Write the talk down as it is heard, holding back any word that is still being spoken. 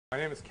My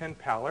name is Ken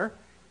Paller,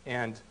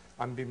 and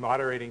I'm going to be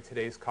moderating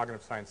today's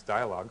Cognitive Science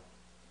Dialogue.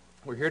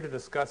 We're here to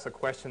discuss a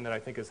question that I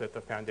think is at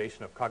the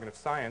foundation of cognitive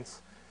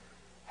science.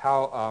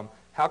 How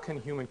can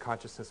human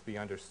consciousness be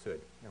understood?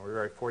 And we're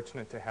very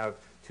fortunate to have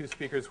two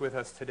speakers with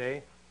us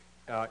today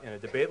in a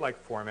debate-like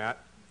format.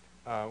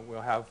 We'll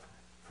have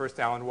first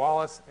Alan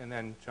Wallace and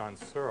then John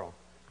Searle.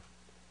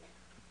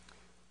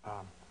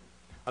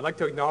 I'd like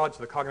to acknowledge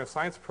the Cognitive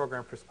Science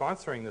Program for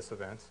sponsoring this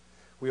event.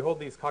 We hold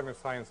these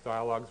cognitive science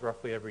dialogues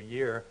roughly every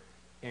year,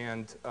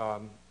 and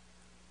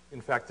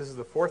in fact, this is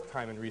the fourth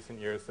time in recent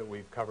years that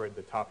we've covered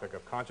the topic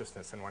of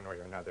consciousness in one way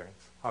or another.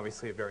 It's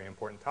obviously a very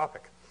important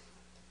topic.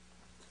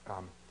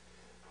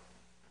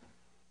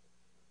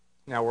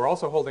 Now, we're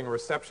also holding a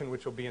reception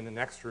which will be in the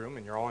next room,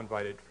 and you're all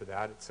invited for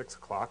that at 6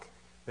 o'clock.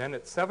 Then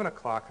at 7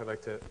 o'clock, I'd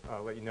like to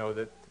let you know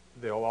that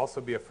there will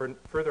also be a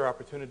further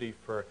opportunity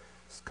for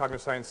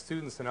cognitive science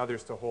students and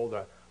others to hold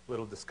a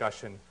little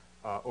discussion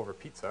over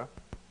pizza.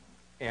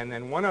 And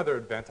then one other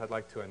event I'd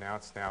like to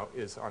announce now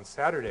is on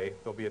Saturday,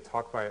 there'll be a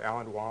talk by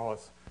Alan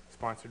Wallace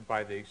sponsored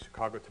by the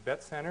Chicago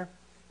Tibet Center,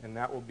 and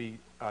that will be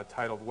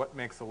titled, What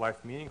Makes a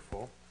Life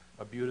Meaningful?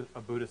 A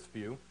Buddhist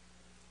View.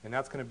 And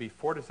that's going to be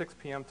 4 to 6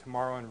 p.m.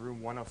 tomorrow in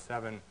room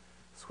 107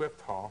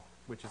 Swift Hall,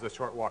 which is a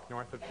short walk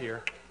north of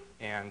here.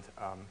 And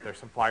there's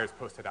some flyers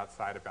posted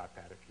outside about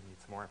that if you need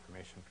some more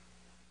information.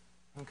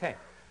 Okay.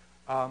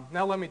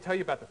 Now let me tell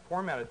you about the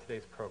format of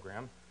today's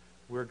program.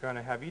 We're going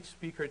to have each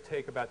speaker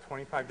take about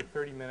 25 to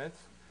 30 minutes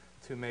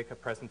to make a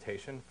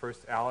presentation.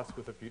 First, Alan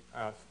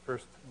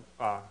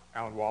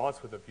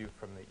Wallace with a view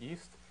from the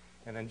east,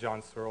 and then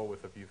John Searle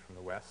with a view from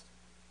the west.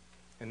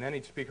 And then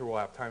each speaker will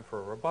have time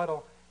for a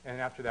rebuttal,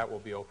 and after that we'll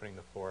be opening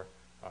the floor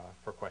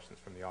for questions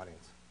from the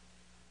audience.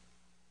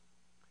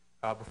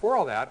 Before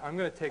all that, I'm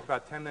going to take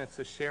about 10 minutes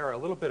to share a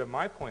little bit of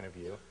my point of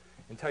view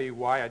and tell you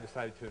why I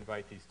decided to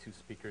invite these two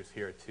speakers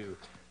here to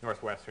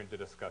Northwestern to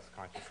discuss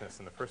consciousness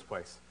in the first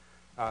place.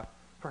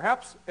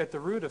 Perhaps at the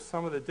root of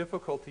some of the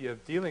difficulty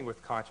of dealing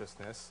with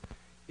consciousness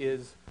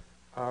is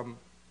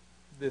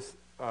this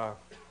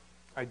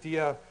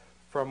idea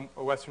from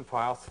a Western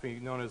philosophy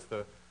known as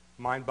the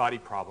mind-body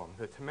problem,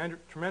 the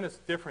tremendous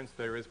difference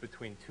there is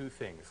between two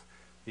things,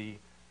 the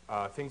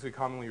things we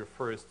commonly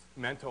refer as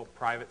mental,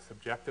 private,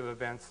 subjective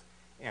events,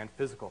 and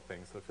physical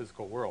things, the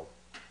physical world.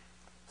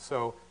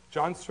 So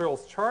John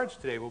Searle's charge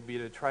today will be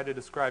to try to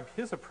describe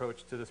his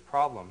approach to this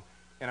problem,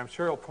 and I'm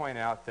sure he'll point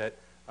out that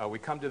we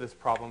come to this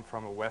problem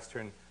from a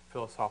Western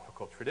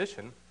philosophical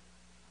tradition,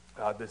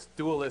 this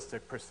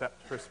dualistic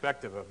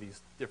perspective of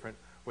these different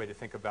ways to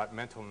think about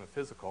mental and the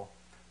physical,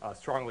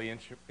 strongly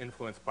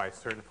influenced by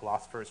certain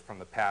philosophers from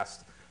the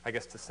past. I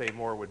guess to say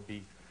more would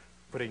be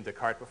putting the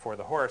cart before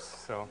the horse,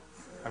 so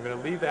I'm going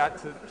to leave that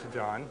to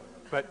John.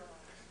 But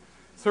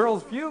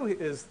Searle's view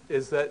is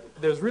that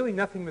there's really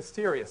nothing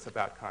mysterious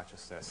about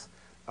consciousness,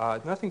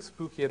 nothing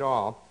spooky at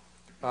all.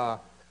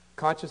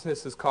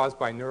 Consciousness is caused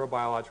by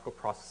neurobiological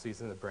processes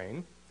in the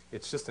brain.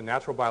 It's just a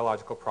natural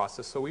biological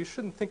process, so we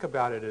shouldn't think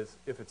about it as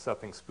if it's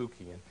something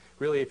spooky. And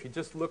really, if you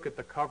just look at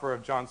the cover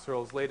of John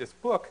Searle's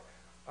latest book,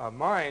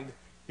 Mind,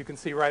 you can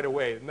see right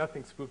away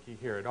nothing spooky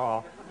here at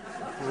all.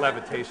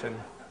 Levitation.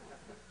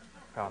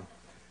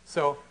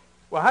 Well,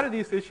 how do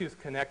these issues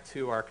connect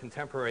to our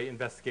contemporary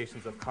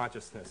investigations of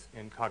consciousness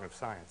in cognitive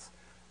science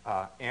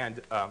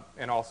and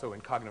also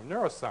in cognitive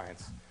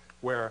neuroscience,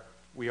 where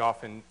we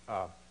often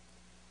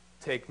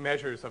take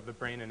measures of the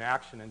brain in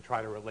action and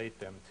try to relate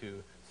them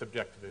to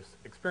subjective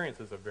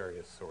experiences of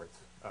various sorts,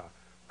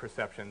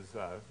 perceptions,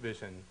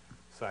 vision,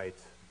 sight,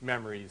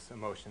 memories,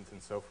 emotions,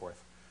 and so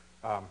forth.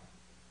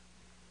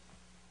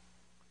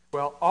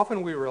 Well,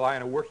 often we rely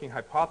on a working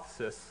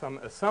hypothesis, some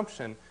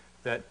assumption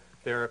that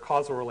there are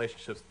causal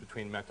relationships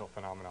between mental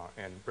phenomena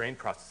and brain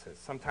processes.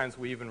 Sometimes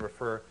we even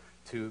refer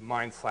to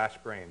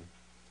mind/brain.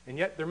 And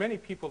yet there are many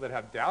people that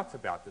have doubts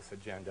about this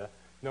agenda,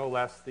 no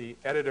less the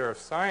editor of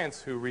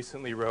Science, who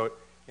recently wrote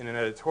in an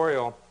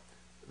editorial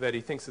that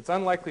he thinks it's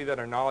unlikely that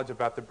our knowledge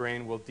about the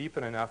brain will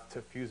deepen enough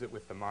to fuse it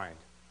with the mind.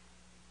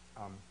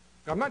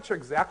 I'm not sure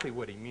exactly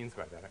what he means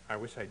by that. I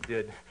wish I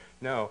did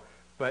know.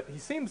 But he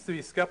seems to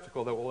be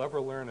skeptical that we'll ever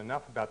learn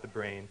enough about the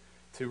brain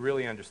to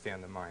really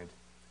understand the mind.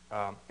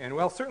 And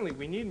well, certainly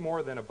we need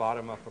more than a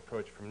bottom-up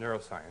approach from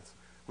neuroscience.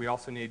 We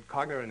also need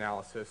cognitive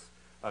analysis,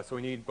 so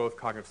we need both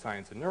cognitive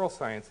science and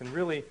neuroscience, and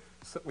really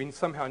we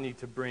somehow need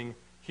to bring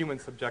human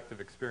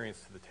subjective experience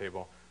to the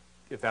table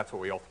if that's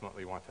what we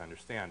ultimately want to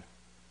understand.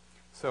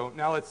 So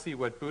now let's see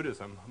what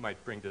Buddhism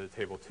might bring to the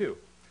table too.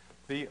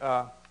 The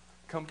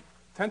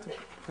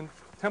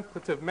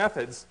contemplative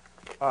methods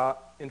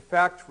in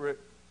fact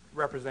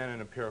represent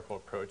an empirical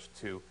approach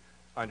to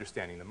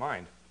understanding the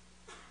mind.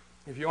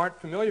 If you aren't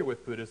familiar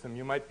with Buddhism,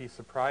 you might be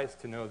surprised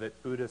to know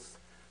that Buddhists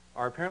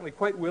are apparently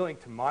quite willing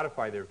to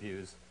modify their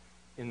views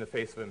in the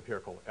face of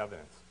empirical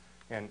evidence.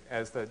 And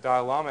as the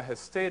Dalai Lama has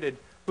stated,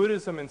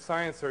 Buddhism and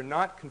science are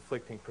not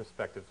conflicting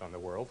perspectives on the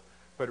world,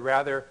 but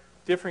rather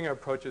differing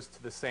approaches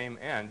to the same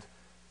end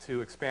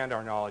to expand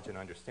our knowledge and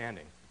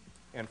understanding.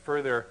 And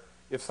further,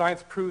 if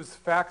science proves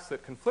facts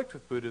that conflict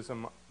with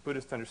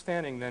Buddhist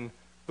understanding, then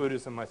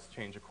Buddhism must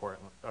change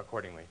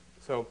accordingly.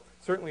 So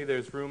certainly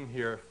there's room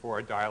here for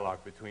a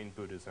dialogue between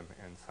Buddhism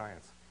and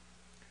science.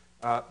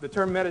 The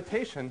term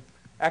meditation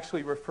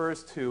actually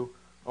refers to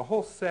a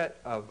whole set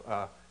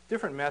of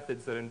different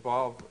methods that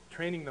involve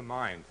training the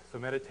mind. So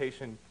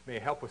meditation may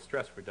help with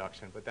stress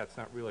reduction, but that's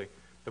not really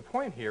the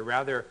point here.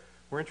 Rather,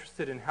 we're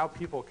interested in how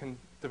people can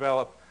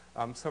develop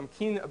some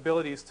keen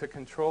abilities to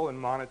control and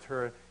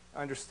monitor,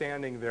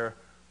 understanding their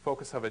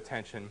focus of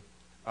attention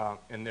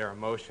and their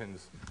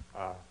emotions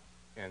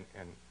and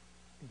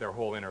their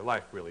whole inner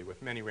life, really,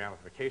 with many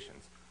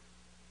ramifications.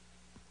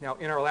 Now,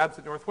 in our labs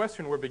at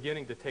Northwestern, we're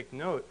beginning to take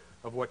note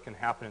of what can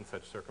happen in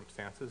such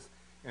circumstances.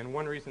 And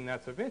one reason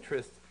that's of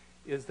interest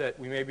is that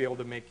we may be able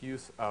to make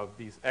use of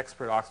these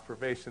expert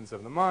observations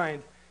of the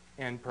mind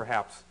and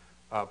perhaps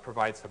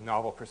provide some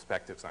novel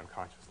perspectives on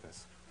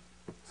consciousness.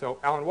 So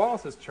Alan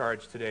Wallace's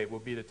charge today will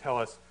be to tell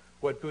us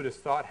what Buddhist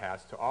thought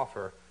has to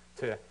offer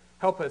to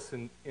help us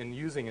in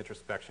using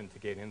introspection to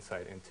gain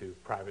insight into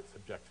private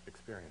subjective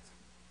experience.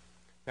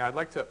 Now, I'd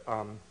like to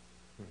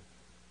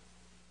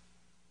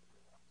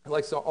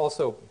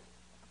also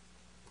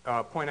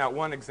point out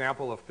one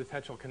example of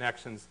potential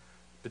connections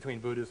between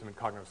Buddhism and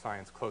cognitive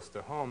science close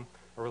to home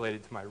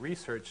related to my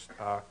research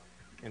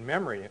in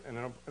memory. And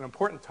an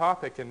important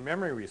topic in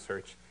memory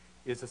research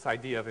is this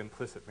idea of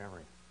implicit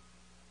memory.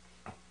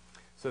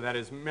 So that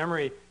is,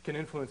 memory can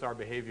influence our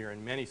behavior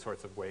in many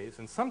sorts of ways,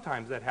 and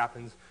sometimes that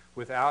happens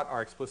without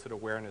our explicit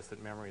awareness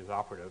that memory is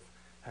operative,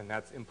 and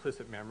that's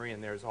implicit memory,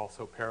 and there's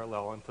also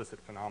parallel implicit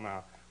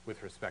phenomena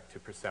with respect to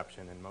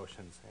perception and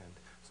motions and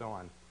so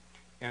on.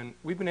 And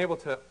we've been able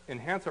to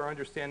enhance our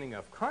understanding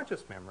of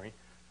conscious memory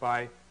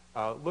by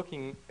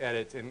looking at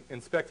it and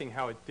inspecting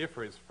how it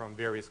differs from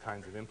various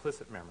kinds of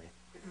implicit memory.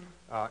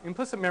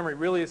 Implicit memory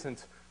really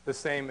isn't the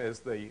same as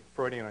the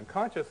Freudian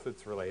unconscious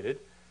that's related.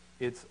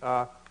 It's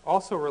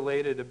also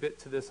related a bit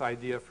to this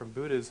idea from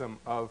Buddhism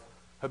of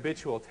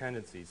habitual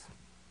tendencies.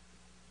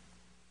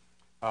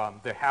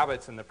 The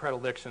habits and the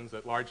predilections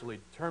that largely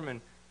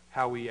determine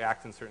how we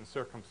act in certain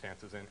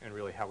circumstances and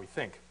really how we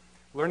think.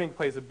 Learning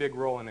plays a big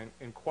role in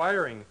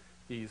inquiring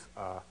these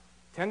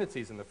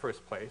tendencies in the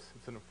first place.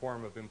 It's in a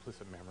form of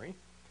implicit memory.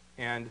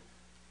 And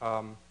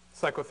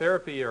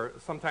psychotherapy, or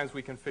sometimes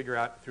we can figure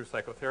out through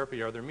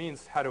psychotherapy, are there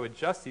means how to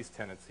adjust these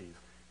tendencies.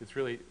 It's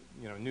really,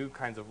 new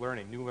kinds of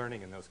learning, new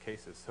learning in those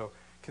cases. So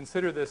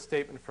consider this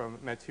statement from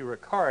Mathieu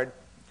Ricard: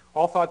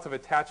 all thoughts of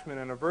attachment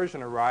and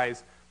aversion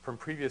arise from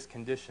previous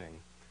conditioning.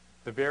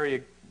 The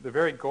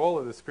very goal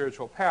of the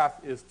spiritual path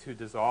is to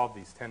dissolve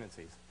these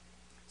tendencies.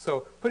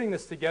 So putting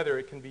this together,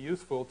 it can be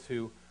useful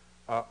to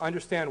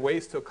understand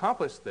ways to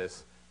accomplish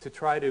this, to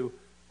try to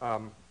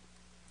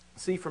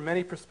see from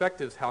many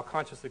perspectives how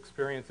conscious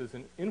experience is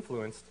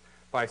influenced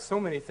by so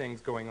many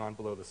things going on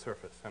below the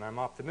surface. And I'm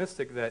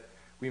optimistic that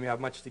we may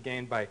have much to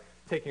gain by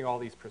taking all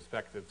these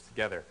perspectives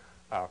together.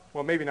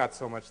 Well, maybe not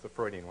so much the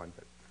Freudian one,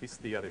 but at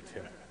least the other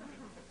two.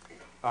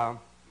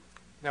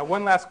 Now,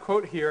 one last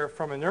quote here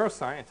from a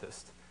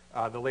neuroscientist,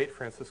 the late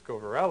Francisco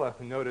Varela,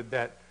 who noted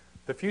that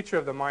the future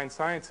of the mind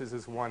sciences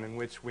is one in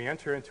which we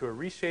enter into a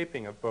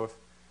reshaping of both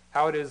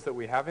how it is that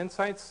we have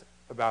insights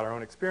about our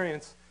own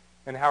experience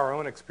and how our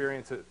own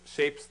experience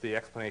shapes the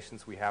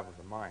explanations we have of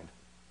the mind.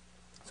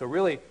 So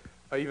really,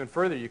 even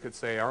further, you could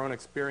say our own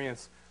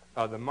experience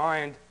of the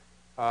mind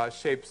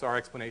shapes our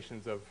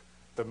explanations of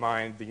the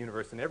mind, the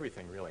universe, and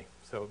everything, really.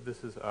 So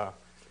this is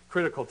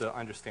critical to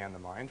understand the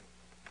mind.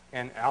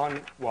 And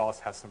Alan Wallace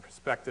has some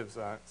perspectives,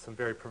 some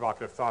very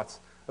provocative thoughts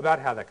about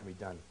how that can be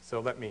done. So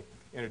let me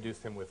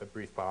introduce him with a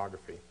brief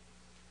biography.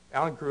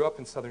 Alan grew up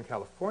in Southern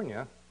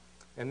California,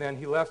 and then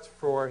he left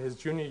for his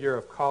junior year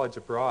of college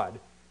abroad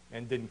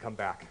and didn't come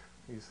back.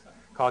 These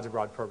college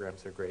abroad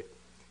programs are great.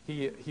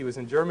 He was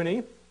in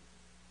Germany.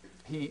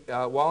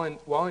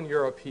 While in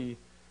Europe, he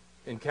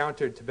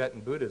encountered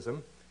Tibetan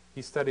Buddhism.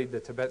 He studied the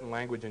Tibetan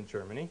language in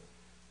Germany,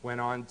 went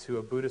on to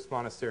a Buddhist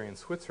monastery in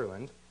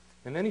Switzerland,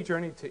 and then he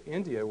journeyed to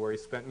India, where he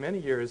spent many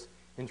years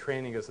in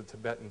training as a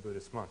Tibetan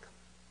Buddhist monk.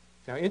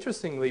 Now,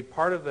 interestingly,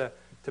 part of the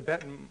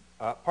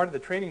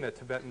training that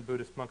Tibetan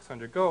Buddhist monks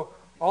undergo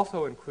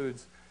also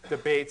includes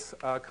debates,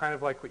 kind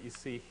of like what you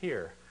see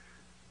here.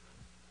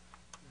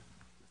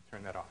 Let's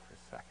turn that off for a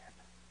second.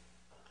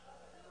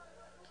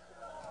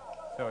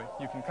 So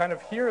you can kind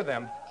of hear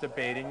them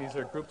debating. These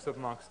are groups of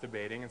monks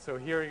debating, and so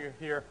here you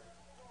hear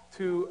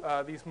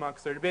these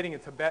monks. They're debating in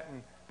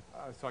Tibetan,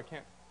 so I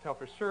can't tell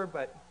for sure,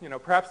 but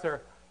perhaps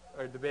they're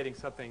debating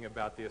something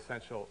about the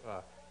essential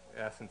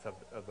essence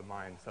of the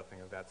mind,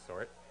 something of that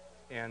sort.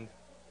 And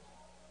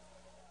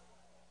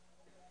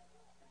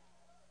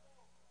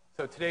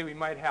so today we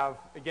might have,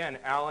 again,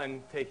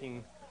 Alan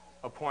taking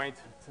a point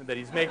that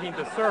he's making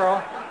to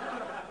Searle.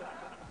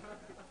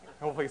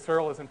 Hopefully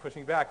Searle isn't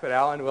pushing back, but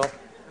Alan will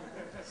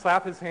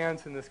slap his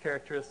hands in this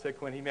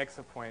characteristic when he makes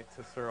a point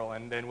to Searle,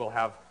 and then we'll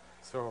have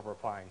Searle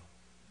replying.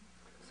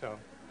 So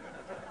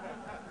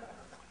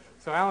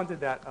Alan did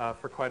that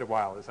for quite a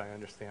while, as I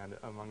understand,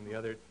 among the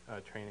other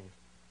training.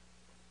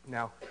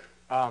 Now,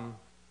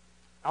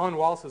 Alan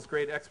Wallace's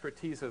great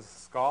expertise as a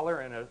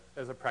scholar and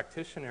as a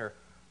practitioner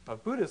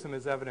of Buddhism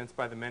is evidenced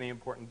by the many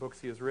important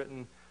books he has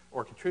written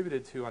or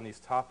contributed to on these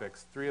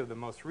topics. Three of the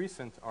most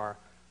recent are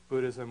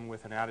Buddhism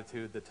with an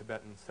Attitude, the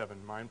Tibetan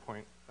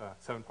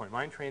seven-point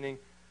mind training,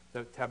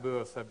 the Taboo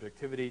of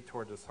Subjectivity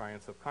toward the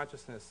Science of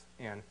Consciousness,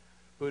 and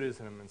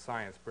Buddhism and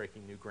Science,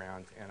 Breaking New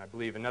Ground, and I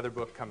believe another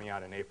book coming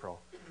out in April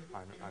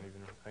on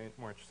even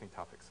more interesting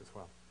topics as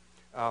well.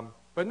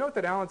 But note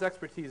that Alan's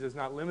expertise is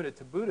not limited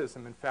to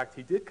Buddhism. In fact,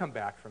 he did come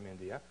back from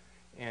India,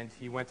 and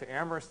he went to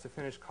Amherst to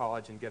finish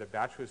college and get a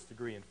bachelor's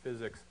degree in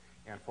physics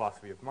and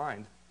philosophy of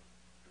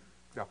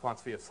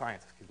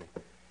science, excuse me.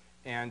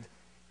 And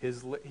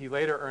he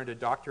later earned a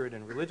doctorate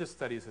in religious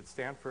studies at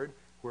Stanford,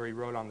 where he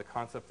wrote on the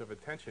concept of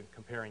attention,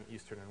 comparing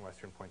Eastern and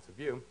Western points of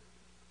view.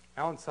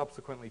 Alan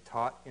subsequently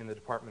taught in the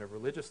Department of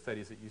Religious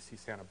Studies at UC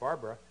Santa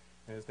Barbara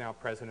and is now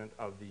president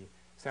of the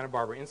Santa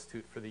Barbara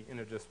Institute for the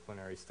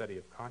Interdisciplinary Study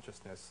of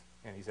Consciousness,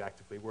 and he's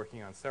actively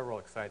working on several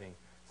exciting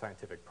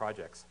scientific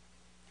projects.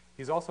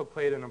 He's also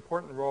played an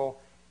important role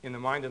in the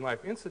Mind and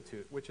Life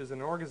Institute, which is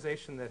an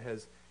organization that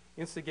has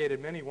instigated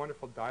many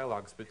wonderful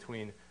dialogues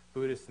between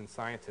Buddhists and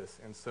scientists,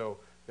 and so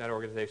that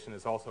organization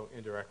is also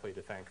indirectly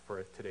to thank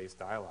for today's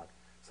dialogue.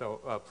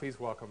 So please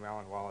welcome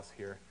Alan Wallace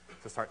here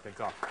to start things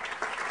off.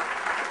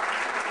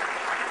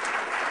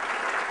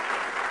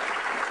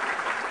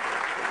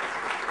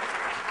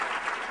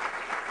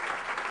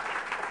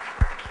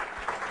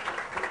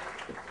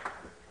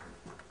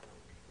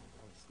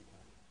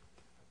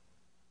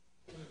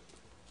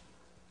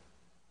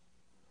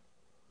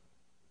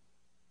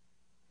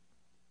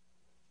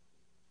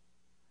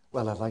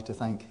 Well, I'd like to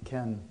thank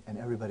Ken and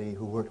everybody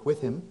who worked with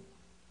him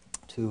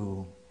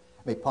to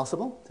make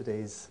possible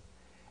today's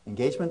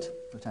engagement,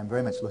 which I'm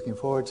very much looking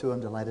forward to. I'm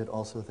delighted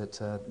also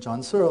that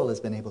John Searle has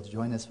been able to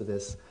join us for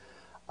this.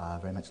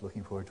 Very much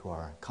looking forward to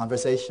our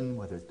conversation,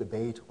 whether it's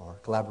debate or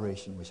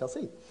collaboration, we shall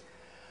see.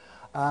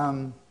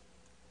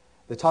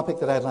 The topic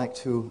that I'd like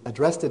to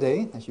address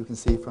today, as you can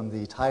see from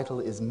the title,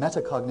 is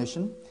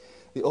metacognition.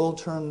 The old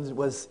term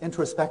was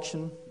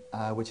introspection,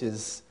 which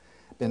has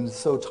been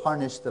so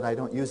tarnished that I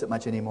don't use it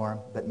much anymore,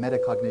 but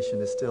metacognition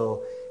is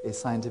still a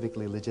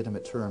scientifically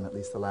legitimate term, at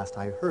least the last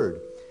I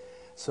heard.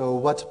 So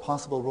what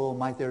possible role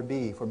might there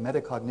be for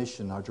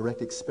metacognition, our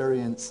direct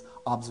experience,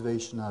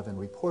 observation of, and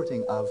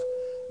reporting of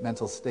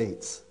mental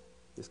states?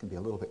 This can be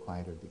a little bit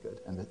quieter, would be good.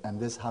 And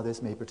this, how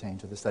this may pertain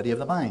to the study of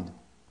the mind.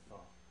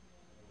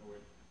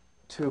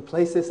 To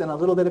place this in a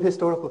little bit of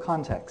historical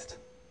context.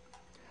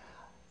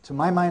 To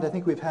my mind, I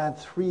think we've had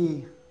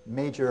three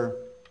major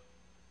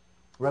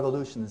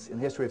revolutions in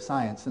the history of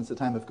science since the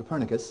time of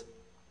Copernicus.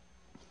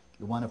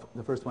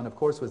 The first one, of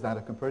course, was that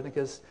of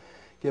Copernicus,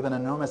 given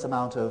an enormous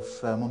amount of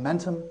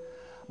momentum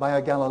by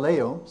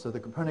Galileo, so the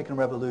Copernican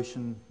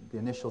revolution, the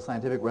initial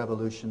scientific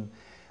revolution.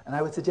 And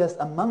I would suggest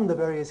among the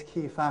various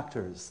key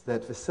factors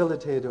that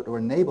facilitated or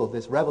enabled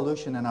this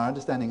revolution in our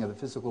understanding of the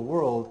physical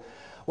world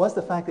was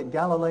the fact that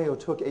Galileo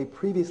took a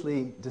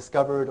previously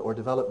discovered or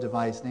developed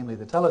device, namely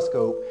the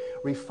telescope,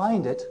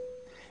 refined it,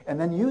 and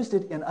then used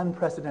it in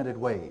unprecedented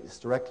ways,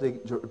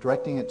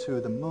 directing it to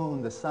the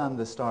moon, the sun,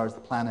 the stars,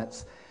 the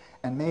planets,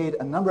 and made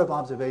a number of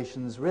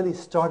observations, really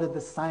started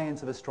the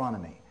science of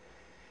astronomy.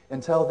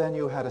 Until then,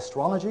 you had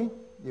astrology.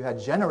 You had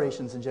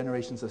generations and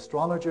generations of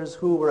astrologers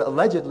who were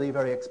allegedly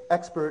very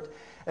expert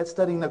at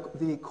studying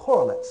the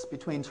correlates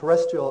between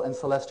terrestrial and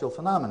celestial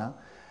phenomena.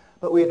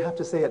 But we'd have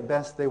to say at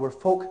best they were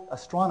folk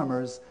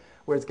astronomers,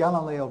 whereas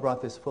Galileo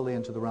brought this fully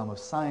into the realm of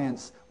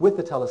science with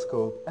the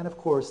telescope, and of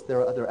course there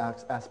are other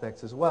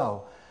aspects as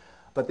well.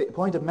 But the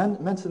point of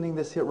mentioning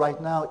this here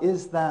right now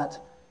is that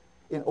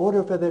in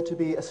order for there to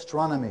be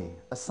astronomy,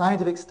 a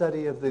scientific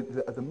study of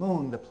the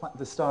moon,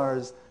 the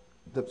stars,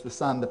 the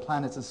sun, the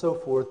planets, and so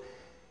forth,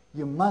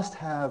 you must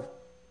have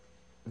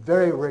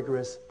very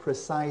rigorous,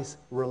 precise,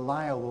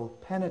 reliable,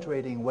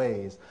 penetrating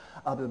ways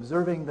of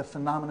observing the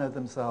phenomena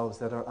themselves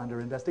that are under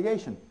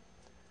investigation.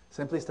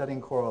 Simply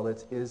studying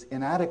correlates is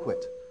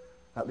inadequate.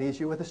 That leaves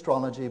you with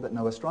astrology, but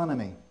no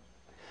astronomy.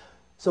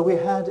 So we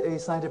had a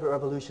scientific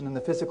revolution in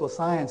the physical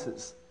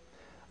sciences.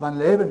 Van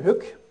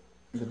Leeuwenhoek,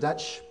 the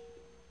Dutch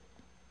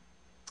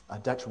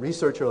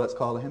researcher, let's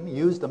call him,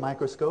 used the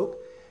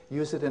microscope,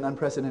 used it in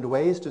unprecedented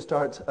ways to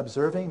start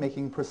observing,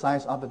 making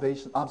precise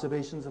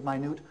observations of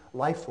minute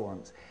life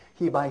forms.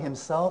 He by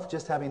himself,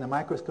 just having the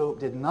microscope,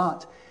 did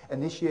not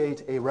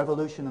initiate a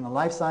revolution in the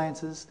life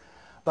sciences,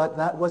 but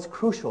that was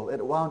crucial.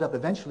 It wound up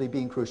eventually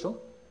being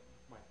crucial.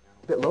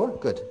 A bit lower?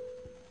 Good.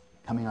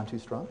 Coming on too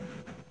strong?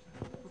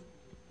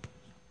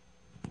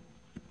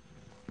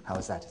 How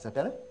is that? Is that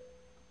better?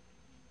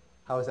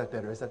 How is that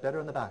better? Is that better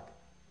in the back?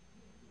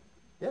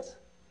 Yes?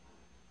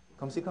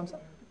 Comme ci, comme ça?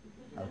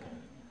 Okay.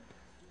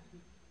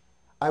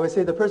 I would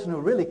say the person who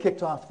really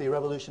kicked off the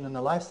revolution in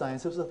the life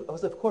sciences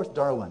was of course,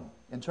 Darwin,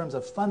 in terms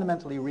of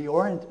fundamentally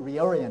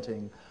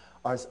reorienting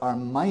our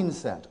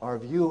mindset, our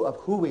view of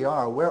who we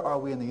are, where are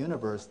we in the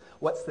universe,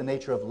 what's the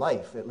nature of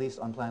life, at least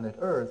on planet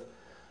Earth.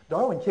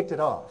 Darwin kicked it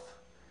off.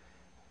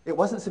 It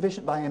wasn't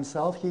sufficient by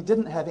himself. He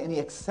didn't have any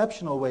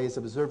exceptional ways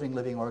of observing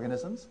living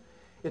organisms.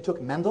 It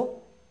took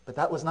Mendel, But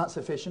that was not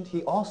sufficient.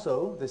 He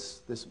also,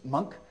 this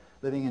monk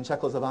living in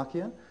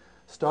Czechoslovakia,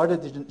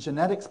 started the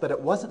genetics, but it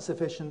wasn't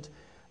sufficient.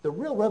 The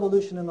real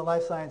revolution in the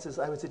life sciences,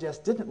 I would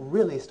suggest, didn't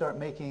really start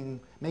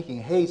making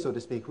hay, so to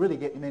speak, really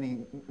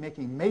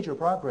making major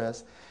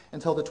progress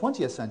until the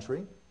 20th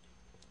century,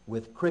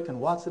 with Crick and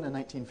Watson in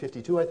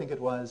 1952, I think it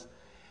was,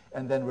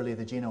 and then really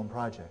the Genome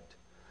Project.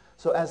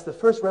 So as the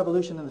first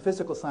revolution in the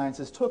physical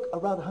sciences took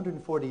around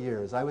 140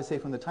 years, I would say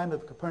from the time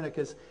of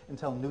Copernicus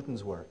until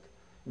Newton's work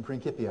in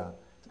Principia,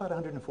 it's about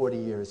 140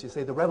 years. You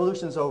say the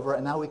revolution's over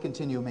and now we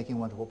continue making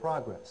wonderful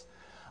progress.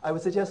 I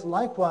would suggest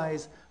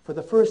likewise for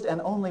the first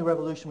and only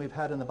revolution we've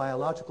had in the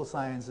biological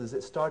sciences,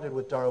 it started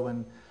with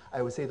Darwin.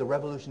 I would say the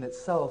revolution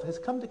itself has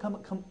come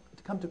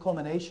to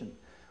culmination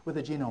with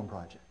the Genome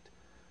Project.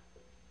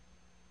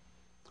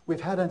 We've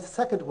had a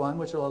second one,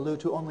 which I'll allude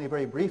to only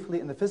very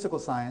briefly, in the physical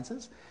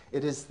sciences.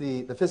 It is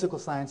the physical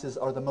sciences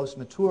are the most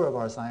mature of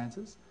our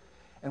sciences.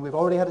 And we've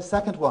already had a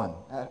second one.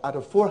 Out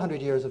of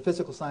 400 years of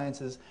physical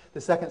sciences,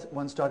 the second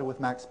one started with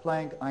Max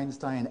Planck,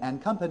 Einstein,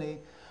 and company.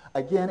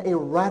 Again, a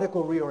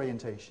radical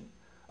reorientation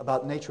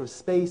about nature of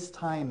space,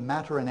 time,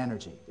 matter, and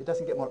energy. It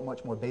doesn't get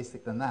much more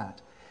basic than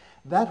that.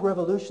 That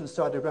revolution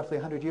started roughly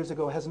 100 years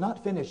ago, has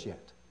not finished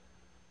yet.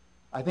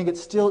 I think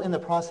it's still in the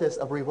process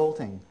of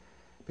revolting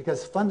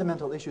because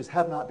fundamental issues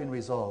have not been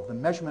resolved. The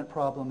measurement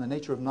problem, the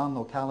nature of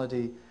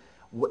non-locality,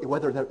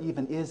 whether there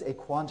even is a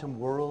quantum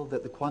world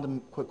that the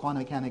quantum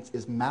mechanics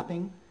is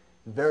mapping,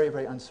 very,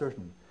 very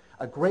uncertain.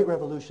 A great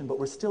revolution, but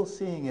we're still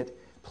seeing it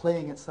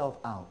playing itself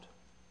out.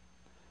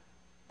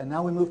 And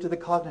now we move to the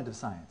cognitive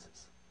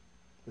sciences.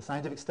 The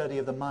scientific study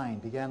of the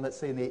mind began, let's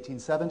say, in the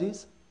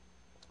 1870s.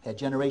 Had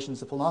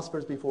generations of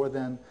philosophers before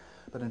then,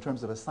 but in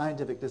terms of a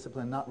scientific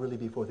discipline, not really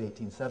before the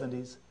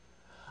 1870s.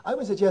 I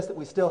would suggest that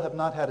we still have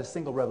not had a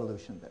single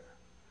revolution there.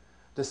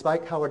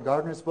 Despite Howard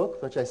Gardner's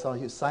book, which I saw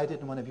you cited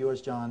in one of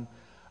yours, John,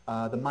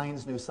 The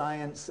Mind's New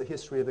Science, A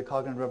History of the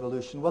Cognitive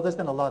Revolution, well, there's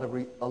been a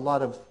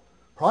lot of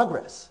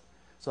progress.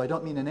 So I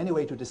don't mean in any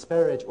way to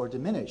disparage or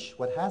diminish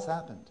what has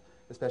happened,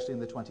 especially in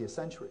the 20th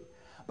century.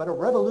 But a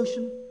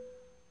revolution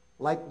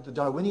like the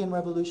Darwinian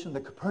revolution,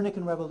 the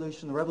Copernican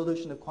revolution, the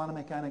revolution of quantum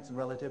mechanics and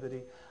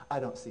relativity, I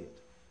don't see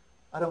it.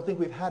 I don't think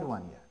we've had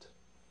one yet.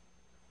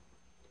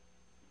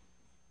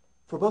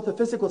 For both the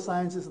physical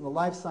sciences and the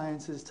life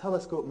sciences,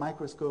 telescope,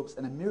 microscopes,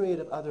 and a myriad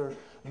of other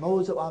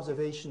modes of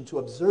observation to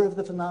observe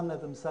the phenomena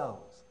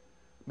themselves,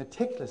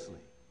 meticulously,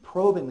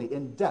 probingly,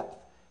 in depth,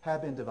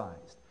 have been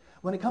devised.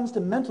 When it comes to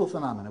mental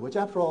phenomena, which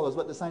after all is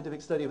what the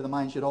scientific study of the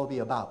mind should all be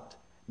about,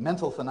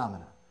 mental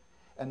phenomena,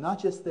 and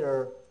not just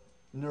their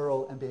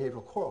neural and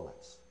behavioral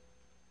correlates.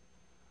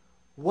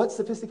 What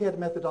sophisticated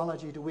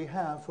methodology do we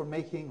have for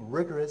making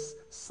rigorous,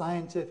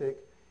 scientific,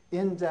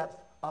 in-depth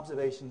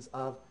observations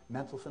of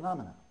mental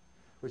phenomena,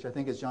 which I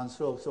think, as John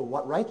Searle so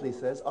rightly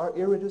says, are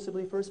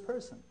irreducibly first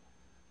person?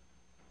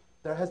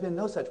 There has been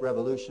no such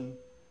revolution.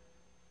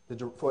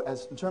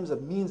 In terms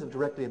of means of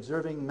directly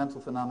observing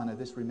mental phenomena,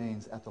 this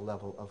remains at the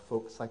level of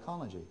folk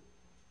psychology.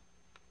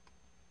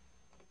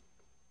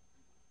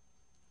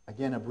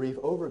 Again, a brief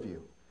overview.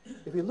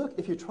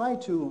 If you try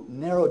to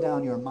narrow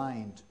down your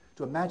mind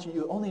to imagine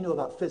you only know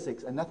about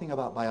physics and nothing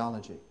about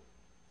biology,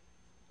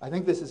 I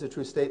think this is a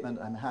true statement.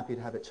 I'm happy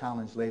to have it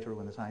challenged later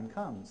when the time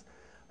comes.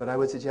 But I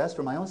would suggest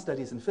from my own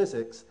studies in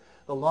physics,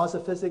 the laws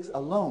of physics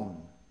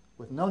alone,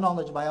 with no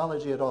knowledge of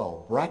biology at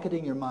all,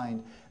 bracketing your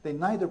mind, they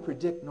neither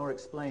predict nor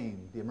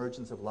explain the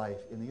emergence of life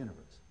in the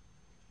universe.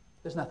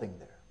 There's nothing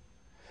there.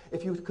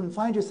 If you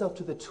confine yourself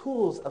to the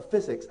tools of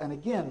physics, and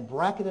again,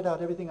 bracketed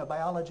out everything of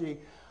biology,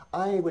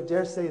 I would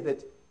dare say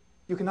that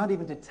you cannot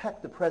even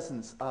detect the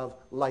presence of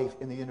life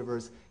in the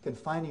universe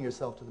confining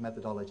yourself to the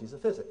methodologies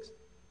of physics.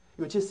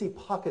 You would just see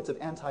pockets of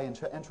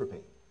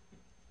anti-entropy.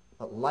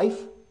 But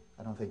life,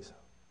 I don't think so.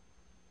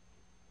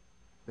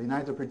 They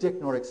neither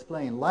predict nor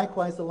explain.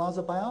 Likewise, the laws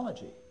of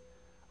biology.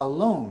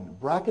 Alone,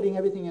 bracketing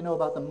everything you know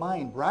about the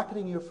mind,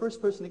 bracketing your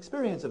first-person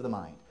experience of the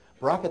mind.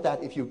 Bracket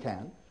that if you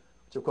can,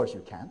 which of course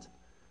you can't.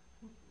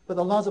 But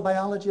the laws of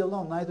biology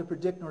alone neither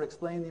predict nor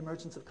explain the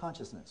emergence of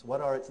consciousness. What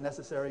are its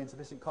necessary and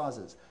sufficient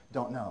causes?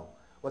 Don't know.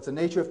 What's the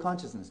nature of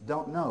consciousness?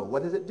 Don't know.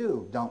 What does it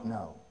do? Don't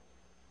know.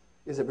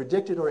 Is it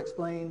predicted or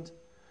explained?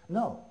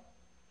 No.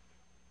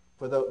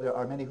 For there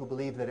are many who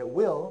believe that it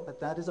will, but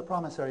that is a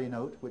promissory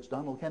note, which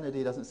Donald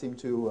Kennedy doesn't seem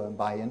to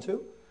buy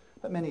into,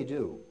 but many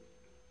do.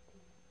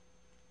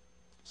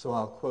 So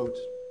I'll quote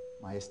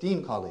my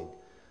esteemed colleague,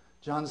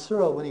 John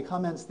Searle, when he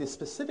comments the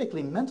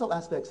specifically mental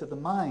aspects of the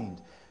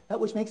mind, that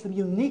which makes them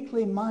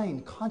uniquely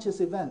mind,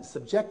 conscious events,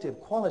 subjective,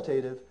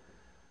 qualitative,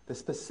 the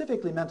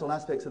specifically mental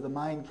aspects of the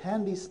mind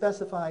can be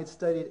specified,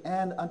 studied,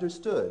 and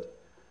understood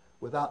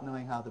without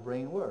knowing how the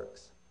brain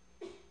works.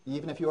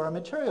 Even if you are a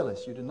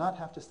materialist, you do not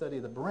have to study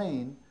the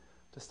brain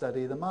to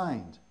study the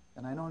mind.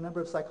 And I know a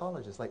number of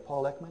psychologists, like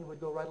Paul Ekman, who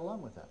would go right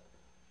along with that.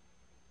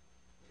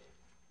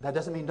 That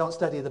doesn't mean don't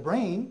study the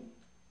brain.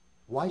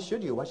 Why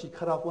should you? Why should you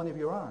cut off one of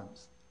your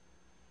arms?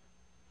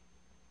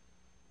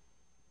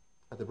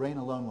 But the brain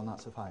alone will not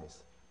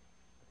suffice.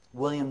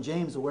 William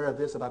James, aware of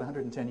this about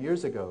 110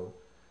 years ago,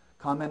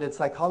 commented,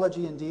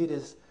 psychology indeed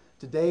is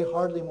today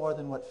hardly more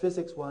than what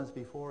physics was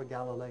before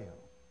Galileo.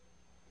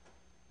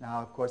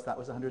 Now, of course, that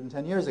was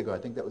 110 years ago. I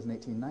think that was in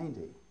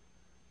 1890.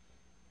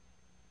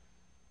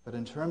 But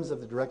in terms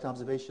of the direct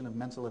observation of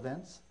mental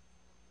events,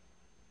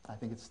 I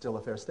think it's still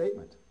a fair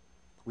statement.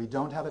 We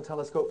don't have a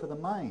telescope for the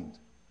mind.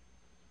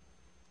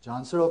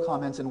 John Searle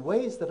comments, in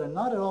ways that are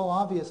not at all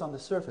obvious on the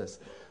surface,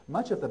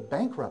 much of the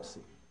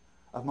bankruptcy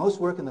of most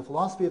work in the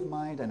philosophy of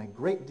mind and a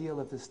great deal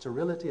of the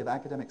sterility of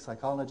academic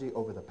psychology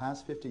over the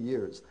past 50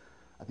 years,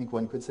 I think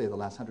one could say the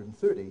last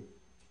 130,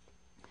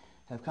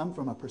 have come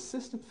from a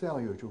persistent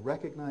failure to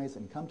recognize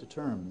and come to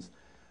terms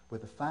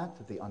with the fact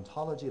that the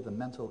ontology of the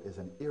mental is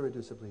an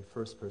irreducibly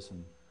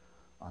first-person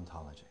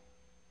ontology.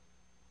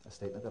 A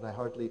statement that I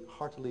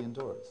heartily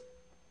endorse.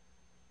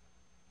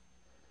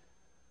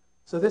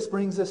 So this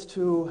brings us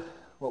to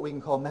what we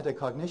can call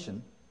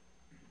metacognition.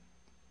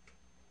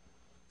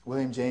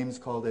 William James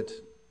called it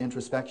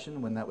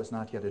introspection when that was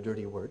not yet a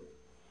dirty word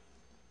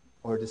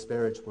or a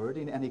disparaged word.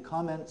 And he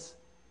comments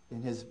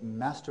in his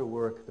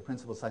masterwork, The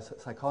Principles of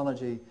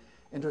Psychology,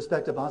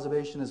 introspective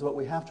observation is what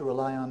we have to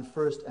rely on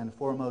first and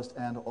foremost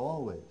and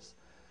always.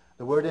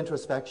 The word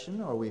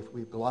introspection, or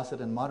we've glossed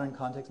it in modern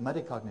context,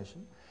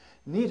 metacognition,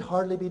 need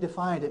hardly be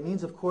defined. It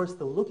means, of course,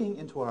 the looking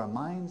into our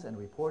minds and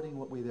reporting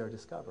what we there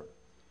discover.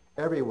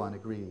 Everyone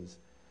agrees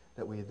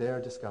that we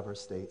there discover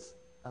states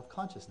of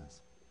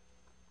consciousness.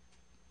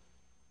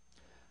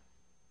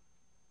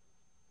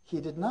 He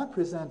did not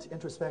present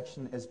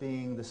introspection as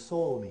being the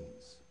sole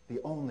means, the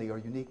only or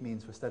unique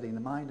means for studying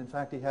the mind. In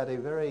fact, he had a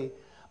very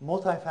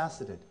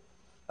multifaceted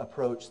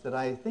approach that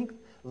I think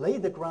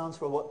laid the grounds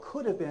for what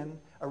could have been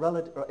a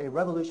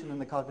revolution in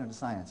the cognitive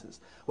sciences.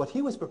 What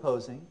he was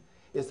proposing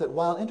is that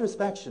while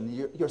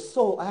introspection, your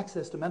sole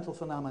access to mental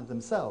phenomena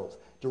themselves,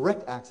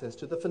 direct access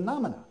to the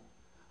phenomena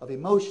of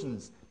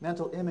emotions,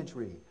 mental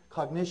imagery,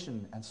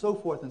 cognition, and so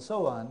forth and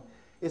so on,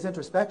 is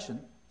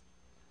introspection,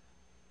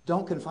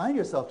 don't confine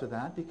yourself to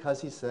that,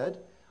 because he said,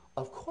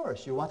 of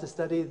course, you want to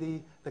study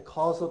the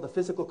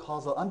physical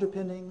causal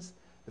underpinnings,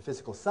 the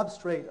physical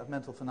substrate of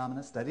mental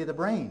phenomena. Study the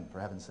brain, for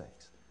heaven's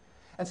sakes.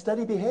 And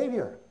study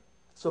behavior.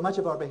 So much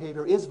of our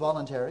behavior is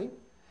voluntary,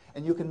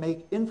 and you can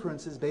make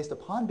inferences based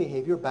upon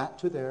behavior back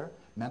to their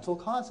mental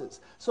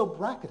causes. So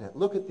bracket it.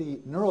 Look at the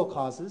neural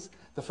causes,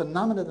 the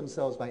phenomena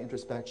themselves by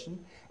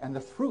introspection, and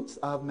the fruits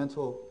of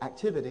mental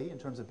activity in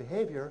terms of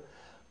behavior.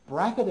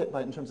 Bracket it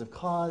in terms of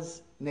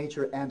cause,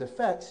 nature, and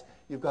effects.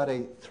 You've got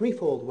a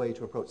threefold way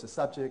to approach the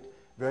subject,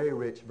 very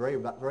rich,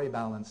 very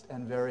balanced,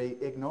 and very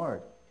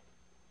ignored.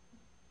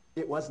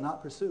 It was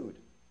not pursued.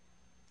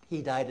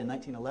 He died in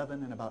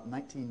 1911, and about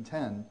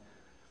 1910,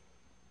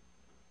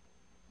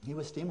 he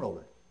was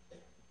steamrollered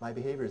by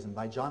behaviorism,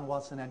 by John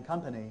Watson and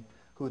company,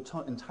 who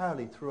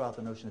entirely threw out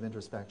the notion of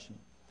introspection,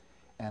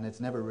 and it's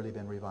never really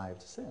been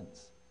revived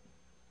since.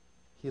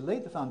 He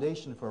laid the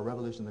foundation for a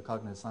revolution in the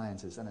cognitive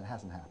sciences, and it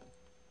hasn't happened.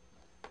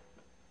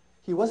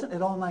 He wasn't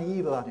at all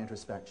naive about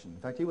introspection.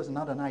 In fact, he was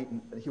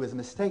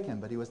mistaken,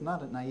 but he was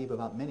not naive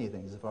about many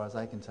things, as far as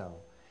I can tell.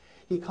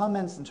 He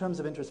comments in terms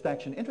of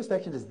introspection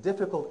is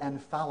difficult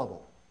and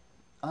fallible,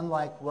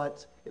 unlike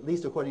what, at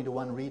least according to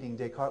one reading,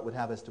 Descartes would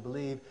have us to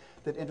believe,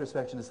 that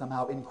introspection is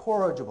somehow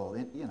incorrigible,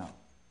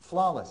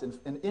 flawless,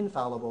 and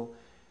infallible.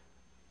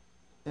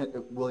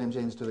 William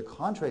James, to the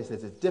contrary,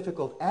 says it's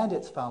difficult and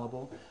it's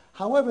fallible.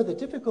 However, the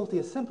difficulty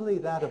is simply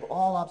that of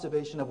all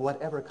observation of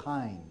whatever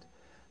kind.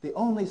 The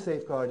only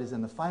safeguard is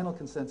in the final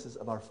consensus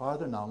of our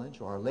farther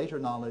knowledge, or our later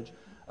knowledge,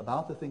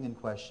 about the thing in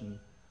question,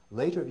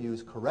 later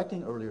views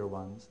correcting earlier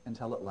ones,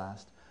 until at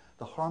last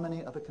the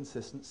harmony of a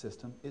consistent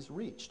system is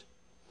reached.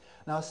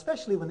 Now,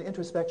 especially when the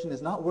introspection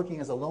is not working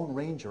as a lone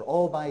ranger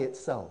all by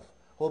itself,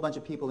 a whole bunch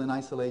of people in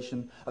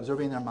isolation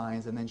observing their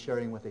minds and then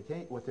sharing what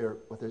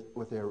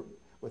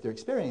they're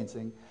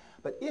experiencing,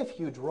 but if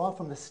you draw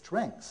from the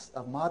strengths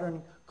of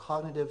modern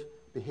cognitive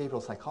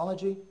behavioral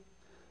psychology,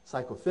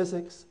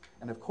 psychophysics,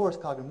 and of course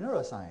cognitive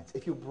neuroscience,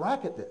 if you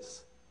bracket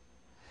this,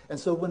 and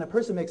so when a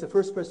person makes a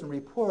first-person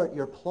report,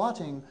 you're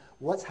plotting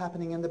what's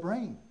happening in the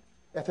brain.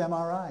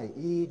 fMRI,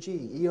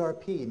 EEG,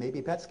 ERP,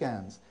 maybe PET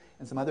scans,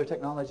 and some other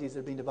technologies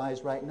that are being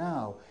devised right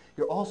now.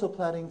 You're also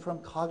plotting from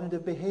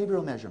cognitive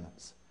behavioral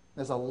measurements.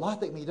 There's a lot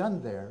that can be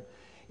done there.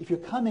 If you're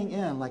coming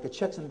in like a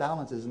checks and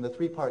balances in the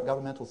three-part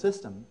governmental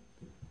system,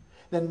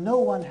 then no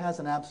one has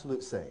an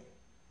absolute say.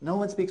 No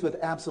one speaks with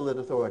absolute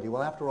authority.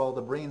 Well, after all,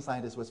 the brain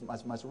scientist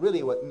must really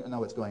know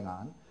what's going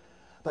on,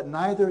 but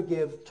neither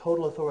give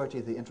total authority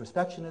to the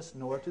introspectionist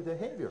nor to the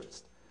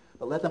behaviorist.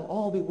 But let them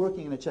all be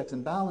working in a checks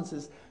and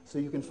balances so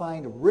you can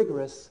find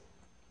rigorous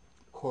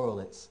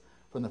correlates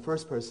from the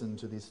first person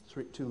to these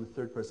two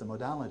third-person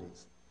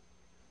modalities.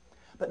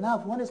 But now,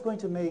 if one is going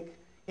to make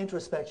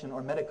introspection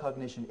or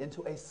metacognition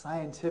into a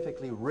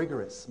scientifically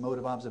rigorous mode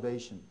of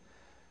observation,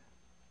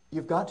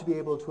 you've got to be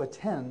able to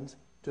attend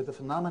to the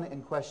phenomena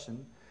in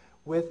question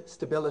with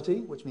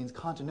stability, which means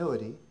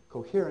continuity,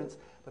 coherence,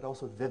 but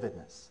also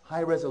vividness,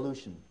 high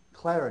resolution,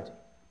 clarity,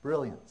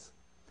 brilliance.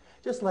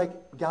 Just like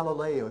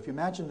Galileo, if you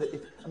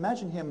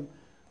imagine him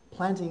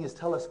planting his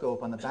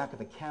telescope on the back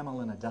of a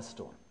camel in a dust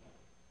storm,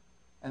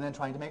 and then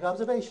trying to make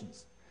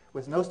observations.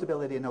 With no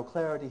stability and no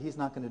clarity, he's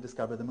not going to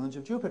discover the moons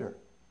of Jupiter.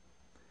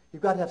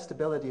 You've got to have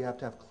stability, you have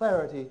to have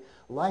clarity.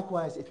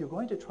 Likewise, if you're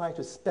going to try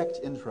to spect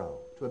intro,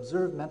 to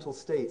observe mental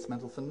states,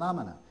 mental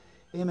phenomena,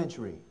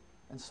 imagery,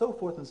 and so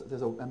forth, and so,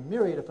 there's a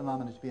myriad of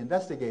phenomena to be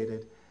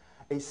investigated,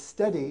 a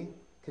steady,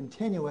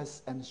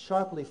 continuous, and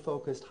sharply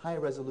focused,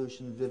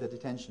 high-resolution, vivid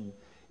attention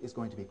is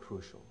going to be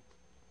crucial.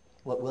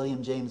 What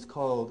William James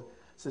called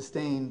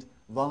sustained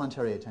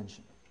voluntary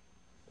attention.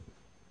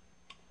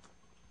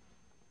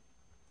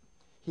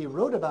 He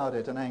wrote about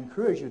it, and I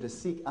encourage you to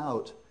seek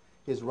out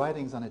his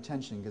writings on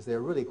attention, because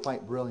they're really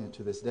quite brilliant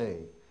to this day,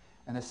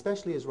 and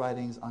especially his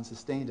writings on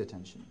sustained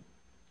attention.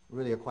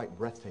 Really are quite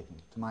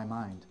breathtaking to my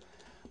mind.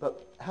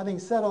 But having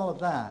said all of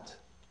that,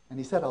 and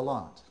he said a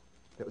lot,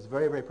 that was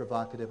very, very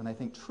provocative, and I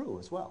think true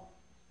as well.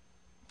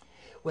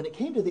 When it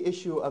came to the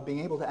issue of being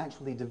able to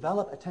actually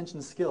develop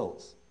attention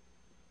skills,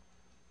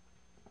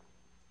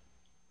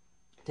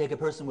 take a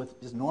person with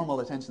just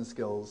normal attention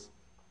skills,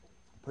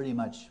 pretty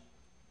much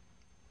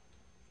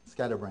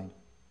scatterbrained.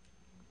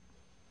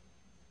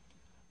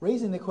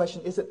 Raising the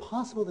question, is it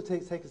possible to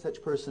take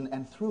such person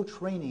and through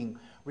training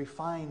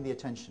refine the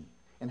attention,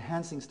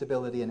 enhancing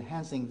stability,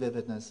 enhancing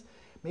vividness,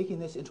 making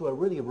this into a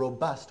really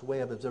robust way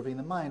of observing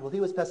the mind? Well,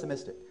 he was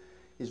pessimistic.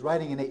 He's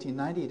writing in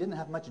 1890. He didn't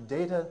have much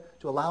data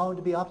to allow him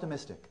to be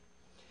optimistic.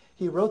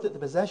 He wrote that the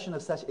possession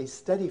of such a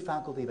steady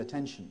faculty of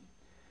attention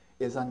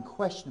is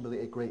unquestionably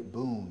a great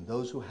boon.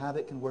 Those who have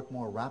it can work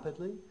more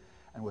rapidly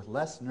and with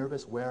less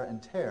nervous wear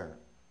and tear.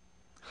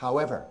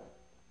 However,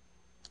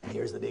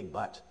 here's the big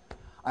but,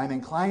 I'm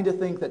inclined to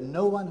think that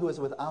no one who is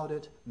without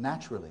it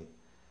naturally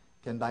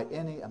can by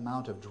any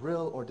amount of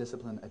drill or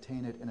discipline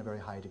attain it in a very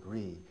high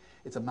degree.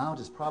 Its amount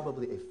is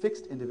probably a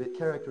fixed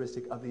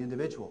characteristic of the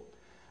individual.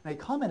 And he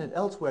commented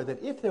elsewhere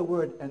that if there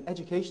were an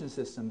education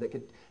system that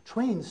could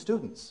train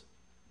students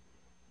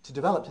to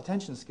develop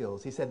attention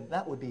skills, he said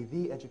that would be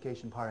the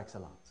education par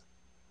excellence.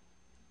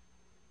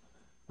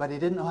 But he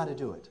didn't know how to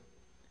do it.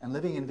 And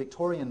living in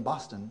Victorian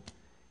Boston,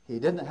 he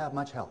didn't have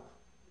much help.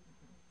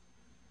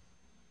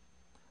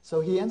 So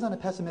he ends on a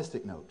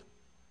pessimistic note.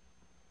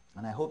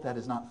 And I hope that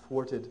has not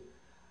thwarted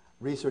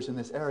research in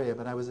this area,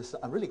 but I was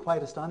really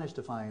quite astonished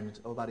to find,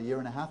 about a year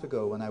and a half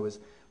ago, when I was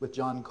with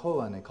John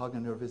Cohen, a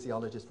cognitive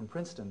neurophysiologist from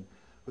Princeton,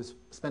 who's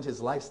spent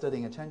his life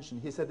studying attention.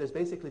 He said there's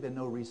basically been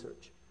no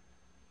research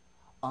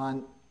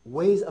on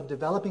ways of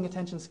developing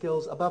attention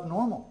skills above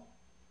normal.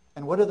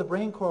 And what are the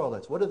brain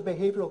correlates? What are the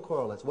behavioral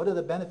correlates? What are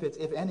the benefits,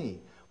 if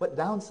any? What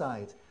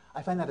downsides?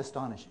 I find that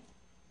astonishing,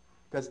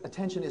 because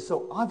attention is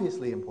so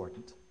obviously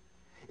important.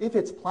 If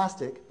it's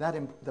plastic,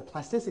 the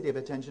plasticity of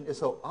attention is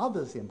so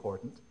obviously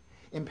important.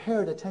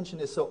 Impaired attention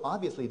is so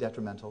obviously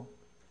detrimental.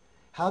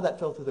 How that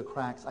fell through the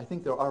cracks, I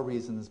think there are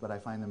reasons, but I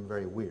find them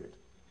very weird.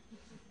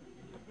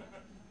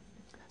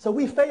 So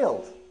we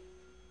failed.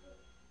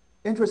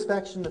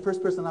 Introspection, the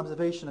first-person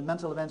observation of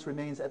mental events,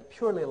 remains at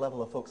purely a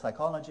level of folk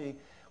psychology.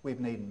 We've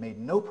made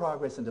no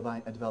progress in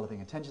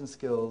developing attention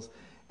skills,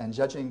 and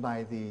judging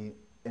by the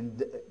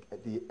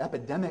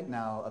epidemic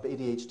now of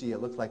ADHD, it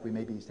looks like we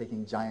may be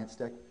taking giant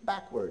step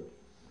backward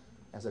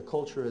as a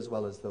culture, as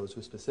well as those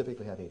who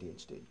specifically have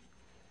ADHD.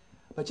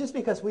 But just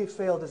because we've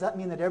failed, does that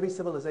mean that every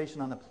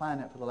civilization on the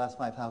planet for the last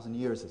 5,000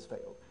 years has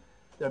failed?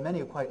 There are many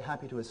who are quite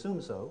happy to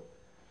assume so.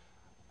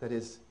 That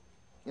is,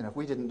 if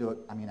we didn't do it,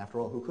 I mean, after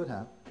all, who could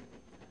have?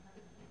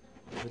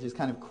 Which is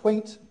kind of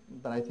quaint,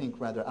 but I think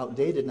rather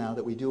outdated now,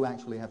 that we do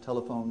actually have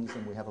telephones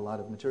and we have a lot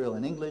of material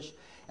in English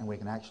and we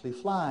can actually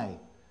fly.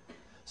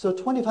 So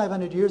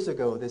 2,500 years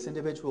ago, this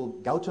individual,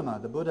 Gautama,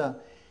 the Buddha,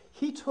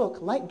 he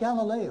took, like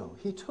Galileo,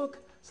 he took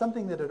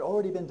something that had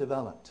already been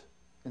developed.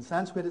 In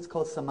Sanskrit, it's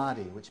called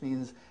samadhi, which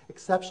means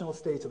exceptional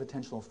states of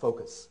attentional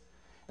focus.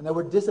 And there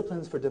were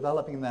disciplines for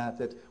developing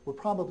that were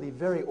probably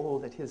very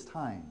old at his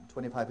time.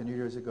 2,500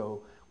 years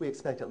ago, we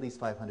expect at least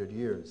 500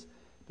 years.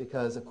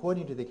 Because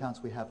according to the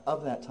accounts we have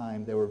of that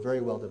time, they were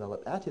very well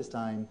developed at his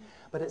time,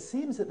 but it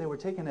seems that they were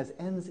taken as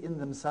ends in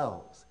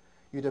themselves.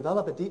 You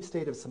develop a deep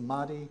state of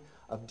samadhi,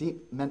 of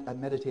deep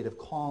meditative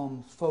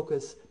calm,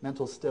 focus,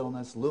 mental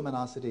stillness,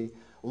 luminosity.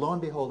 Lo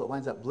and behold, it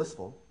winds up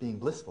being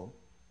blissful.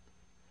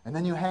 And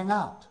then you hang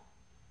out.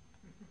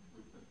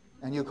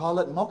 And you call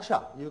it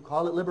moksha. You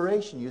call it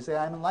liberation. You say,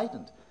 I'm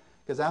enlightened.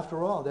 Because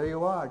after all, there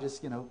you are,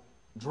 just,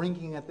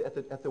 drinking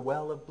at the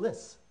well of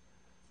bliss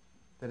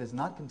that is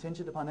not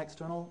contingent upon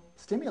external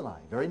stimuli.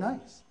 Very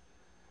nice.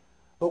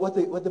 But what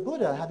the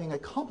Buddha, having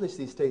accomplished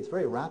these states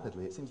very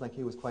rapidly, it seems like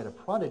he was quite a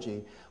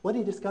prodigy, what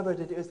he discovered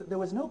is that there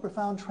was no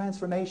profound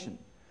transformation.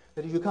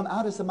 That if you come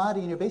out of samadhi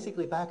and you're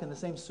basically back in the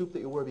same soup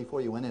that you were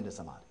before you went into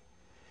samadhi.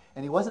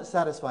 And he wasn't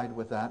satisfied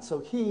with that, so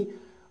he,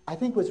 I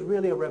think, was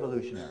really a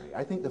revolutionary.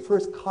 I think the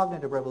first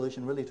cognitive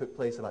revolution really took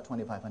place about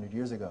 2,500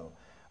 years ago,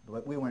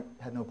 but we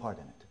had no part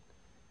in it.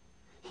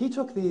 He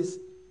took these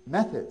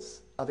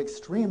methods of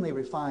extremely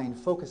refined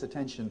focused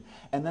attention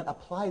and then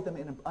applied them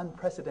in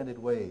unprecedented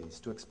ways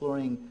to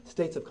exploring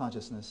states of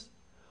consciousness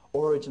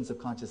origins of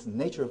consciousness,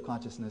 nature of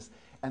consciousness,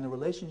 and the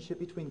relationship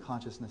between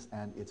consciousness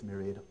and its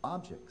myriad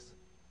objects.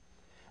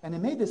 And he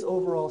made this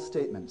overall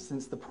statement: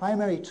 since the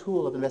primary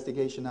tool of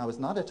investigation now is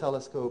not a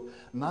telescope,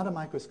 not a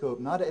microscope,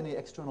 not any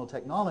external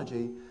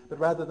technology, but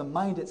rather the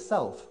mind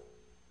itself,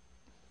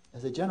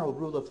 as a general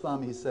rule of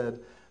thumb, he said,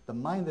 the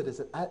mind that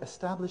is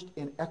established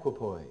in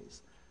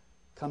equipoise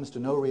comes to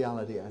know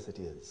reality as it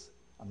is.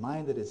 A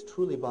mind that is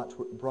truly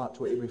brought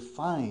to a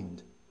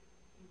refined,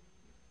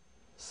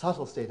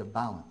 subtle state of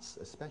balance,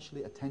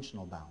 especially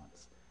attentional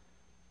balance,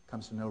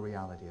 comes to know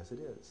reality as it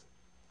is.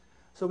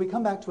 So we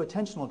come back to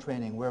attentional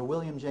training, where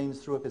William James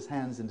threw up his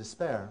hands in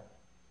despair.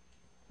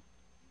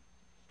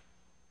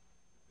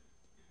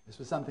 This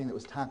was something that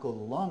was tackled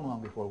long,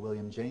 long before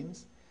William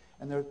James.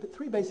 And there are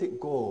three basic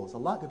goals. A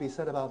lot could be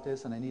said about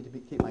this, and I need to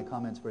keep my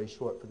comments very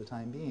short for the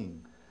time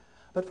being.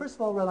 But first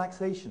of all,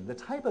 relaxation. The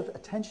type of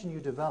attention you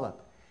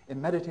develop in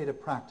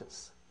meditative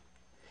practice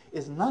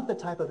is not the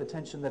type of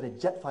attention that a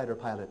jet fighter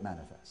pilot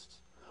manifests,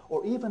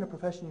 or even a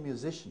professional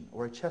musician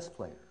or a chess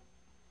player.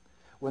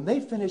 When they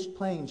finish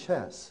playing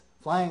chess,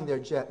 flying their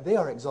jet, they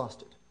are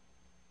exhausted.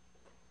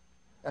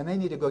 And they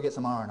need to go get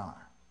some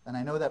R&R. And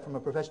I know that from a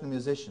professional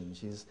musician.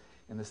 She's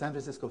in the San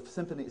Francisco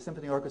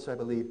Symphony Orchestra, I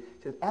believe.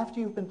 She said, after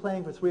you've been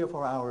playing for 3 or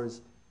 4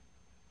 hours,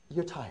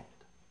 you're tired.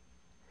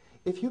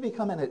 If you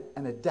become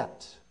an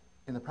adept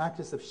in the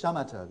practice of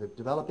shamatha, the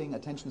developing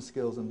attention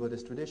skills in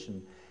Buddhist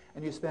tradition,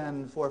 and you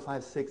spend 4,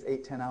 5, 6,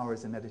 8, 10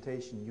 hours in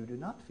meditation, you do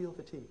not feel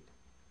fatigued.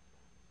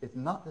 It's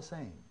not the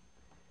same.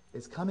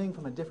 It's coming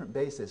from a different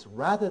basis,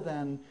 rather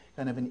than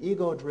kind of an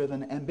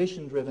ego-driven,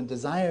 ambition-driven,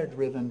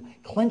 desire-driven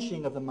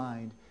clenching of the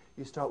mind.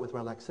 You start with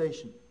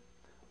relaxation,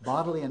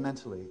 bodily and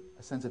mentally,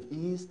 a sense of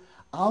ease.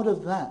 Out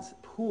of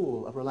that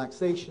pool of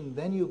relaxation,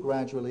 then you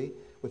gradually,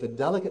 with a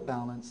delicate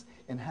balance,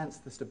 enhance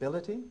the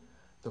stability,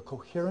 the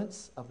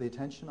coherence of the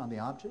attention on the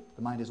object.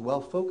 The mind is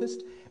well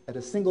focused at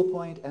a single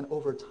point, and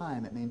over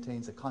time it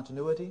maintains a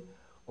continuity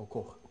or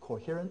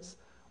coherence.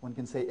 One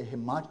can say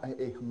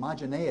a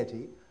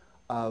homogeneity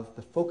of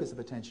the focus of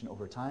attention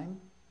over time.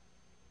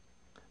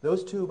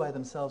 Those two by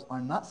themselves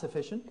are not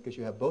sufficient, because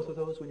you have both of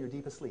those when you're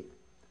deep asleep.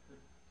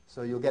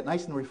 So you'll get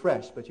nice and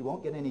refreshed, but you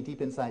won't get any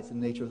deep insights in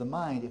the nature of the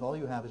mind if all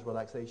you have is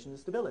relaxation and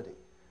stability.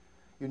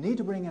 You need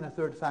to bring in a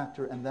third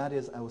factor, and that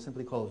is, I will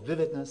simply call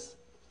vividness.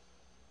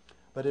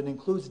 But it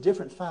includes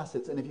different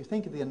facets, and if you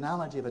think of the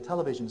analogy of a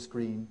television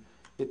screen,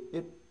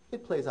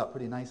 it plays out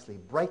pretty nicely.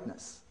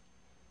 Brightness,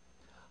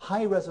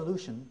 high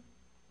resolution,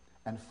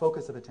 and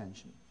focus of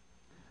attention.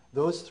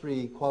 Those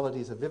three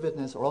qualities of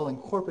vividness are all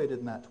incorporated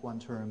in that one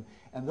term,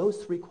 and those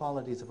three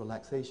qualities of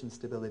relaxation,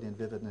 stability, and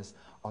vividness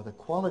are the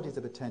qualities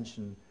of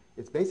attention.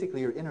 It's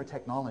basically your inner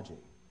technology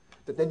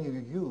that then you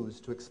use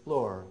to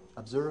explore,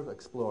 observe,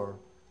 explore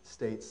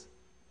states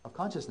of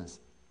consciousness.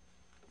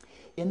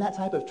 In that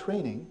type of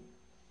training,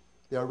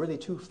 there are really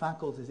two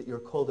faculties that you're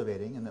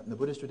cultivating, and the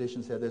Buddhist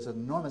tradition said there's an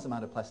enormous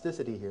amount of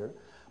plasticity here,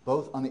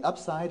 both on the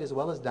upside as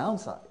well as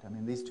downside. I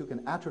mean, these two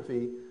can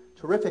atrophy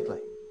terrifically.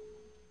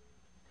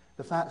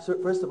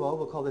 First of all,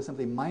 we'll call this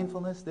simply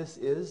mindfulness. This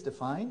is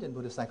defined in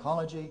Buddhist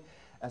psychology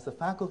as the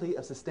faculty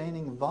of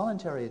sustaining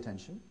voluntary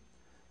attention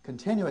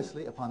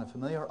continuously upon a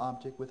familiar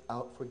object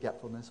without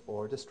forgetfulness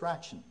or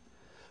distraction.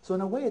 So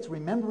in a way, it's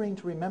remembering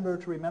to remember,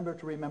 to remember,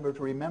 to remember,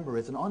 to remember.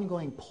 It's an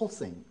ongoing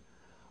pulsing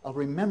of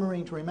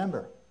remembering to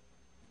remember.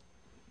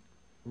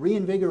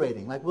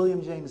 Reinvigorating. Like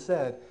William James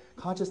said,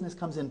 consciousness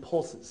comes in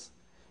pulses.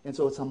 And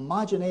so it's a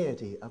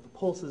homogeneity of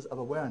pulses of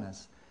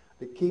awareness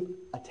that keep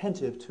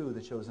attentive to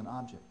the chosen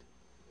object.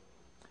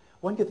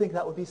 One could think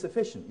that would be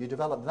sufficient. You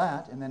develop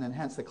that and then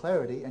enhance the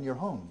clarity and you're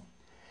home.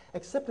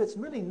 Except it's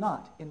really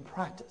not in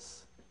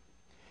practice.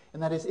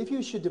 And that is, if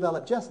you should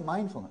develop just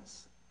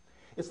mindfulness,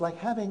 it's like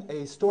having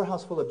a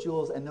storehouse full of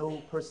jewels and no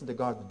person to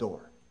guard the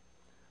door.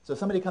 So if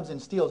somebody comes and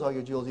steals all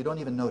your jewels, you don't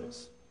even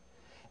notice.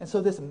 And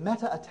so this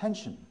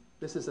meta-attention,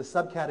 this is a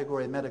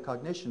subcategory of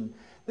metacognition,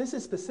 this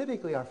is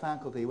specifically our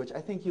faculty, which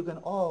I think you can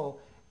all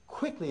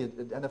quickly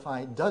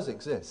identify does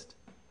exist.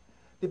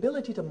 The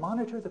ability to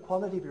monitor the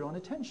quality of your own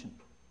attention.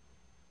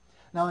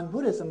 Now in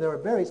Buddhism, there are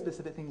very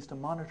specific things to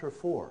monitor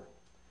for.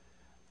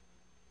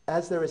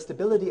 As there is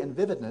stability and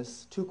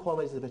vividness, two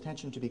qualities of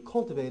attention to be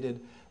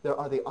cultivated, there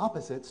are the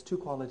opposites, two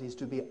qualities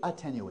to be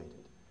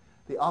attenuated.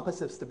 The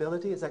opposite of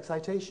stability is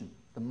excitation.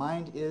 The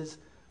mind is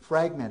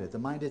fragmented, the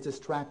mind is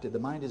distracted, the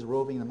mind is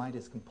roving, the mind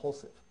is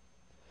compulsive.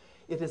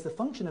 It is the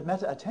function of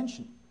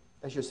meta-attention,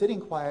 as you're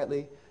sitting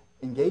quietly,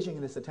 engaging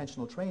in this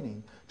attentional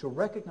training, to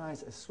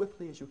recognize as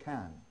swiftly as you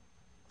can,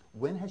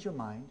 when has your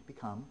mind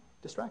become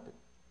distracted?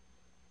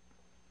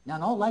 Now,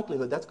 in all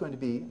likelihood, that's going to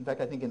be, in fact,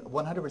 I think in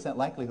 100%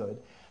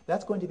 likelihood,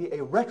 that's going to be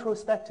a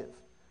retrospective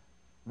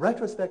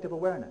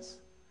awareness.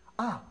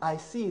 Ah, I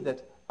see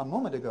that a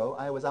moment ago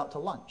I was out to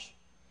lunch.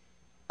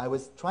 I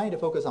was trying to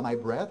focus on my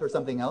breath or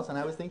something else, and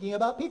I was thinking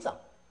about pizza.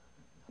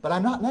 But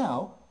I'm not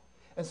now.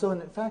 And so,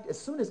 in fact, as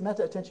soon as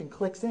meta-attention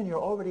clicks in,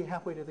 you're already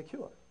halfway to the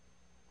cure.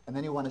 And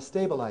then you want to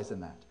stabilize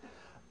in that.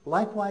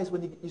 Likewise,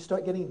 when you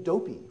start getting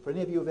dopey, for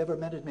any of you who have ever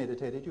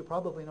meditated, you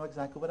probably know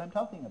exactly what I'm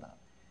talking about.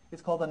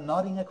 It's called a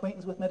nodding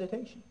acquaintance with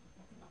meditation.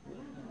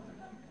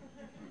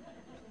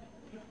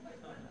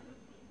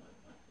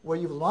 Where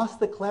you've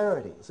lost the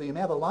clarity. So you may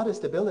have a lot of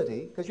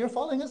stability because you're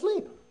falling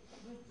asleep.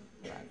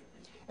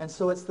 And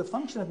so it's the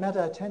function of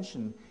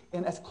meta-attention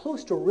in as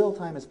close to real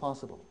time as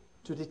possible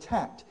to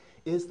detect,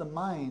 is the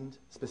mind,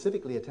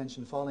 specifically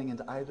attention, falling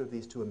into either of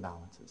these two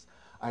imbalances?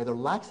 Either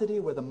laxity,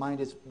 where the mind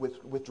is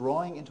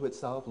withdrawing into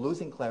itself,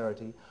 losing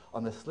clarity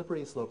on the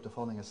slippery slope to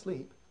falling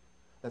asleep,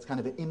 that's kind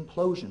of an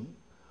implosion,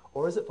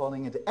 or is it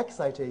falling into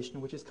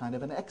excitation, which is kind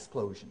of an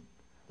explosion,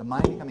 the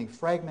mind becoming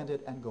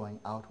fragmented and going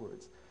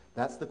outwards?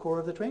 That's the core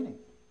of the training.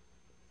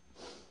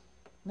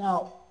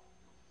 Now,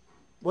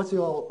 what's the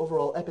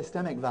overall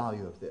epistemic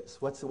value of this?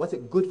 What's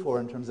it good for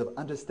in terms of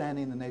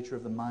understanding the nature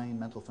of the mind,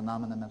 mental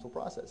phenomena, mental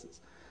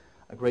processes?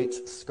 A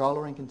great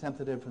scholar and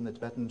contemplative from the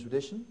Tibetan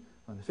tradition,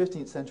 from the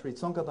 15th century,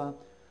 Tsongkhapa,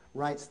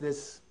 writes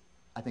this,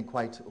 I think,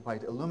 quite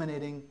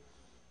illuminating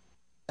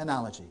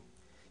analogy.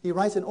 He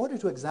writes, in order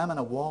to examine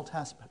a wall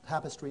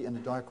tapestry in a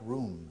dark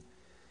room,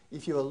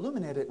 if you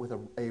illuminate it with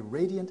a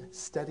radiant,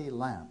 steady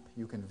lamp,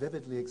 you can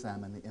vividly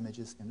examine the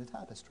images in the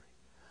tapestry.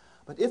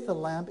 But if the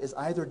lamp is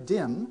either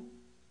dim,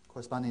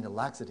 corresponding to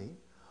laxity,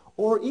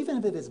 or even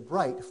if it is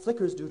bright,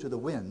 flickers due to the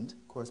wind,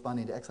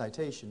 corresponding to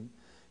excitation,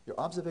 your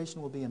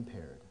observation will be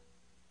impaired.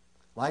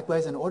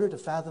 Likewise, in order to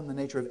fathom the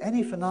nature of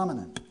any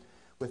phenomenon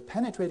with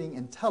penetrating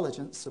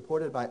intelligence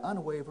supported by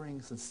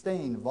unwavering,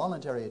 sustained,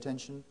 voluntary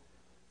attention,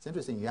 it's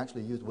interesting, you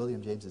actually used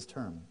William James's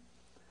term,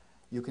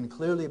 you can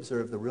clearly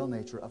observe the real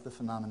nature of the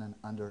phenomenon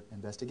under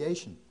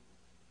investigation.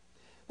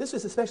 This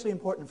is especially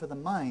important for the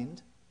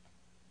mind,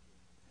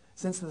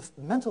 since the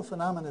mental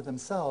phenomena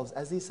themselves,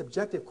 as these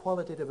subjective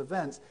qualitative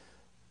events,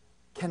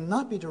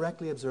 cannot be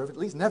directly observed, at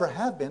least never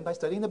have been, by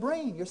studying the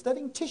brain. You're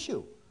studying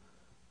tissue.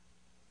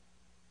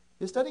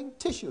 You're studying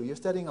tissue. You're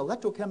studying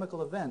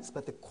electrochemical events,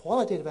 but the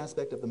qualitative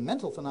aspect of the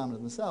mental phenomena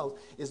themselves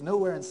is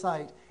nowhere in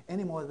sight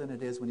any more than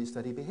it is when you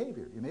study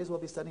behavior. You may as well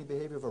be studying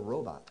behavior of a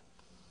robot.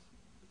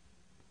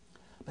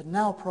 But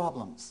now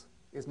problems.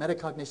 Is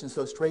metacognition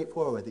so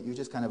straightforward that you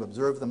just kind of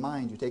observe the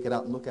mind, you take it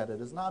out and look at it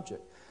as an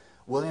object?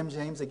 William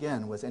James,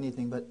 again, was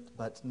anything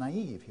but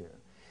naive here.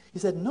 He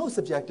said, no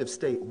subjective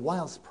state,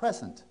 whilst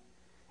present,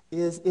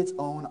 is its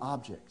own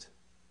object.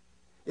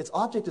 Its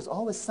object is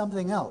always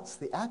something else.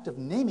 The act of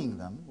naming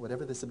them,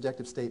 whatever the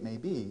subjective state may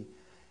be,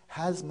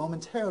 has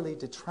momentarily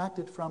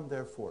detracted from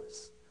their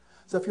force.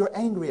 So if you're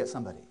angry at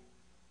somebody,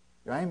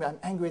 I'm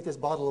angry at this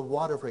bottle of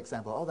water, for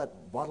example. Oh,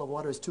 that bottle of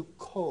water is too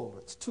cold, or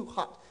it's too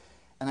hot,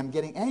 and I'm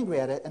getting angry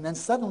at it, and then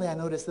suddenly I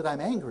notice that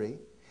I'm angry.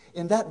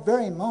 In that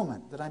very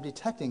moment that I'm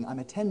detecting, I'm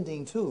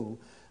attending to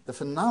the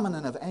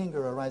phenomenon of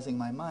anger arising in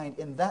my mind,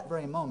 in that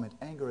very moment,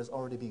 anger is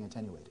already being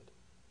attenuated.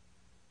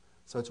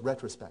 So it's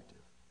retrospective.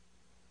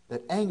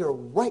 That anger,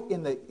 right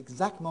in the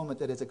exact moment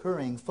that it's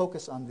occurring,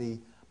 focus on the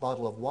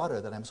bottle of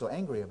water that I'm so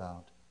angry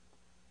about,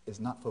 is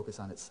not focused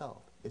on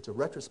itself. It's a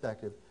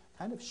retrospective,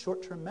 kind of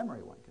short-term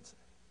memory, one could say.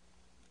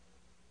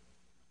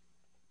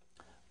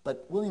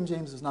 But William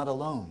James was not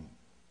alone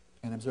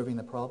in observing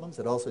the problems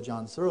that also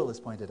John Searle has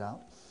pointed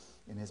out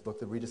in his book,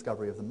 The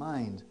Rediscovery of the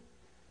Mind.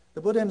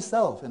 The Buddha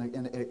himself, in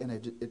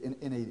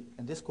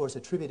a discourse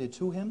attributed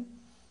to him,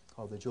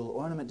 called the Jewel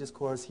Ornament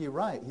Discourse, he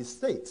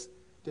states,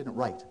 didn't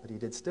write, but he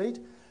did state,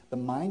 the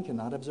mind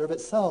cannot observe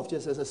itself,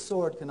 just as a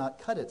sword cannot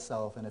cut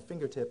itself and a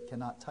fingertip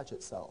cannot touch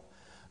itself.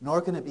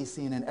 Nor can it be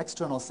seen in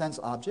external sense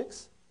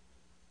objects,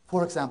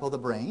 for example, the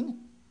brain,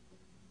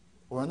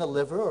 or in the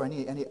liver, or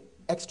any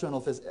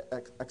external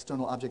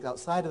object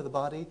outside of the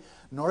body,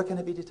 nor can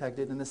it be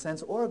detected in the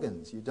sense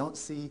organs. You don't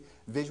see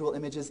visual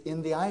images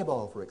in the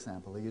eyeball, for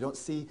example, or you don't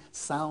see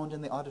sound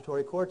in the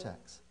auditory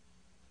cortex.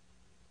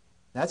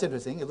 That's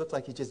interesting. It looked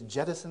like he just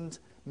jettisoned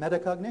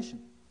metacognition.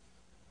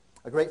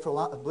 A great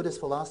Buddhist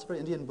philosopher,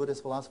 Indian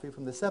Buddhist philosophy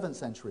from the 7th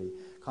century,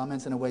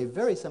 comments in a way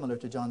very similar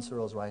to John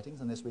Searle's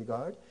writings in this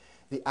regard.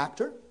 The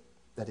actor,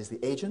 that is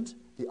the agent,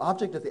 the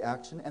object of the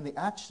action, and the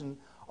action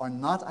are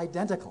not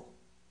identical.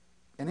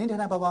 In any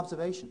type of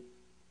observation,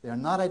 they are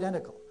not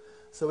identical.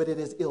 So it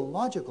is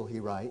illogical,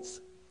 he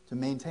writes, to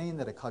maintain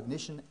that a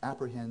cognition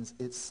apprehends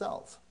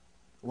itself.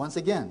 Once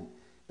again,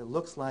 it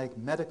looks like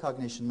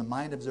metacognition, the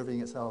mind observing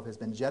itself, has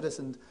been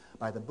jettisoned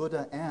by the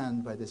Buddha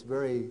and by this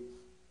very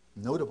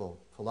notable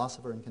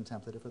philosopher and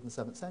contemplative from the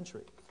 7th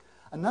century.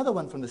 Another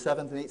one from the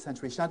 7th and 8th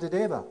century,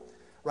 Shantideva,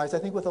 writes, I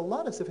think with a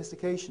lot of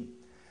sophistication,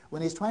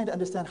 when he's trying to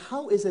understand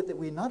how is it that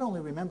we not only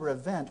remember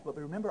event, but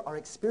we remember our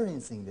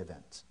experiencing the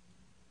event.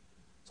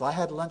 So I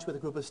had lunch with a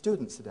group of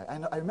students today.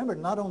 I remember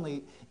not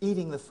only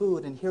eating the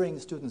food and hearing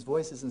the students'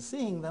 voices and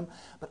seeing them,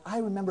 but I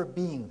remember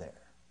being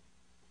there.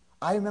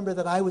 I remember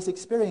that I was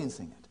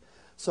experiencing it.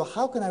 So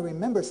how can I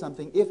remember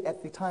something if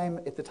at the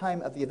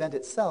time of the event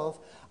itself,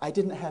 I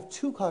didn't have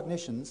two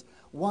cognitions,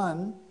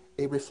 one,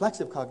 a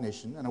reflexive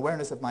cognition, an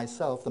awareness of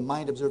myself, the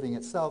mind observing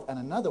itself, and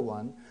another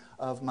one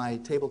of my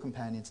table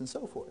companions and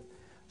so forth.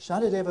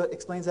 Shantideva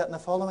explains that in the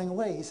following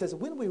way. He says,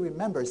 when we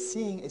remember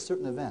seeing a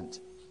certain event,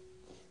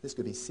 this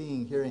could be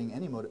seeing, hearing,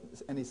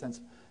 any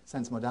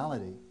sense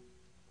modality,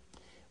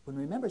 When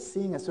we remember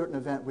seeing a certain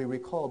event, we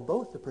recall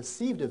both the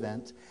perceived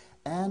event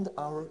and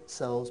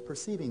ourselves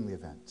perceiving the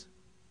event.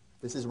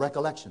 This is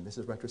recollection, this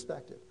is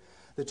retrospective.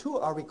 The two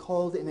are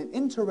recalled in an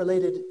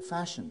interrelated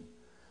fashion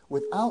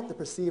without the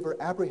perceiver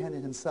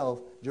apprehending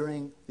himself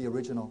during the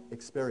original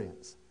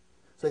experience.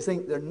 So I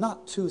think they're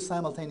not two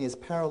simultaneous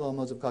parallel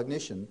modes of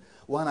cognition.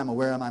 One, I'm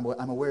aware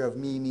of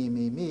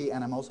me,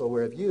 and I'm also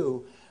aware of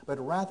you, but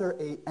rather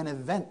an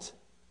event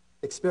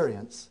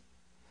experience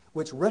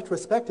which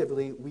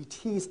retrospectively we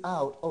tease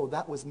out, oh,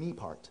 that was me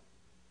part,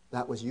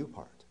 that was you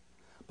part.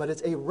 But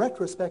it's a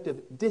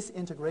retrospective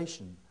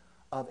disintegration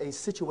of a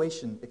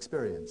situation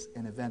experience,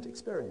 an event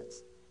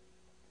experience.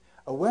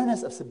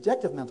 Awareness of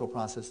subjective mental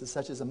processes,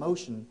 such as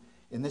emotion,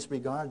 in this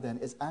regard then,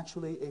 is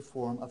actually a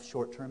form of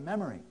short-term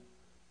memory.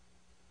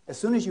 As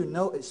soon as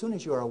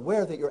you are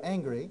aware that you're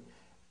angry,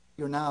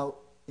 you're now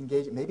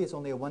engaged. Maybe it's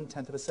only a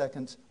 1/10 of a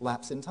second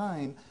lapse in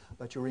time,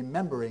 but you're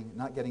remembering,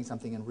 not getting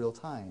something in real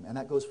time. And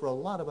that goes for a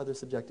lot of other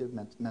subjective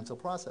mental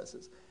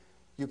processes.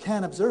 You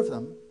can observe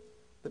them,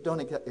 but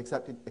don't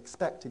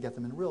expect to get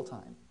them in real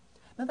time.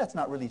 Now, that's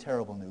not really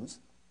terrible news.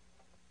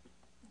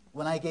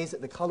 When I gaze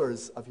at the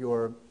colors of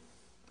your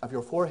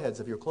foreheads,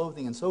 of your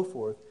clothing, and so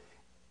forth,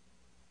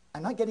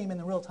 I'm not getting them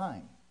in real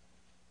time.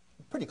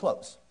 Pretty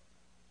close.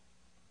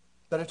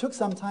 But it took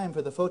some time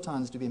for the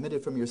photons to be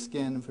emitted from your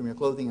skin, from your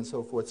clothing, and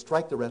so forth,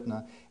 strike the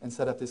retina, and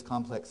set up this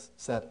complex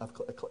set of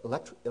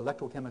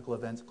electrochemical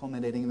events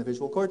culminating in the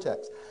visual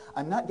cortex.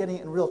 I'm not getting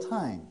it in real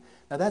time.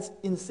 Now, that's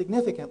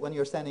insignificant when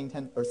you're sitting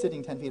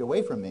 10 feet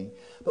away from me,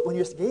 but when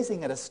you're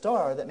gazing at a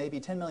star that may be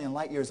 10 million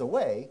light years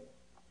away,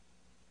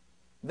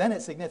 then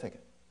it's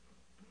significant.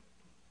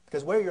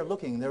 Because where you're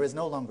looking, there is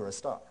no longer a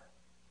star.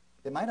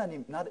 It might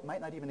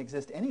not even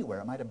exist anywhere.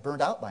 It might have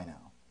burned out by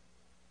now.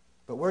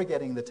 But we're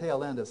getting the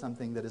tail end of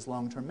something that is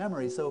long-term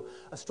memory. So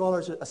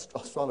astronomers and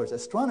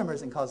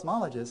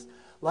cosmologists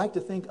like to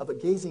think of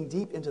gazing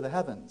deep into the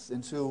heavens,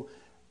 into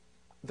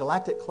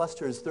galactic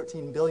clusters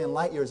 13 billion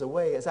light years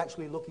away, as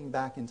actually looking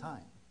back in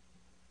time.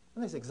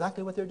 And that's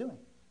exactly what they're doing.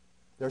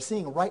 They're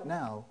seeing right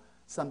now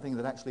something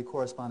that actually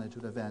corresponded to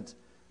an event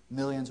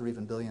millions or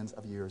even billions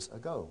of years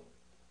ago.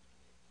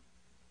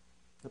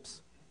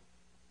 Oops.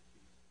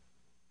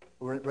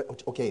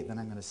 Okay, then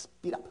I'm going to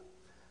speed up.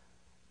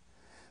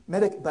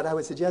 But I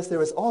would suggest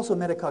there is also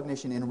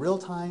metacognition in real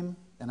time,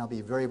 and I'll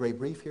be very, very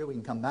brief here. We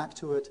can come back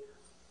to it.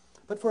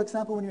 But for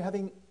example, when you're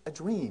having a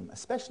dream,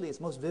 especially it's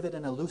most vivid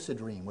in a lucid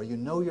dream, where you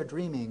know you're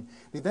dreaming,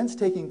 the events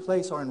taking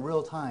place are in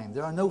real time.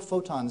 There are no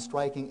photons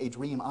striking a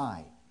dream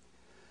eye.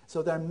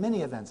 So there are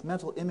many events,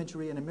 mental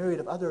imagery, and a myriad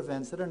of other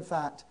events that are in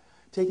fact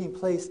taking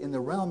place in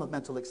the realm of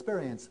mental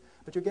experience,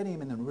 but you're getting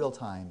them in real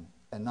time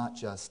and not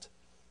just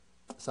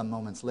some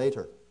moments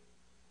later.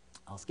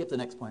 I'll skip the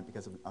next point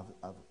because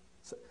of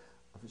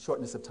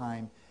shortness of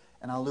time,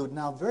 and I'll allude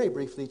now very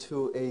briefly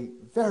to a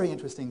very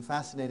interesting,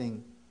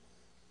 fascinating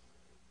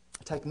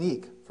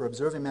technique for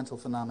observing mental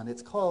phenomena.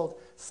 It's called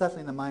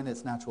settling the mind in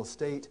its natural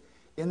state.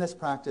 In this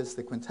practice,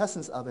 the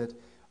quintessence of it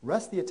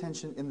rests the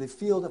attention in the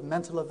field of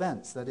mental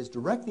events. That is,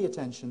 direct the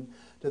attention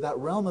to that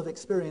realm of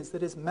experience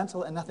that is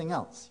mental and nothing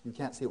else. You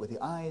can't see it with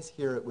the eyes,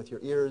 hear it with your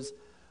ears.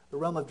 The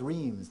realm of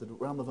dreams, the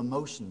realm of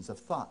emotions, of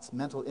thoughts,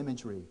 mental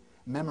imagery,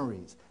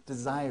 memories,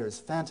 desires,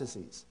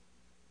 fantasies.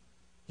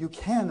 You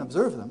can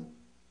observe them,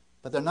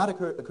 but they're not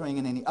occurring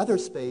in any other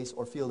space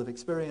or field of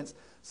experience,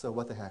 so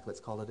what the heck, let's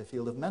call it a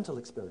field of mental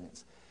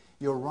experience.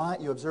 You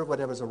observe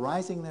whatever's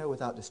arising there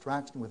without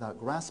distraction, without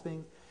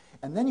grasping,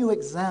 and then you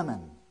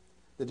examine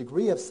the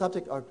degree of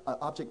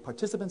subject-object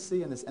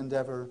participancy in this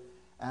endeavor,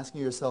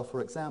 asking yourself, for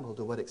example,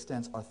 to what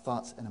extent are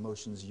thoughts and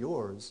emotions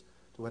yours?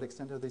 To what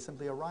extent are they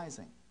simply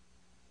arising?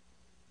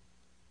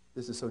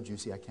 This is so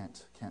juicy I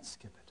can't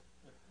skip it.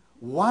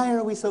 Why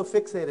are we so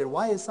fixated?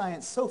 Why is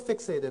science so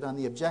fixated on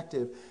the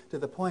objective to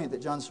the point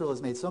that John Searle has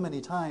made so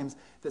many times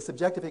that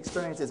subjective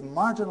experience is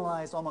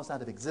marginalized almost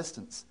out of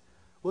existence?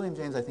 William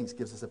James, I think,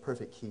 gives us a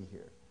perfect key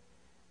here.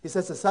 He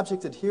says the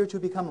subjects adhere to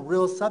become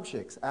real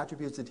subjects,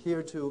 attributes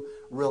adhere to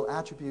real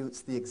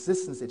attributes, the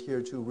existence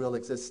adhere to real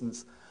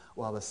existence,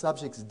 while the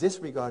subjects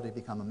disregarded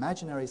become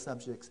imaginary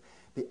subjects,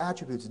 the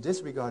attributes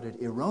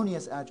disregarded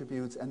erroneous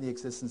attributes, and the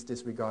existence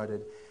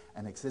disregarded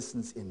an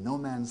existence in no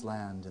man's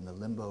land in the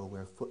limbo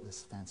where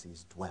footless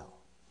fancies dwell.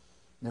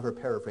 Never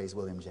paraphrase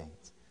William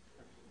James.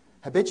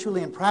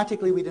 Habitually and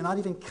practically, we do not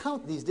even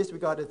count these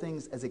disregarded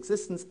things as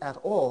existence at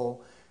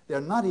all. They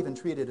are not even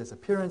treated as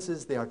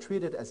appearances. They are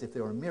treated as if they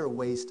were mere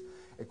waste,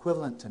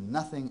 equivalent to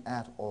nothing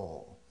at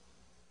all.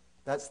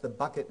 That's the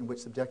bucket in which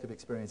subjective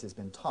experience has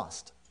been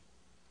tossed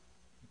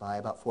by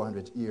about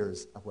 400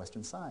 years of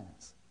Western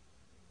science.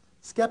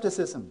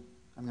 Skepticism.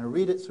 I'm going to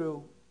read it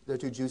through. They're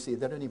too juicy.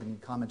 They don't even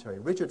need commentary.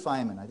 Richard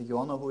Feynman, I think you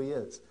all know who he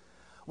is.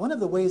 One of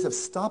the ways of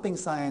stopping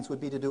science would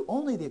be to do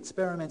only the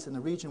experiments in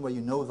the region where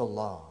you know the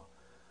law.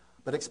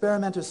 But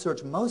experimenters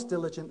search most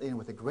diligently and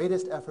with the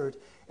greatest effort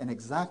in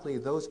exactly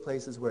those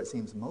places where it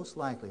seems most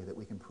likely that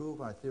we can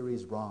prove our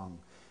theories wrong.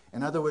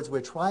 In other words,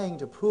 we're trying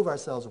to prove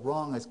ourselves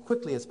wrong as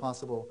quickly as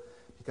possible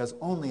because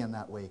only in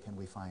that way can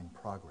we find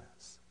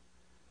progress.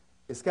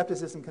 Is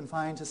skepticism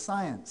confined to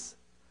science?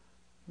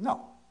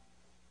 No.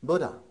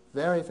 Buddha,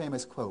 very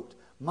famous quote,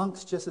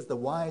 "Monks, just as the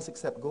wise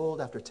accept gold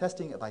after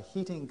testing it by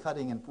heating,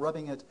 cutting, and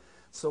rubbing it,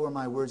 so are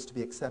my words to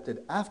be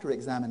accepted after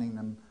examining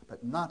them,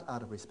 but not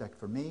out of respect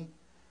for me."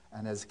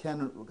 And as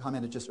Ken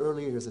commented just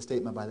earlier, here's a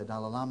statement by the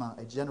Dalai Lama: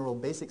 "A general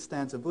basic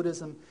stance of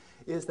Buddhism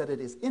is that it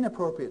is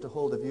inappropriate to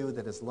hold a view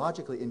that is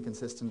logically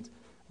inconsistent.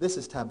 This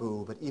is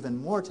taboo, but even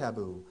more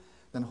taboo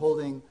than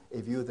holding a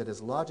view that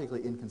is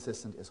logically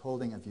inconsistent is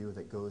holding a view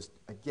that goes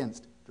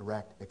against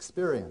direct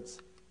experience."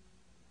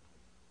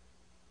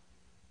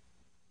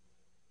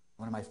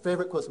 One of my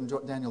favorite quotes from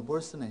Daniel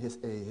Boorstin,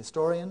 a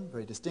historian,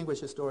 very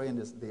distinguished historian,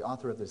 is the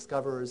author of The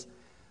Discoverers,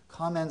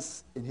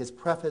 comments in his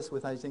preface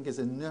with, I think, is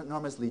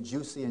enormously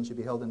juicy and should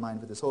be held in mind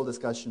for this whole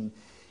discussion: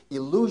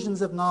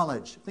 "Illusions of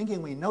knowledge,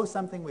 thinking we know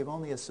something we've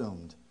only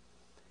assumed,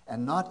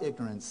 and not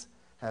ignorance,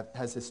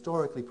 has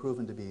historically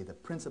proven to be the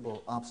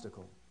principal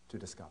obstacle to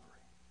discovery."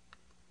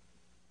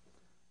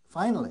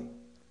 Finally,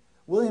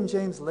 William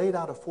James laid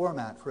out a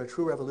format for a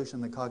true revolution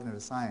in the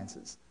cognitive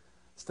sciences,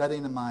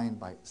 studying the mind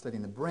by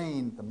studying the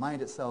brain, the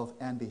mind itself,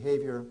 and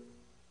behavior.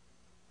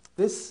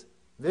 This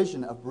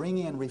vision of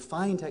bringing in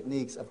refined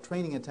techniques of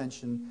training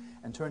attention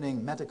and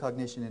turning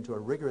metacognition into a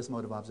rigorous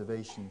mode of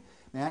observation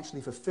may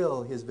actually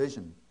fulfill his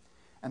vision.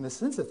 And the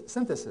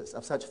synthesis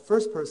of such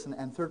first-person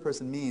and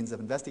third-person means of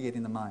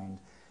investigating the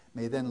mind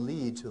may then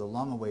lead to the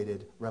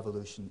long-awaited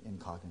revolution in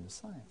cognitive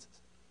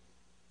sciences.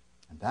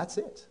 And that's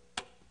it.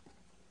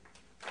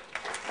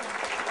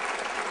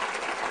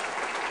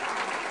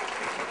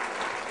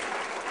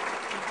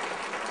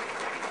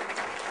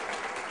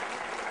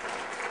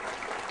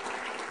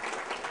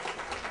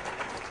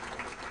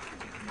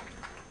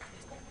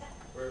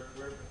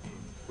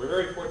 We're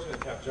very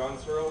fortunate to have John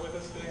Searle with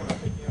us today. Am I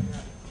picking up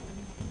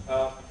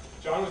that?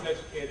 John was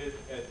educated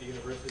at the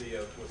University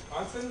of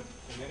Wisconsin,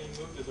 and then he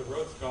moved as a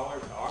Rhodes Scholar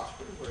to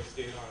Oxford, where he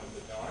stayed on at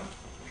the Dawn.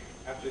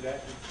 After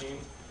that, he came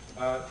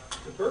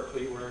to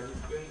Berkeley, where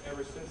he's been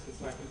ever since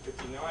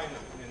 1959,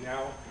 and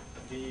now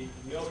the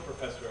Mills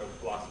Professor of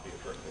Philosophy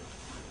at Berkeley.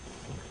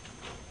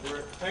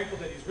 We're thankful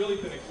that he's really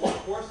been a key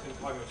force in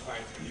cognitive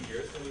science for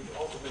years, and he's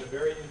also been a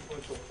very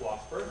influential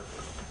philosopher,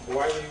 a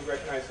widely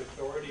recognized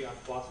authority on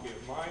philosophy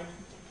of mind,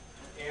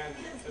 and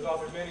has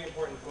authored many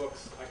important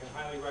books. I can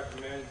highly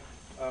recommend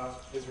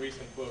his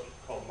recent book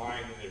called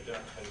Mind,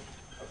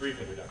 A Brief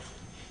Introduction.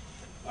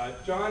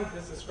 John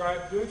has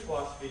described doing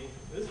philosophy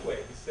this way.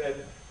 He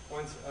said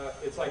once,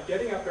 it's like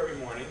getting up every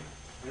morning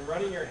and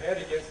running your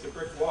head against a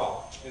brick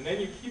wall, and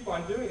then you keep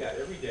on doing that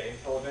every day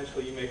until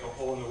eventually you make a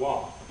hole in the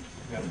wall.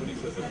 And that's what he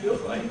says it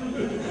feels like.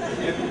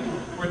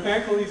 And we're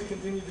thankful he's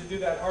continued to do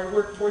that hard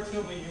work.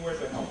 Fortunately, he wears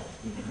a helmet.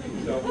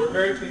 So we're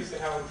very pleased to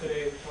have him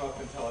today to come up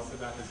and tell us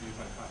about his views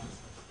on consciousness.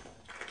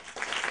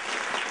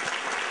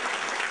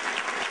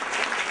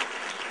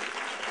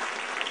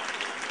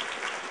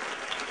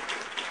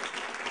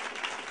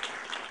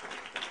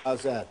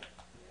 How's that?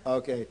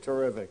 Okay,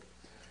 terrific.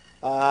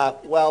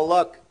 Well,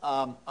 look,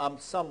 I'm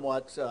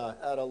somewhat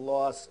at a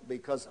loss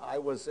because I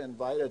was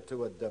invited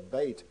to a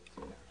debate.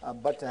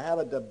 But to have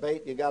a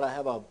debate, you got to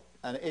have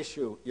an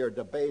issue you're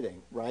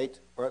debating, right?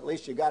 Or at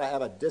least you got to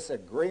have a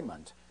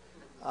disagreement.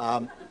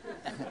 And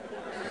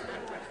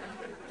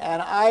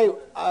I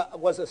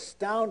was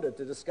astounded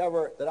to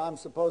discover that I'm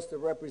supposed to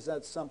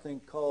represent something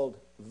called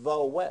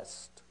the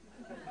West.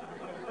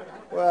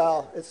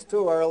 Well, it's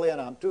too early and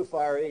I'm too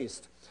far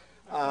east.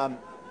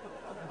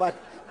 But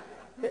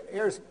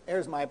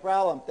here's my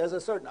problem. There's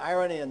a certain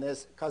irony in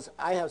this because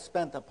I have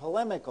spent the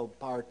polemical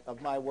part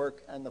of my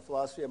work in the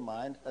philosophy of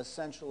mind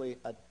essentially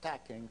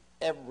attacking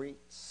every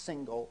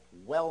single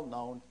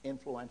well-known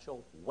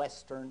influential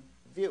Western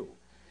view.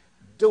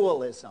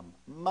 Dualism,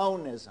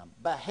 monism,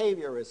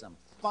 behaviorism,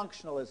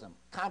 functionalism,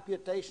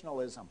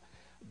 computationalism,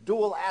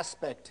 dual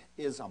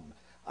aspectism,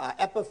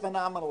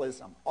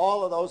 epiphenomenalism,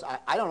 all of those.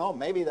 I don't know,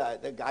 maybe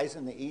the guys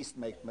in the East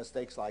make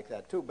mistakes like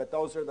that too, but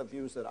those are the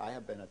views that I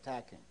have been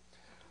attacking.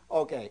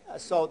 Okay,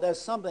 so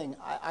there's something,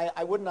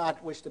 I would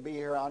not wish to be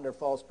here under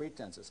false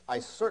pretenses. I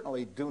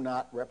certainly do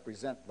not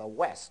represent the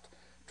West.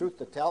 Truth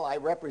to tell, I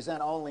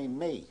represent only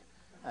me.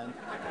 And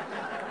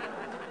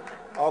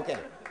okay,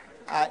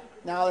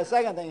 now the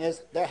second thing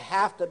is there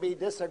have to be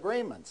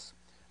disagreements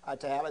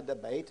to have a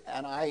debate,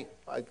 and I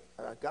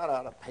got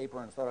out a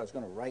paper and thought I was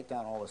going to write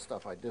down all the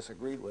stuff I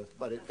disagreed with,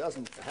 but it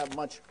doesn't have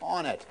much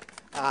on it.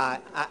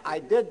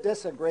 I did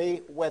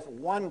disagree with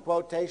one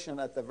quotation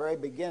at the very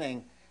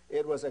beginning.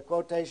 It was a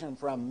quotation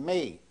from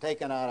me,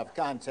 taken out of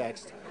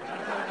context,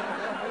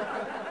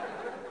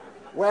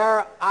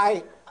 where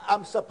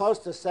I'm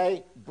supposed to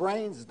say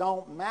brains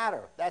don't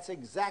matter. That's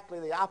exactly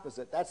the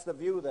opposite. That's the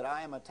view that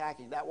I am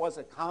attacking. That was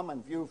a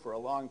common view for a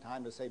long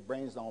time, to say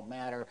brains don't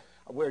matter.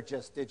 We're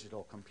just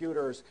digital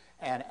computers,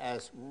 and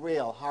as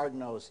real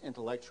hard-nosed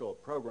intellectual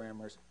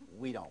programmers,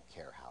 we don't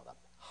care how the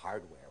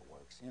hardware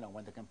works. You know,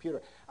 when the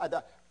computer,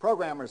 the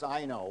programmers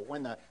I know,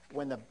 when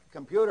the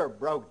computer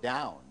broke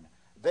down,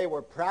 They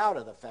were proud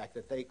of the fact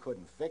that they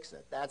couldn't fix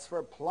it. That's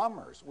for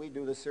plumbers. We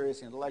do the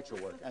serious intellectual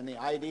work. And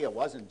the idea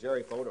wasn't,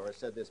 Jerry Fodor has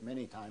said this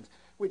many times,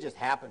 we just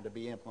happened to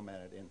be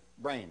implemented in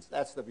brains.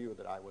 That's the view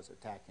that I was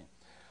attacking.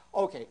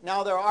 Okay,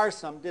 now there are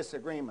some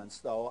disagreements,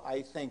 though,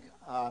 I think,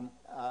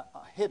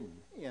 hidden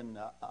in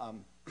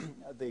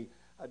the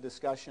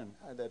discussion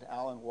that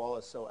Alan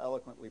Wallace so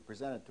eloquently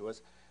presented to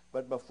us.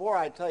 But before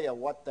I tell you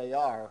what they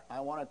are, I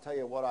want to tell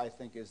you what I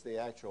think is the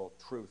actual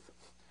truth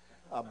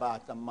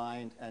about the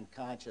mind and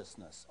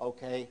consciousness.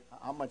 Okay,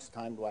 how much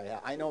time do I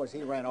have? I know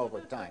he ran over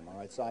time, all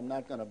right, so I'm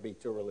not going to be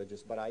too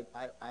religious, but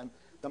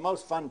the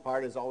most fun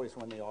part is always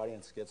when the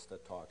audience gets to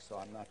talk, so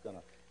I'm not going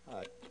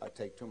to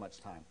take too much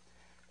time.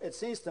 It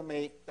seems to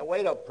me the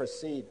way to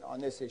proceed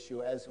on this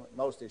issue, as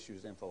most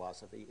issues in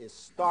philosophy, is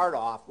start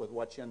off with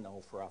what you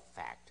know for a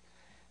fact.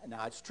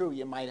 Now, it's true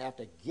you might have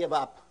to give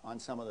up on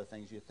some of the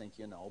things you think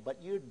you know,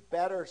 but you'd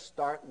better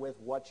start with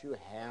what you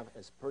have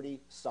as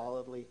pretty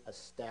solidly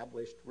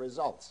established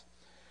results.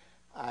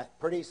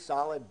 Pretty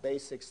solid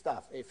basic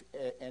stuff.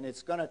 And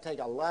it's going to take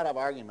a lot of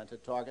argument to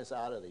talk us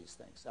out of these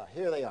things. Now,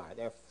 here they are.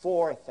 There are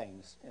 4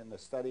 things in the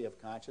study of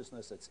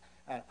consciousness.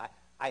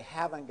 I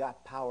haven't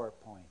got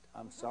PowerPoint,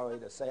 I'm sorry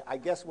to say. I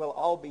guess we'll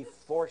all be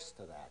forced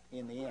to that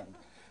in the end.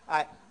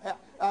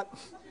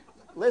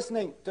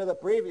 Listening to the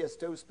previous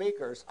 2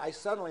 speakers, I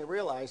suddenly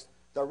realized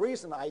the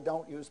reason I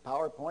don't use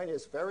PowerPoint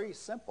is very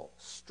simple.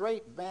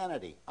 Straight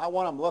vanity. I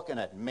want them looking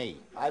at me.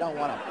 I don't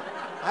want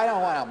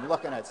them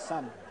looking at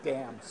some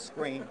damn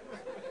screen.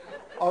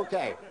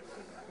 Okay.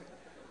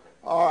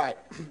 All right.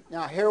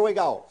 Now, here we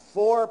go.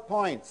 4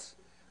 points.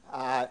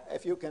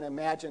 If you can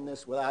imagine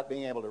this without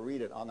being able to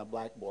read it on the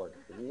blackboard.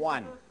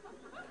 1.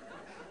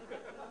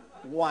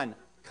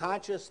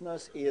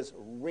 Consciousness is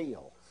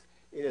real.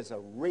 It is a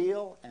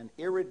real and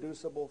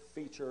irreducible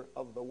feature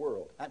of the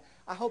world. And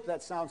I hope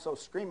that sounds so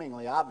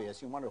screamingly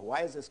obvious. You wonder,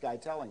 why is this guy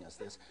telling us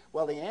this?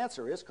 Well, the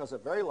answer is because a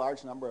very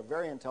large number of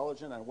very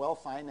intelligent and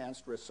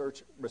well-financed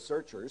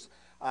researchers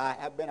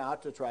have been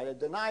out to try to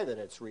deny that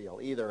it's real.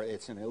 Either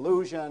it's an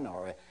illusion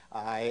or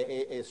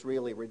it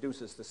really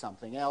reduces to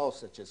something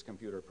else, such as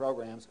computer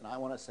programs. And I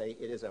want to say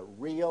it is a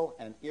real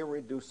and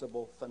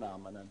irreducible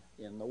phenomenon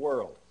in the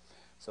world.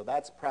 So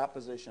that's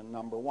proposition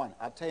number 1.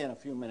 I'll tell you in a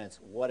few minutes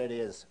what it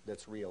is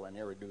that's real and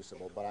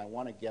irreducible, but I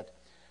want to get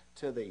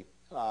to the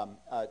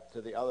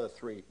other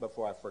 3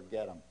 before I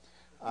forget them.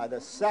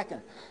 The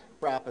second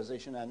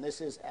proposition, and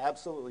this is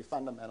absolutely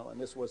fundamental, and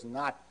this was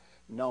not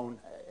known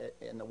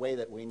in the way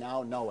that we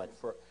now know it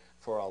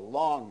for a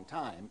long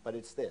time, but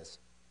it's this.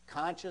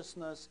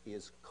 Consciousness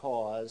is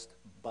caused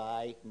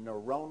by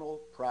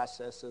neuronal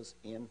processes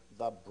in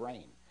the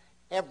brain.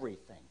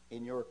 Everything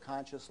in your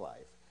conscious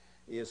life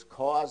is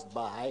caused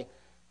by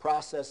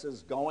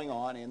processes going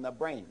on in the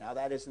brain. Now,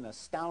 that is an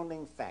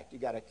astounding fact. You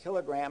got 1.5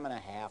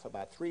 kilograms,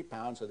 about 3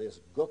 pounds of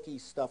this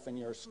gooky stuff in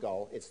your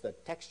skull. It's the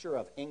texture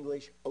of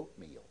English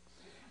oatmeal.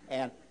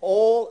 And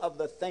all of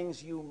the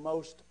things you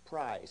most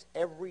prize,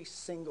 every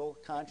single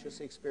conscious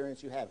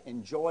experience you have,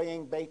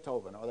 enjoying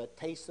Beethoven or the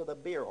taste of the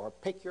beer or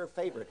pick your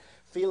favorite,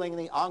 feeling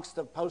the angst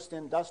of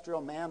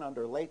post-industrial man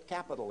under late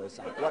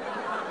capitalism.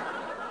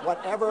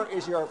 Whatever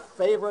is your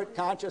favorite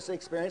conscious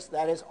experience,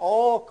 that is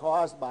all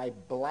caused by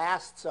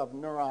blasts of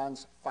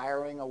neurons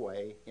firing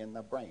away in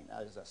the brain.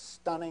 That is a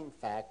stunning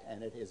fact,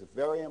 and it is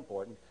very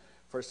important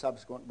for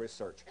subsequent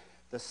research.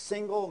 The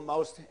single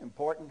most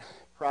important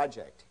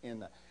project in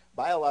the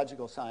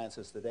biological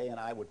sciences today, and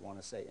I would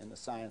want to say in the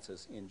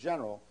sciences in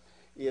general,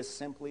 is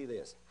simply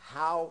this.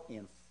 How,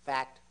 in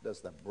fact,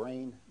 does the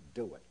brain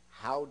do it?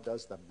 How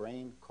does the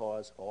brain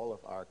cause all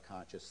of our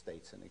conscious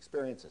states and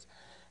experiences?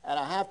 And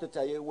I have to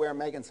tell you, we're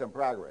making some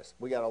progress.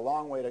 We got a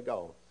long way to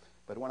go.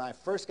 But when I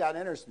first got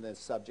interested in this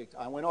subject,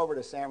 I went over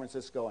to San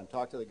Francisco and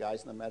talked to the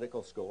guys in the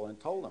medical school and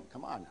told them,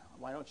 come on,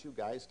 why don't you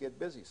guys get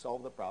busy,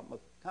 solve the problem of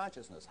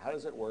consciousness? How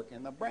does it work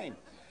in the brain?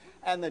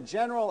 And the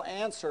general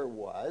answer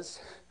was,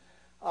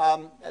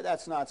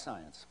 that's not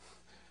science.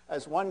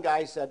 As one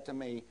guy said to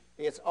me,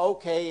 it's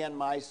okay in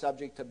my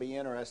subject to be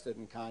interested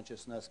in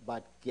consciousness,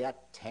 but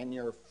get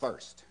tenure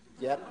first.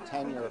 Get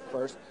tenure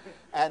first.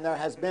 And there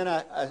has been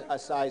a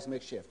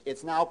seismic shift.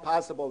 It's now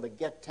possible to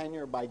get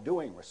tenure by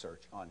doing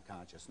research on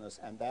consciousness,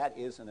 and that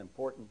is an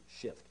important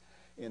shift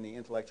in the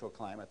intellectual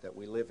climate that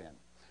we live in.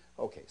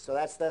 Okay, so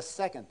that's the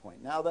second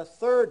point. Now, the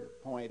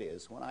third point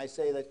is, when I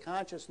say that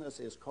consciousness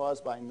is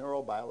caused by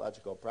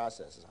neurobiological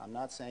processes, I'm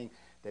not saying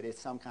that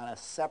it's some kind of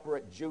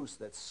separate juice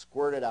that's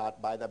squirted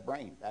out by the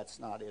brain. That's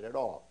not it at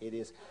all. It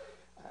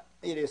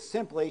is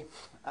simply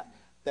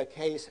the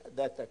case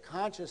that the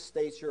conscious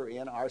states you're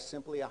in are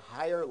simply a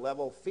higher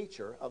level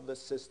feature of the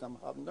system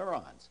of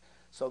neurons.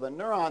 So the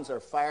neurons are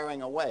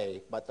firing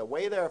away, but the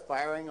way they're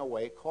firing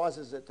away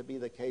causes it to be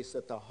the case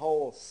that the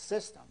whole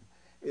system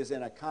is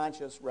in a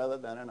conscious rather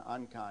than an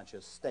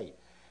unconscious state.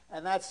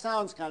 And that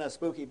sounds kind of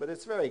spooky, but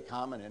it's very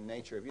common in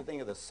nature. If you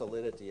think of the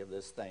solidity of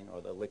this thing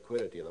or the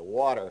liquidity of the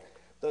water,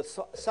 the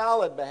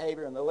solid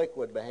behavior and the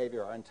liquid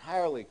behavior are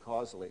entirely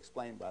causally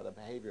explained by the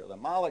behavior of the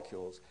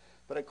molecules.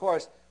 But of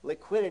course,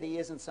 liquidity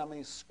isn't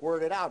something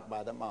squirted out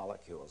by the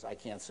molecules. I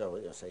can't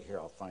say, here,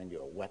 I'll find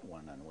you a wet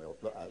one and we'll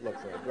look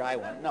for a dry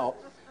one. No,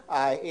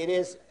 it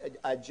is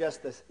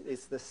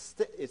it's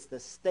the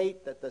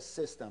state that the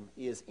system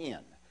is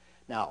in.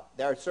 Now,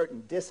 there are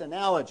certain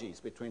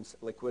disanalogies between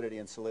liquidity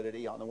and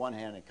solidity on the one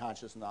hand and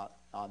consciousness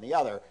on the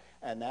other,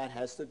 and that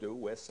has to do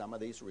with some of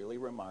these really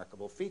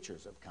remarkable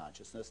features of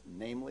consciousness.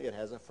 Namely, it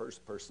has a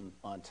first-person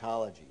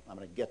ontology. I'm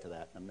going to get to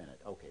that in a minute.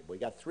 Okay, we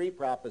got three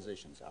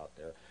propositions out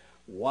there.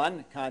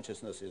 One,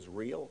 consciousness is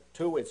real.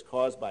 Two, it's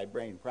caused by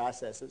brain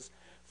processes.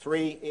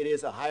 Three, it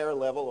is a higher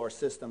level or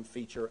system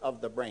feature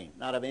of the brain,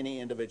 not of any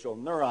individual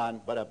neuron,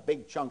 but of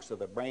big chunks of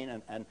the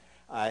brain, and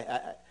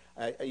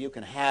you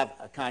can have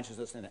a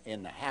consciousness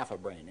in half a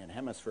brain. In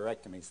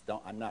hemispherectomies,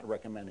 I'm not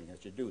recommending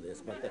that you do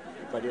this,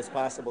 but it's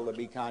possible to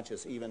be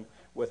conscious even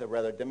with a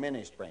rather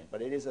diminished brain.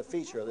 But it is a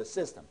feature of the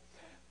system.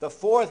 The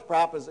fourth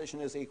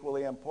proposition is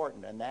equally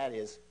important, and that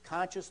is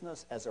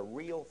consciousness as a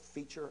real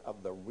feature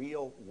of the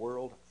real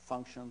world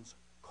functions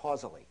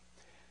causally.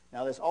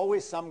 Now, there's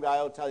always some guy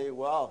who'll tell you,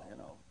 well,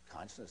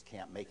 consciousness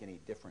can't make any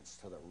difference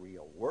to the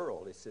real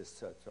world. It's this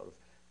sort of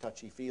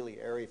touchy-feely,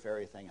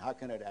 airy-fairy thing. How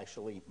can it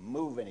actually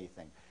move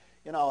anything?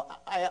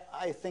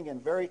 I think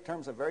in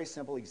terms of very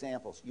simple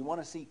examples. You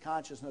want to see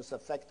consciousness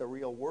affect the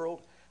real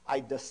world?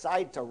 I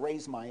decide to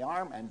raise my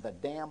arm and the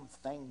damn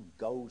thing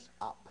goes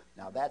up.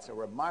 Now, that's a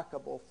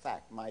remarkable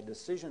fact. My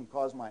decision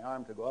caused my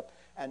arm to go up.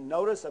 And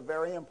notice a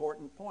very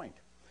important point.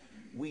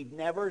 We'd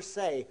never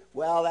say,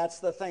 well, that's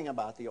the thing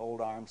about the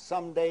old arm.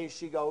 Some days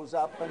she goes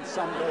up and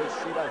some days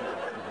she doesn't.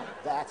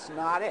 That's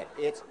not it.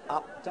 It's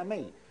up to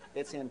me.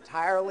 It's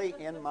entirely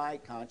in my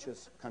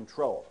conscious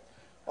control.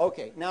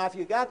 Okay, now if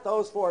you got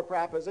those four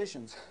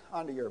propositions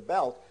under your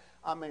belt,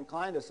 I'm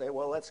inclined to say,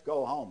 well, let's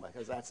go home,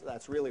 because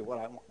that's really what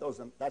I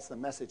want. That's the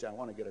message I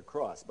want to get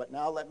across. But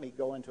now let me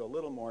go into a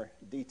little more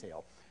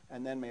detail,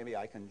 and then maybe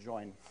I can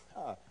join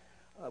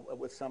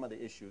with some of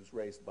the issues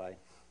raised by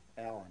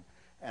Alan.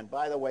 And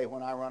by the way,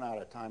 when I run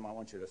out of time, I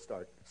want you to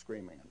start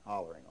screaming and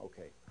hollering.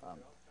 Okay.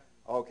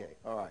 Okay.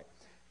 All right.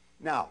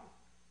 Now,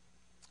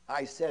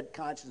 I said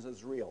consciousness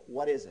is real.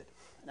 What is it?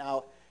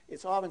 Now,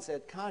 it's often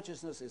said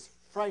consciousness is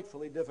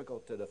frightfully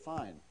difficult to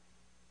define.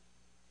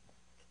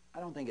 I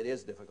don't think it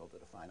is difficult to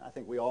define. I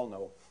think we all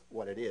know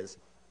what it is.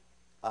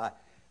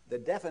 The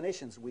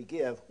definitions we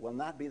give will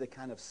not be the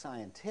kind of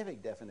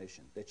scientific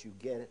definition that you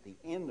get at the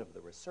end of the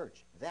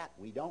research. That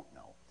we don't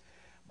know.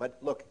 But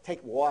look,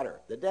 take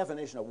water. The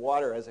definition of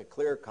water as a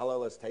clear,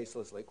 colorless,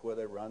 tasteless liquid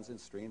that runs in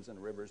streams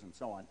and rivers and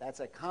so on.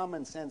 That's a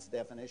common sense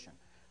definition.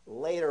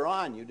 Later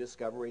on, you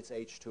discover it's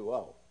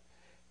H2O.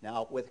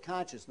 Now, with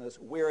consciousness,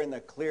 we're in the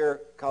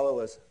clear,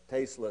 colorless,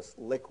 tasteless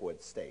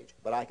liquid stage.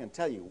 But I can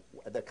tell you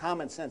the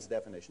common sense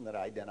definition that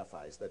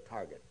identifies the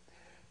target.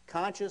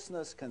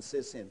 Consciousness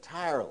consists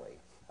entirely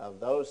of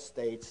those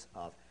states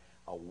of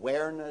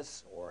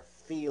awareness or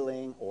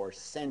feeling or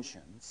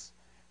sentience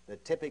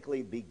that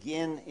typically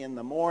begin in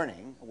the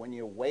morning when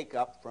you wake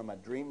up from a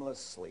dreamless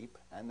sleep,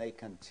 and they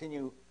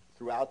continue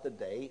throughout the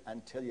day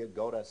until you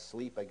go to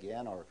sleep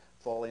again or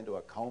fall into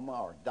a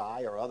coma or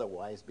die or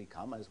otherwise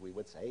become, as we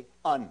would say,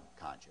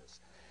 unconscious.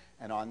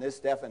 And on this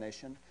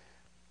definition,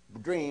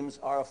 dreams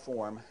are a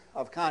form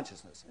of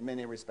consciousness, in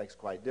many respects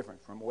quite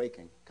different from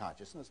waking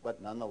consciousness,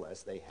 but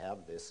nonetheless they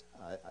have this,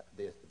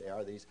 there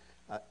are these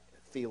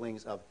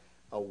feelings of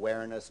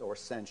awareness or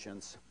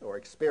sentience or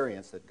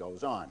experience that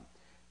goes on.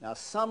 Now,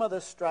 some of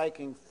the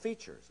striking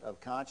features of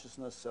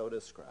consciousness so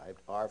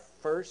described are,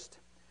 first,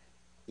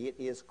 it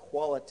is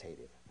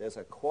qualitative. There's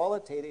a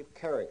qualitative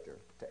character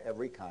to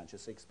every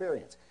conscious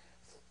experience.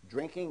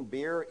 Drinking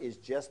beer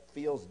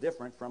feels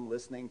different from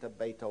listening to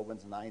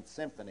Beethoven's Ninth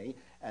Symphony,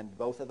 and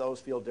both of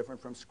those feel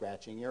different from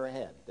scratching your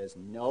head. There's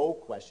no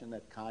question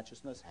that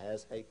consciousness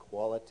has a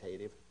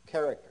qualitative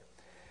character.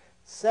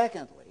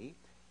 Secondly,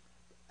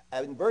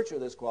 in virtue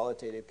of this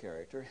qualitative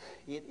character,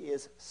 it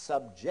is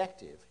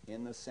subjective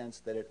in the sense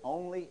that it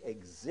only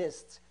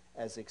exists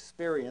as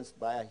experienced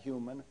by a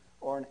human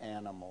or an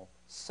animal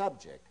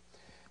subject.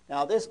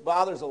 Now, this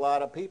bothers a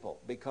lot of people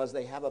because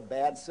they have a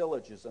bad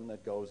syllogism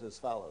that goes as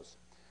follows.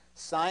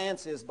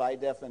 Science is by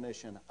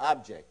definition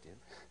objective.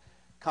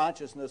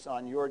 Consciousness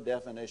on your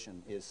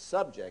definition is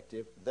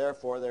subjective.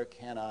 Therefore, there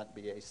cannot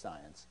be a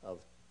science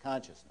of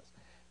consciousness.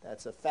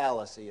 That's a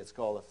fallacy. It's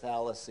called a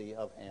fallacy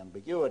of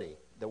ambiguity.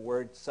 The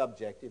word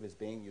subjective is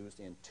being used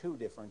in two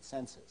different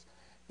senses.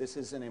 This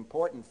is an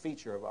important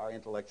feature of our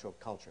intellectual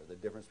culture, the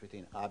difference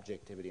between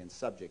objectivity and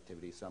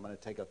subjectivity, so I'm going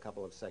to take a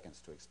couple of seconds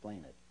to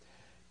explain it.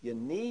 You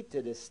need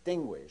to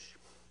distinguish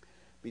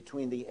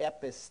between the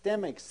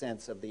epistemic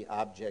sense of the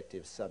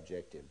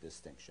objective-subjective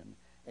distinction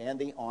and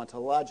the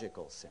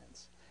ontological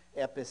sense.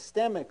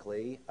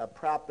 Epistemically, a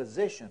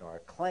proposition or a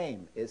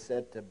claim is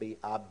said to be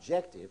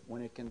objective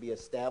when it can be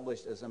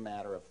established as a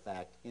matter of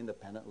fact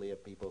independently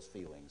of people's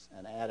feelings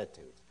and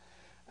attitudes.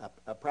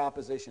 A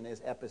proposition is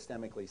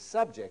epistemically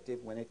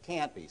subjective when it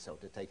can't be. So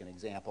to take an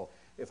example,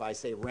 if I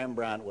say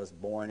Rembrandt was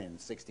born in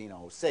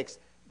 1606,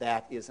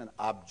 that is an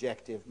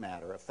objective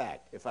matter of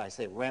fact. If I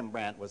say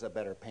Rembrandt was a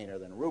better painter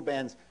than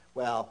Rubens,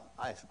 well,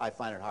 I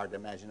find it hard to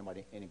imagine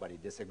anybody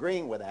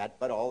disagreeing with that,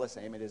 but all the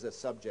same, it is a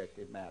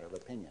subjective matter of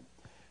opinion.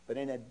 But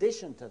in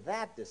addition to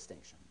that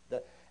distinction,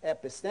 the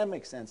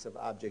epistemic sense of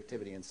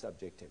objectivity and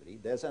subjectivity,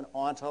 there's an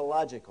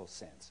ontological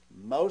sense.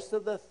 Most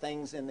of the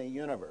things in the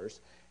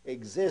universe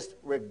exist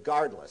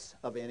regardless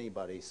of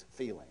anybody's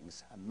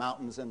feelings,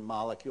 mountains and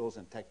molecules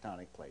and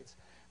tectonic plates.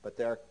 But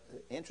there are an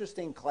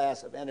interesting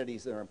class of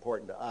entities that are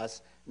important to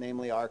us,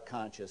 namely our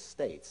conscious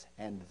states.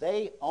 And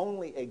they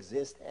only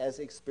exist as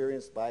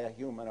experienced by a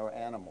human or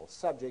animal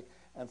subject,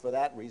 and for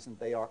that reason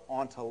they are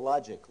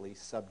ontologically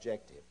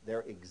subjective.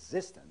 Their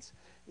existence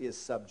is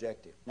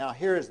subjective. Now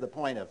here is the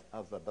point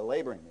of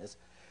belaboring this.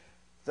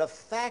 The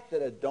fact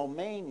that a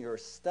domain you're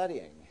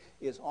studying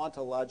is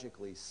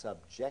ontologically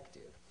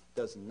subjective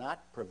does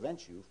not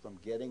prevent you from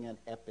getting an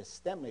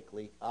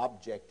epistemically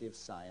objective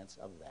science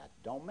of that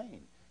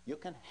domain. You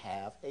can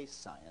have a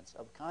science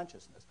of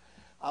consciousness.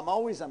 I'm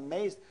always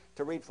amazed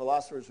to read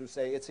philosophers who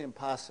say it's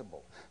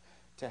impossible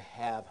to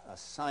have a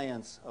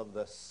science of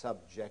the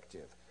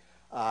subjective.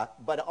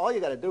 But all you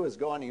got to do is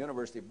go on a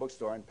university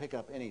bookstore and pick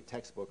up any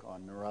textbook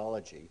on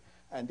neurology.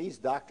 And these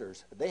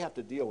doctors, they have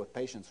to deal with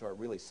patients who are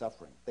really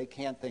suffering. They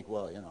can't think,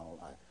 well,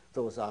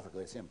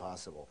 philosophically it's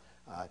impossible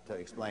to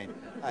explain.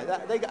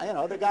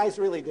 The guy's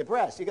really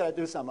depressed. You got to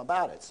do something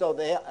about it. So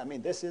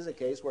this is a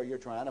case where you're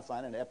trying to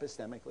find an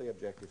epistemically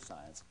objective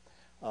science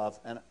of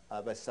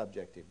a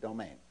subjective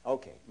domain.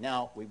 Okay,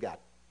 now we've got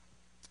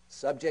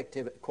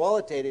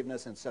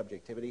qualitativeness and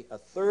subjectivity. A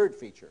third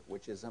feature,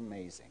 which is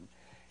amazing,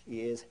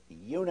 is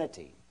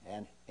unity.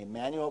 And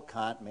Immanuel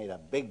Kant made a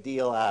big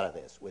deal out of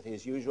this with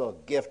his usual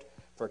gift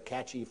for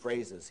catchy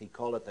phrases. He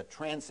called it the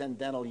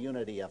transcendental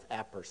unity of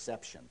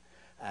apperception.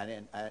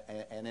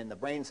 And in the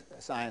brain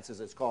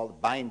sciences, it's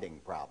called binding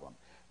problem.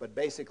 But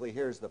basically,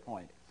 here's the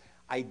point.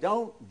 I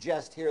don't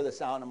just hear the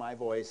sound of my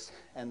voice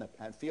and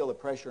feel the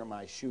pressure of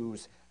my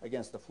shoes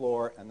against the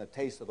floor and the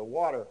taste of the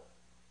water,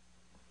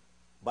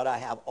 but I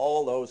have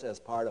all those as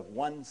part of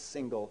one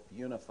single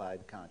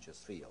unified conscious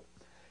field.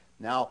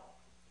 Now,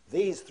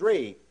 these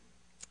three,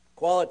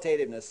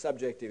 qualitativeness,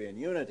 subjectivity, and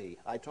unity,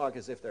 I talk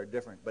as if they're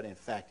different, but in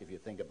fact, if you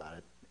think about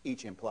it,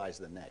 each implies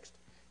the next.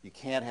 You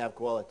can't have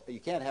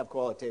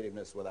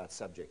qualitativeness without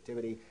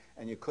subjectivity,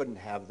 and you couldn't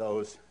have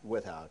those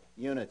without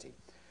unity.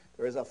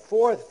 There is a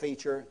fourth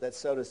feature that,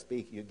 so to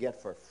speak, you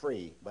get for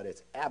free, but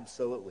it's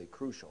absolutely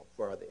crucial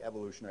for the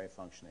evolutionary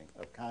functioning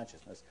of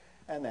consciousness,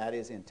 and that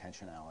is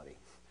intentionality.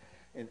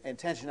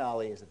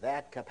 Intentionality is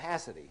that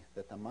capacity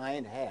that the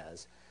mind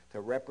has to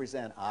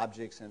represent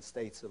objects and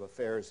states of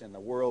affairs in the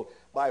world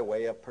by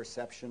way of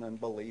perception and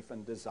belief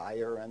and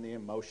desire and the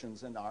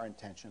emotions and our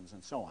intentions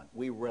and so on.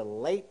 We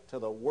relate to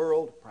the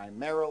world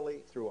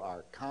primarily through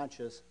our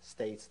conscious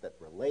states that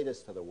relate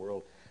us to the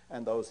world,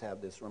 and those have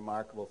this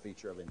remarkable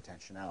feature of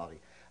intentionality.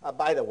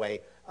 By the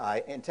way,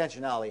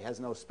 intentionality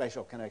has no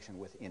special connection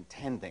with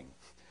intending.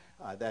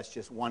 That's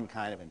just one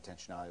kind of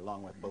intentionality,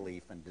 along with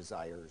belief and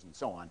desires and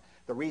so on.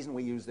 The reason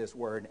we use this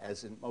word,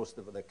 as in most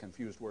of the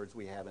confused words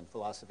we have in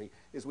philosophy,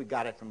 is we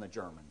got it from the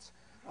Germans.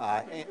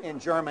 In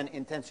German,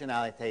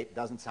 intentionality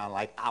doesn't sound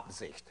like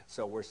Absicht,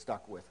 so we're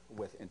stuck with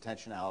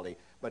intentionality,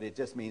 but it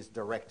just means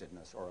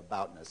directedness or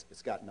aboutness.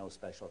 It's got no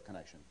special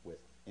connection with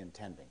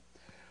intending.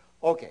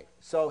 Okay,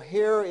 so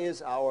here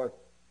is our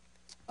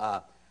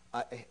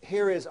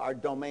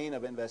domain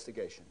of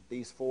investigation,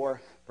 these four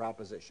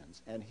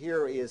propositions. And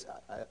here is,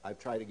 I've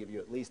tried to give you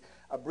at least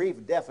a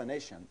brief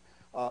definition,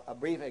 a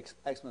brief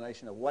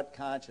explanation of what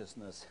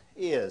consciousness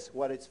is,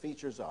 what its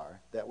features are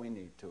that we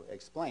need to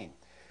explain.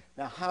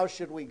 Now, how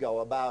should we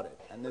go about it?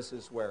 And this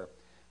is where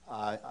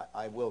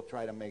I will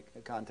try to make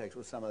a context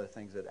with some of the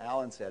things that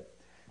Alan said.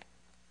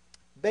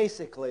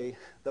 Basically,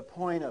 the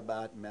point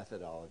about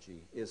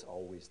methodology is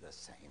always the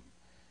same.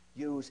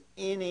 Use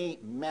any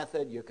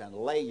method you can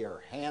lay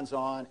your hands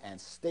on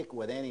and stick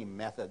with any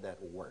method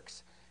that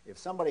works. If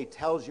somebody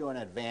tells you in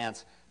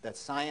advance that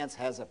science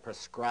has a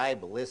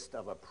prescribed list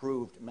of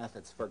approved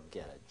methods,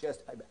 forget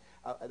it.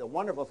 The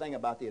wonderful thing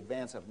about the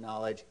advance of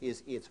knowledge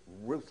is its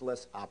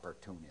ruthless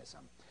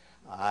opportunism.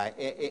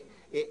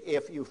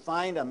 If you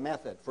find a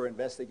method for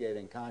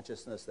investigating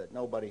consciousness that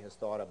nobody has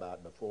thought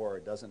about before or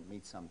doesn't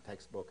meet some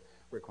textbook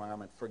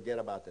requirement, forget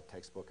about the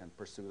textbook and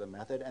pursue the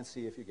method and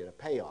see if you get a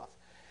payoff.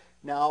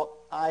 Now,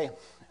 I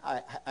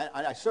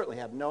certainly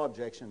have no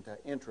objection to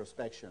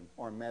introspection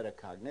or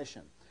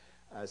metacognition,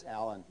 as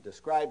Alan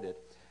described it,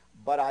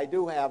 but I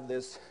do have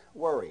this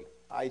worry.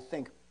 I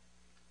think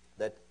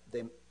that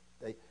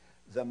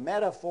the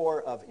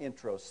metaphor of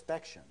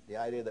introspection, the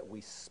idea that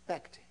we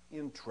spect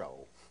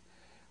intro,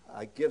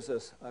 gives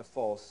us a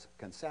false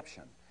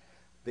conception.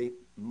 The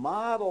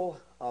model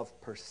of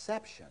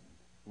perception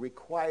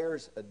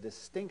requires a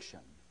distinction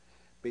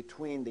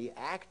between the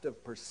act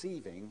of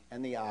perceiving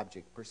and the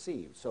object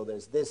perceived. So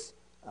there's this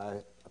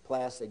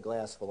plastic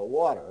glass full of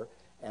water,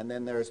 and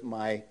then there's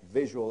my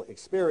visual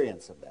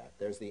experience of that.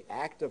 There's the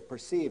act of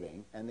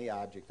perceiving and the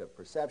object of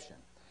perception.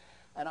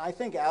 And I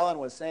think Alan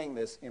was saying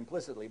this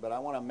implicitly, but I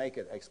want to make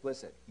it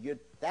explicit.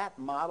 That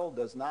model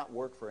does not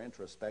work for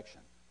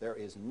introspection. There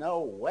is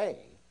no way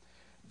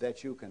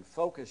that you can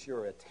focus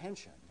your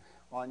attention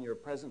on your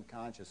present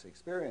conscious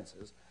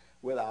experiences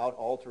without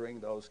altering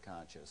those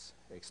conscious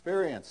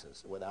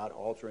experiences, without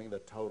altering the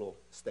total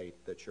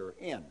state that you're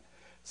in.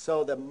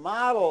 So the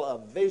model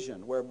of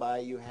vision, whereby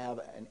you have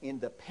an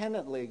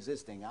independently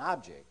existing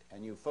object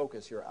and you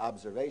focus your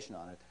observation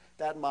on it,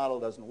 that model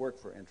doesn't work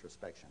for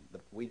introspection.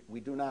 We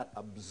do not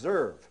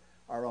observe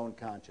our own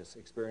conscious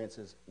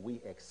experiences,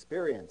 we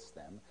experience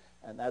them,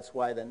 and that's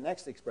why the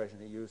next expression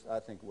he used, I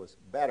think, was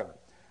better,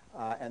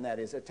 and that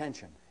is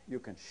attention. You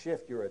can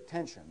shift your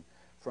attention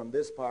from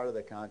this part of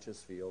the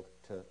conscious field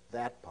to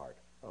that part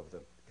of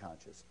the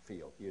conscious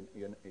field.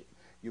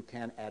 You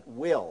can, at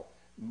will,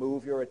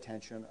 move your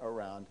attention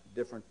around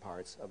different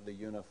parts of the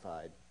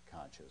unified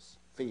conscious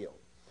field.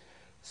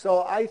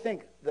 So I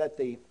think that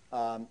the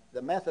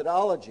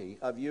methodology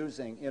of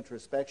using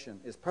introspection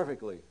is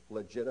perfectly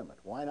legitimate.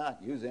 Why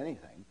not use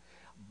anything?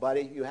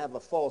 But you have a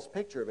false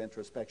picture of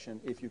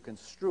introspection if you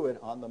construe it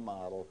on the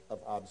model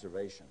of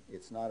observation.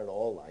 It's not at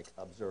all like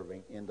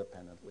observing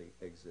independently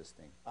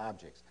existing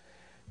objects.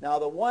 Now,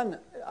 the one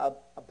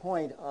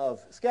point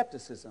of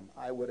skepticism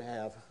I would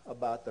have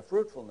about the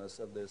fruitfulness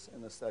of this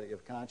in the study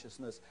of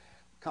consciousness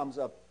comes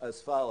up as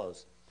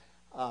follows.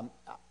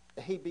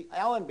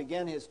 Alan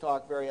began his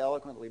talk very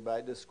eloquently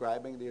by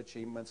describing the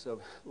achievements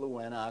of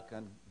Leeuwenhoek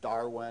and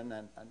Darwin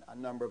and a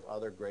number of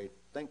other great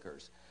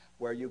thinkers,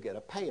 where you get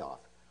a payoff.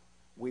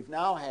 We've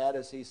now had,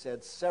 as he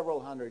said, several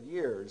hundred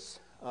years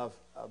of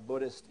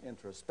Buddhist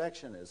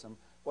introspectionism.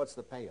 What's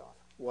the payoff?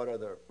 What are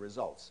the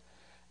results?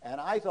 And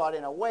I thought,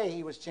 in a way,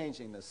 he was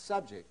changing the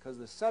subject, because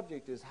the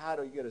subject is how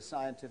do you get a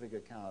scientific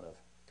account of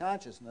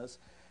consciousness.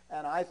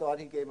 And I thought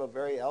he gave a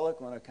very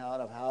eloquent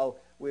account of how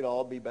we'd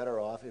all be better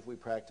off if we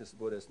practiced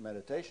Buddhist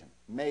meditation.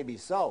 Maybe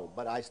so,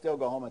 but I still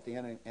go home at the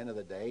end of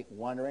the day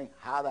wondering,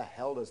 how the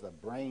hell does the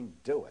brain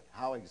do it?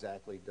 How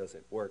exactly does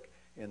it work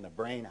in the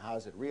brain? How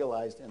is it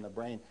realized in the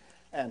brain?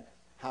 And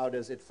how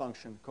does it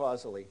function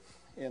causally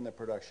in the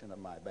production of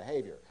my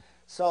behavior?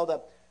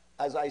 So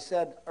as I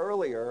said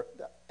earlier,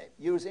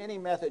 use any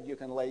method you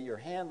can lay your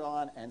hand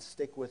on and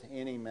stick with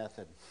any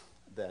method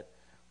that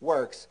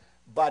works.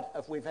 But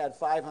if we've had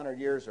 500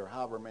 years or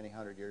however many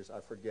hundred years, I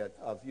forget,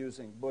 of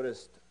using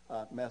Buddhist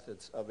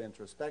methods of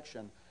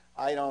introspection,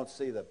 I don't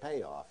see the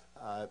payoff.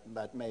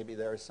 But maybe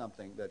there's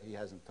something that he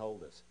hasn't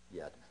told us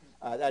yet.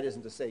 That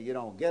isn't to say you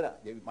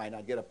might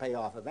not get a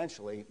payoff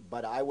eventually,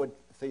 but I would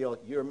feel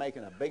you're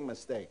making a big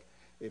mistake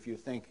if you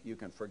think you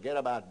can forget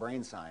about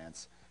brain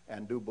science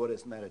and do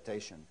Buddhist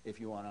meditation if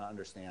you want to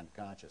understand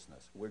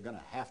consciousness. We're going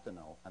to have to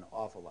know an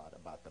awful lot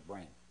about the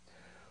brain.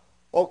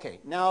 Okay,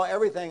 now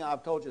everything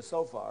I've told you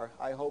so far,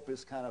 I hope,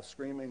 is kind of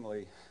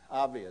screamingly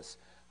obvious.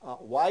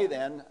 Why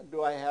then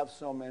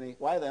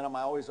am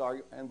I always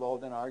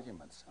involved in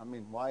arguments? I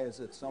mean, why is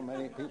it so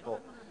many people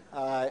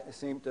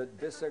seem to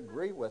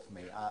disagree with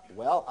me?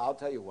 Well, I'll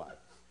tell you why.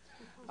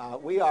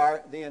 We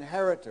are the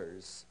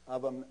inheritors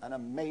of an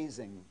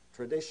amazing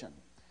tradition.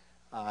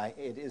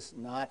 It is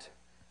not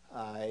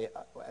a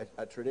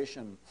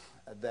tradition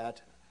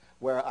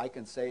where I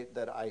can say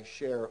that I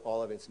share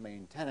all of its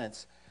main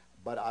tenets,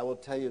 but I will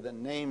tell you the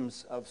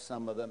names of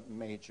some of the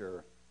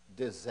major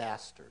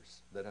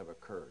disasters that have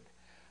occurred.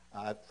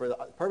 For the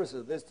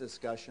purposes of this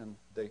discussion,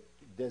 the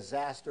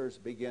disasters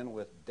begin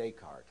with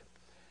Descartes.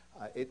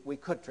 We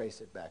could trace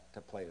it back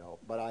to Plato,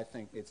 but I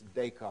think it's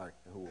Descartes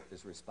who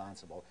is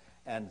responsible.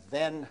 And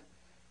then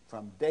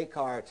from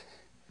Descartes,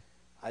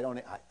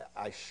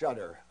 I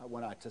shudder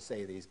to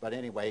say these, but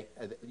anyway,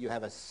 you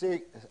have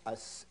a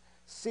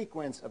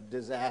sequence of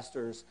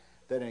disasters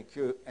that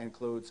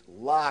includes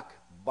Locke,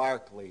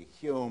 Berkeley,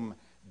 Hume,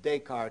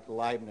 Descartes,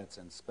 Leibniz,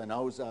 and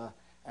Spinoza,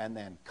 and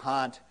then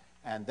Kant,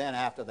 and then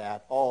after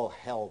that, all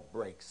hell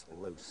breaks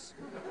loose.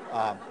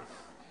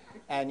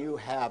 And you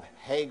have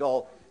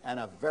Hegel and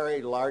a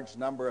very large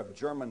number of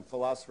German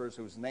philosophers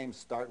whose names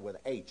start with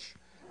H.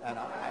 And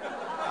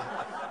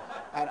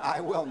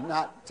I will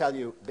not tell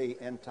you the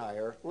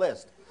entire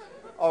list.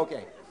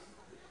 Okay.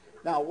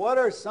 Now, what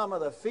are some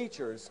of the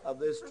features of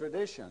this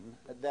tradition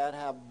that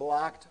have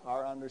blocked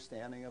our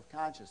understanding of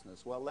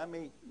consciousness? Well, let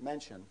me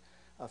mention,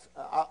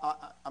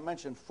 I'll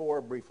mention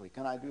four briefly.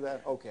 Can I do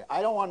that? Okay.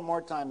 I don't want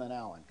more time than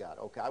Alan got.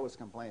 Okay, I was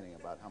complaining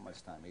about how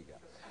much time he got.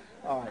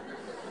 All right.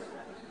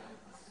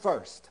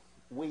 First,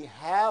 we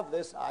have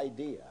this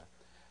idea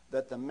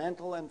that the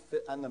mental and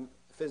the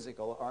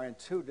physical are in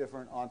two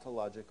different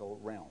ontological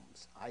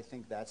realms. I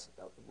think that's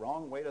the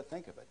wrong way to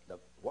think of it.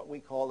 What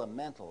we call the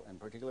mental, in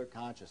particular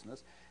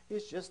consciousness,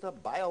 is just a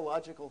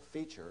biological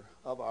feature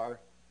of our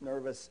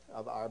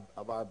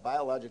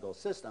biological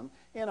system,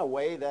 in a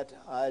way that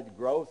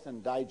growth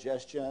and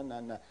digestion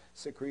and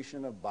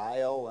secretion of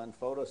bile and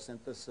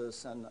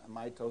photosynthesis and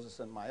mitosis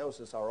and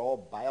meiosis are all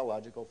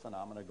biological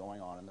phenomena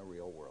going on in the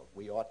real world.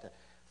 We ought to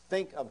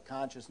think of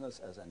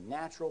consciousness as a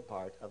natural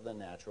part of the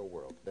natural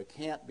world. There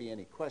can't be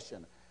any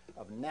question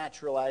of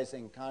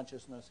naturalizing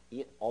consciousness.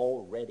 It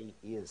already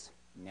is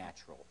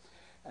natural.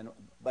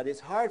 But it's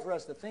hard for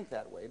us to think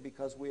that way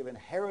because we've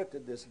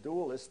inherited this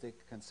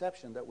dualistic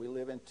conception that we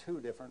live in two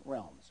different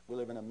realms. We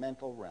live in a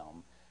mental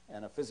realm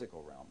and a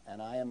physical realm,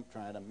 and I am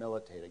trying to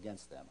militate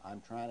against them.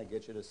 I'm trying to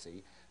get you to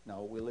see,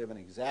 no, we live in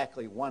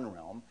exactly one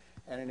realm,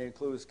 and it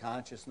includes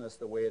consciousness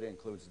the way it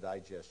includes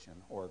digestion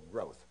or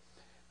growth.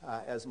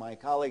 As my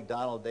colleague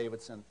Donald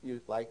Davidson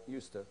used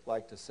to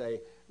like to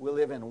say, we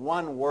live in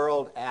one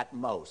world at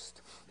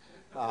most.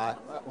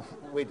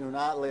 We do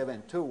not live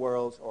in two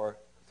worlds or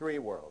three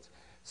worlds.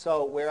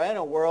 So we're in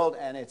a world,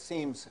 and it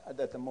seems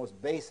that the most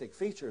basic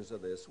features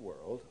of this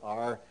world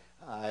are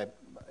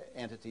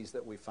entities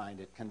that we find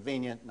it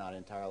convenient, not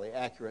entirely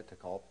accurate, to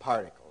call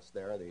particles.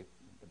 They're the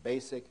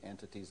basic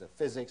entities of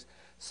physics.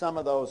 Some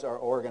of those are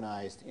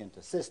organized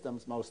into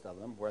systems, most of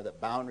them, where the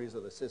boundaries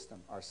of the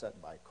system are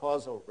set by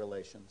causal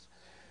relations.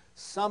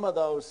 Some of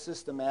those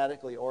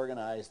systematically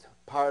organized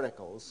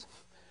particles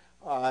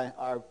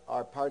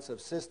are parts of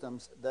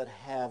systems that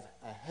have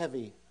a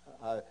heavy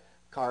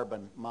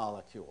carbon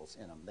molecules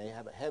in them. They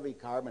have heavy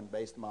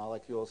carbon-based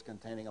molecules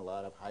containing a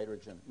lot of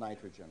hydrogen,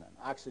 nitrogen, and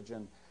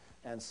oxygen,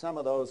 and some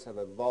of those have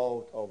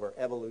evolved over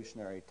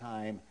evolutionary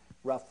time,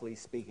 roughly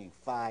speaking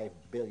 5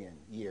 billion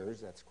years.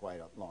 That's quite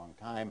a long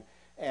time,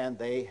 and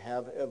they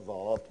have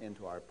evolved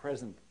into our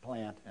present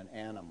plant and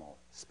animal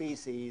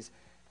species,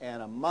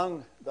 and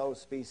among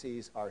those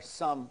species are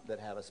some that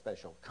have a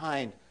special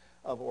kind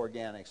of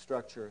organic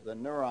structure, the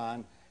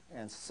neuron,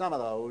 and some of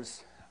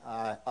those,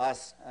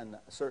 us and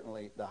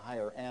certainly the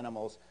higher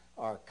animals,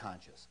 are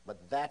conscious.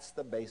 But that's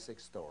the basic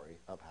story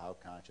of how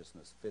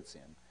consciousness fits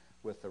in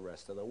with the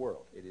rest of the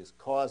world. It is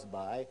caused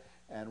by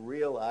and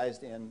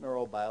realized in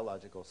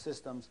neurobiological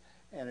systems,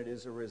 and it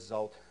is a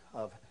result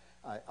of,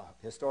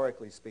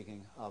 historically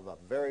speaking, of a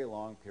very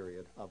long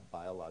period of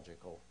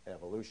biological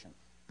evolution.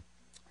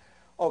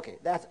 Okay,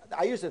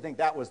 I used to think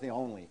that was the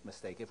only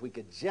mistake. If we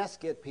could just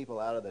get people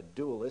out of the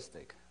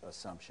dualistic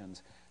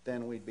assumptions,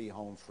 then we'd be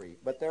home free.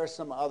 But there are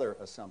some other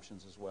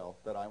assumptions as well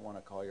that I want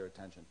to call your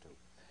attention to.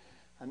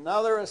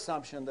 Another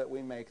assumption that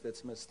we make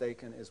that's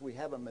mistaken is we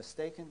have a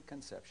mistaken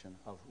conception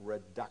of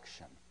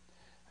reduction.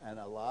 And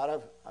a lot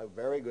of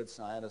very good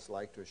scientists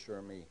like to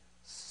assure me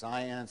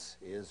science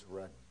is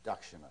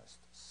reductionist.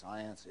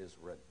 Science is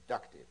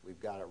reductive. We've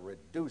got to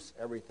reduce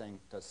everything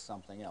to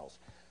something else.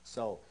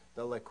 So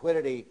the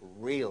liquidity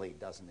really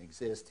doesn't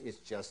exist. It's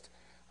just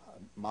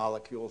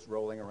molecules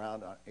rolling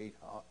around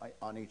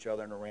on each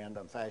other in a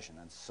random fashion.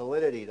 And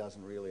solidity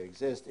doesn't really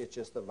exist. It's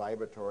just the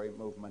vibratory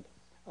movement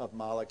of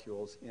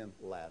molecules in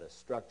lattice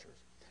structures.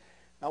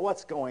 Now,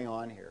 what's going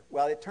on here?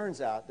 Well, it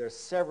turns out there's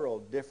several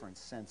different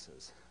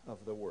senses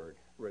of the word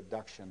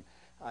reduction.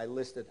 I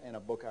listed, in a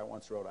book I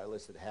once wrote, I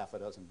listed half a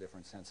dozen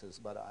different senses,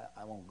 but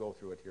I won't go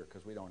through it here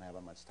because we don't have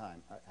that much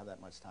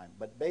time.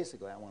 But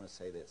basically, I want to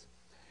say this.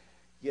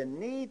 You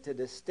need to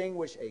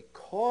distinguish a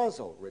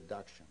causal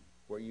reduction,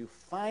 where you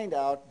find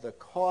out the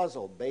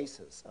causal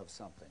basis of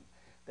something.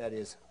 That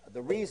is,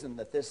 the reason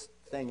that this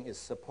thing is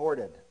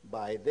supported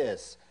by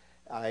this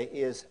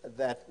is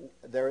that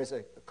there is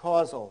a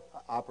causal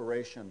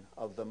operation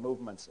of the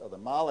movements of the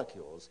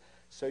molecules,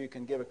 so you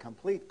can give a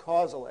complete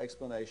causal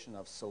explanation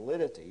of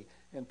solidity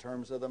in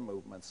terms of the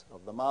movements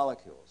of the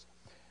molecules.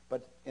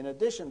 But in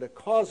addition to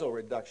causal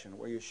reduction,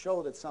 where you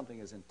show that something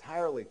is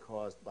entirely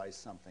caused by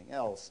something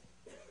else,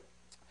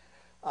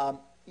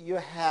 you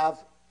have,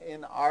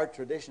 in our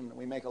tradition,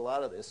 we make a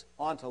lot of this,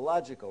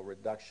 ontological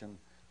reduction,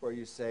 where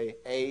you say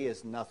A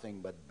is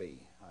nothing but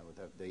B.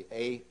 The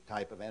A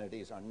type of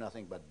entities are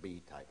nothing but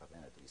B type of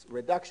entities.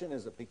 Reduction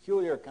is a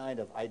peculiar kind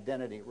of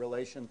identity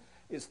relation.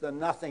 It's the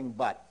nothing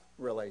but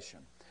relation.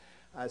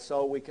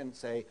 So we can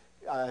say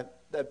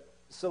the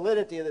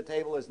solidity of the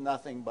table is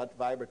nothing but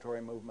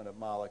vibratory movement of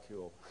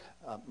molecule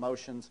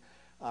motions,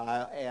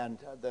 and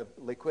the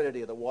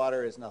liquidity of the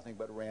water is nothing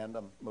but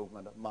random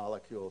movement of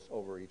molecules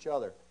over each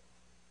other.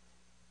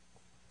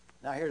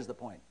 Now here's the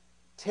point.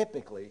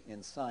 Typically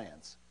in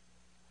science,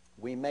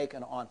 we make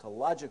an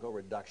ontological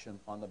reduction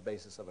on the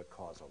basis of a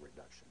causal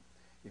reduction.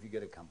 If you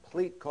get a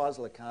complete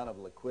causal account of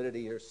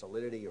liquidity or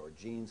solidity or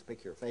genes,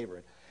 pick your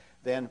favorite,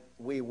 then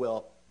we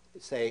will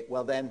say,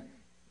 well then,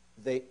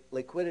 the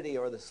liquidity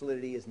or the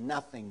solidity is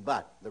nothing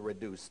but the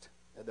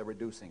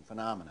reducing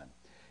phenomenon.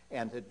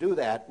 And to do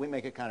that, we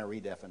make a kind of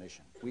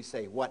redefinition. We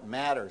say what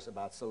matters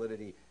about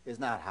solidity is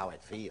not how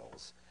it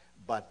feels,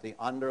 but the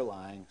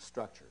underlying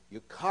structure.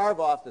 You carve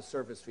off the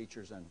surface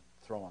features and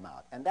throw them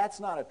out. And that's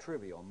not a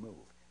trivial move.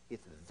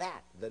 It's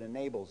that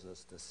enables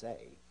us to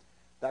say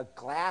the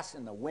glass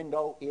in the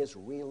window is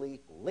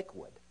really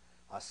liquid.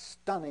 A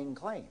stunning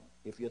claim,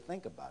 if you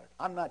think about it.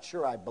 I'm not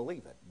sure I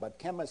believe it, but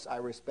chemists I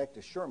respect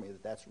assure me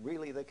that that's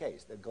really the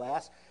case. The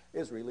glass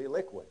is really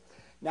liquid.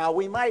 Now,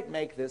 we might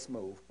make this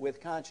move with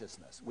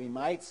consciousness. We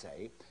might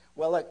say,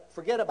 well, look,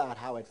 forget about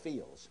how it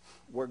feels.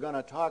 We're going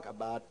to talk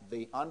about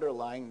the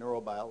underlying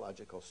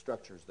neurobiological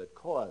structures that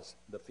cause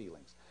the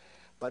feelings.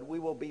 But we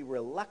will be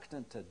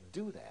reluctant to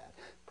do that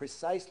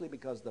precisely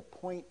because the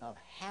point of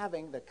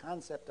having the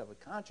concept of a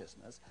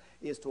consciousness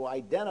is to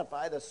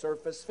identify the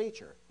surface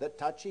feature, the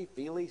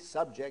touchy-feely,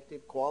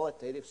 subjective,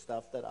 qualitative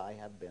stuff that I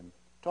have been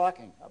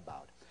talking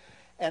about.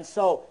 And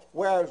so,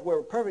 whereas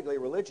we're perfectly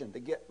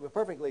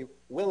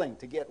willing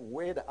to get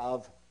rid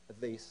of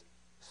the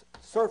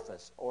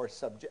surface or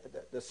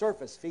the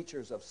surface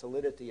features of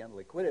solidity and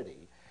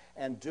liquidity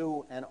and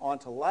do an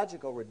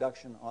ontological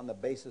reduction on the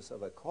basis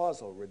of a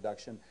causal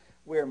reduction,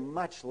 we're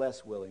much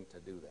less willing to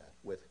do that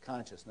with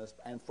consciousness,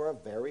 and for a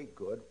very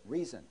good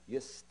reason. You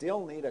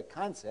still need a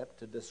concept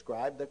to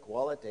describe the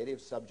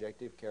qualitative,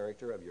 subjective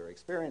character of your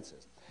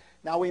experiences.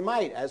 Now, we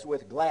might, as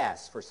with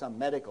glass, for some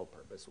medical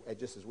purpose,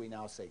 just as we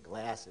now say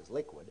glass is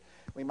liquid,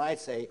 we might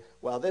say,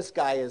 well, this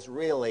guy is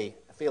really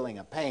feeling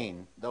a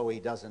pain, though he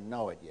doesn't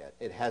know it yet.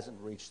 It hasn't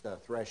reached the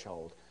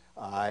threshold,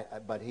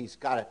 but he's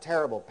got a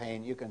terrible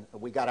pain.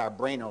 We got our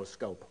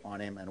brainoscope on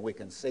him, and we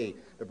can see.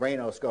 The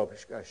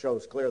brainoscope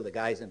shows clearly the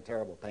guy's in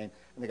terrible pain,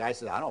 and the guy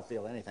says, I don't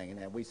feel anything,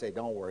 and then we say,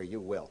 don't worry, you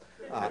will,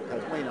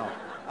 because we know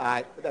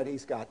that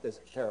he's got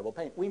this terrible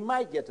pain. We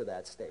might get to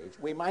that stage.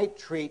 We might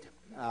treat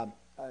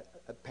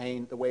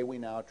pain the way we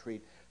now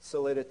treat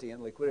solidity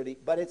and liquidity,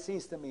 but it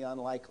seems to me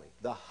unlikely.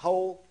 The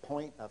whole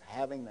point of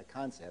having the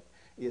concept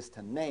is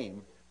to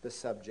name the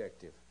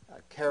subjective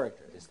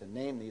character, is to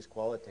name these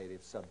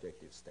qualitative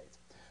subjective states.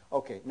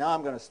 Okay, now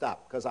I'm going to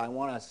stop because I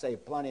want to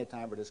save plenty of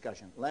time for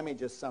discussion. Let me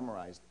just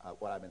summarize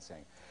what I've been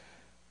saying.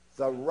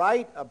 The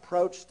right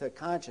approach to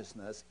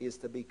consciousness is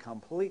to be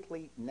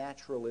completely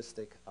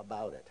naturalistic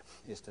about it,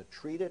 is to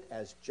treat it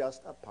as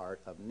just a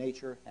part of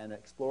nature and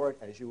explore it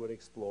as you would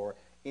explore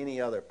any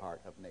other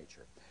part of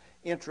nature.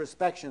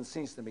 Introspection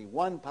seems to be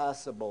one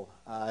possible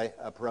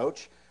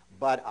approach,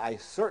 but I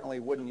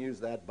certainly wouldn't use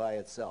that by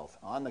itself.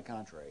 On the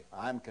contrary,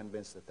 I'm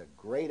convinced that the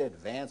great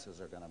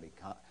advances are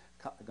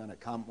going to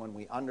come when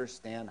we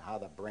understand how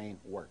the brain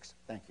works.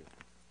 Thank you.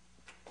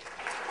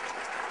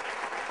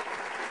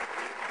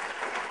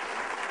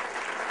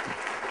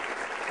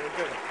 Very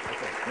good.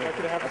 Okay.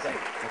 Happy to have a seat.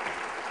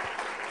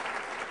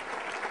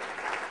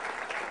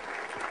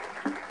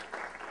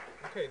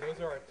 Okay, those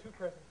are our two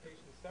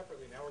presentations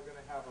separately. Now we're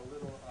going to have a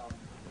little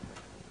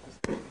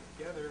discussion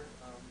together.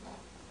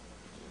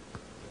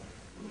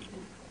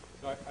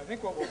 So I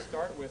think what we'll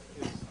start with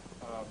is,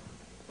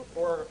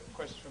 before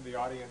questions from the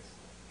audience,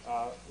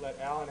 let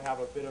Alan have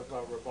a bit of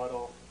a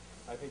rebuttal.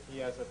 I think he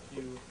has a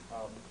few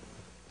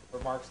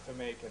remarks to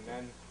make, and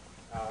then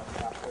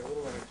after a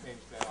little interchange,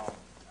 then I'll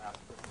ask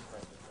for some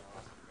questions.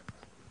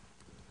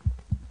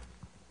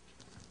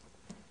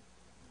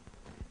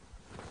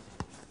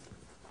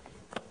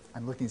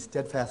 I'm looking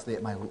steadfastly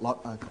at my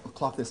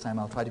clock this time.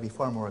 I'll try to be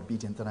far more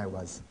obedient than I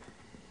was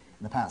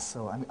in the past.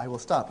 So I will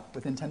stop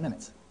within 10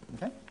 minutes.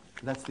 Okay?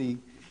 That's the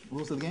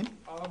rules of the game?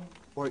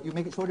 Or you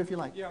make it shorter if you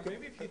like. Yeah,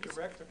 maybe if you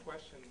direct a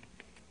question.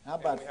 How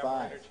about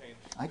 5?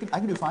 I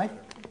can do 5.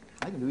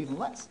 I can do even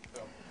less.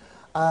 So,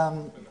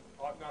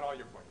 not all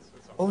your points.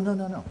 Oh,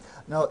 no.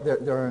 No,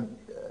 there are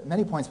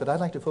many points, but I'd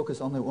like to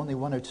focus on only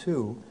one or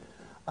two.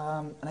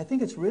 And I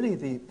think it's really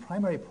the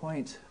primary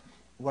point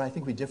where I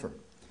think we differ,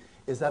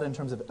 is that in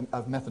terms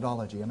of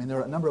methodology. I mean, there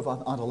are a number of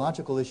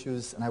ontological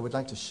issues, and I would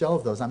like to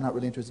shelve those. I'm not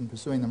really interested in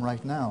pursuing them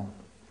right now.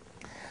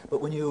 But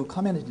when you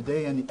commented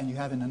today, and you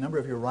have in a number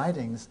of your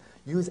writings,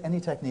 use any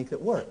technique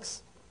that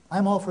works.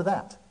 I'm all for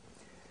that.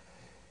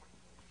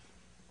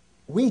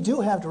 We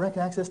do have direct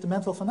access to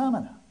mental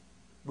phenomena.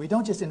 We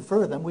don't just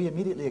infer them, we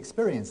immediately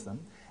experience them.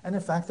 And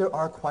in fact, there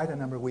are quite a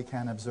number we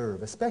can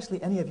observe.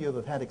 Especially any of you who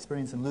have had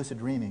experience in lucid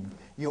dreaming,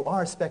 you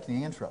are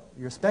specting intro.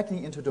 You're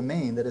specting into a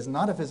domain that is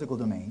not a physical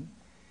domain.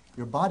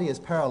 Your body is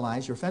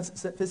paralyzed, your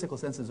physical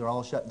senses are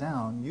all shut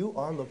down. You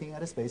are looking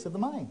at a space of the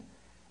mind,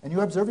 and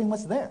you're observing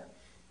what's there.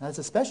 Now, it's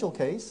a special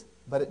case,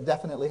 but it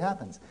definitely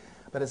happens.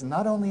 But it's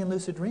not only in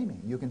lucid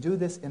dreaming. You can do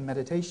this in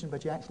meditation,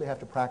 but you actually have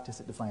to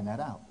practice it to find that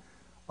out,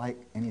 like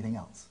anything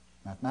else.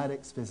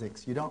 Mathematics,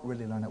 physics, you don't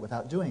really learn it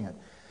without doing it.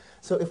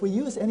 So if we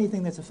use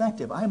anything that's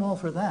effective, I'm all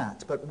for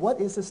that. But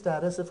what is the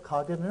status of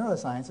cognitive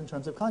neuroscience in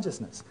terms of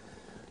consciousness?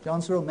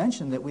 John Searle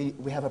mentioned that we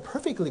have a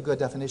perfectly good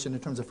definition in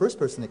terms of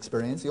first-person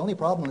experience. The only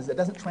problem is it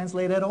doesn't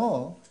translate at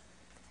all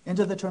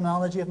into the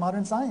terminology of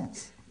modern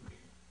science.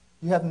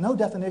 You have no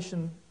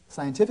definition,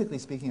 scientifically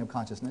speaking, of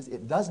consciousness.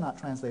 It does not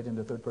translate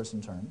into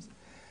third-person terms.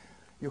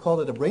 You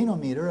called it a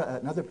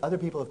brainometer. Other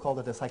people have called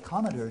it a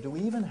psychometer. Do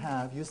we even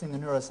have, using the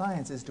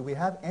neurosciences, do we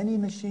have any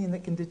machine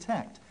that can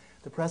detect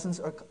the presence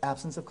or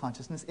absence of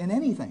consciousness in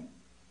anything?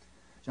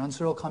 John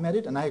Searle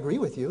commented, and I agree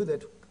with you,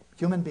 that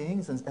human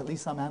beings, and at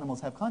least some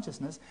animals, have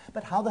consciousness,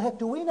 but how the heck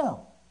do we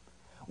know?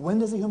 When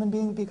does a human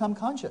being become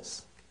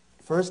conscious?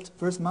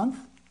 First month?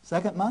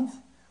 Second month?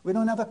 We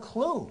don't have a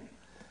clue.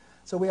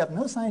 So we have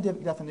no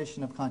scientific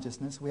definition of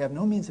consciousness. We have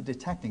no means of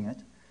detecting it.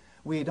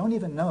 We don't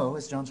even know,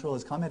 as John Searle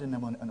has commented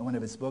in one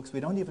of his books, we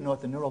don't even know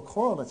what the neural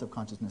correlates of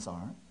consciousness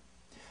are.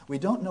 We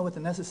don't know what the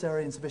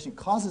necessary and sufficient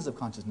causes of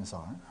consciousness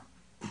are.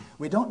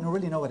 We don't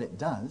really know what it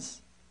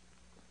does.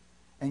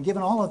 And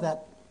given all of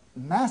that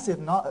massive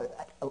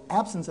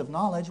absence of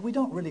knowledge, we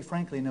don't really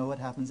frankly know what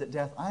happens at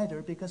death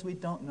either, because we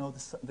don't know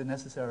the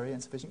necessary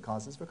and sufficient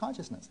causes for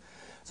consciousness.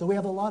 So we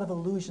have a lot of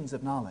illusions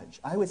of knowledge.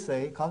 I would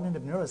say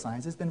cognitive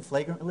neuroscience has been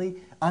flagrantly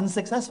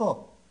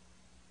unsuccessful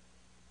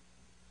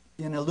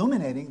in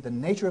illuminating the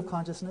nature of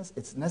consciousness,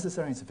 its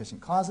necessary and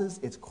sufficient causes,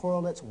 its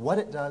correlates, what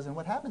it does, and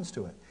what happens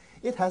to it.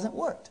 It hasn't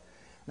worked.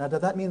 Now,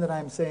 does that mean that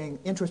I'm saying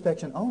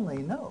introspection only?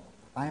 No.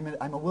 I'm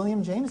a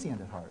William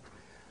Jamesian at heart.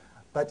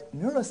 But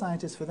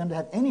neuroscientists, for them to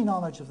have any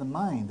knowledge of the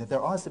mind, that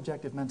there are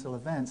subjective mental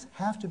events,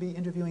 have to be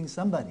interviewing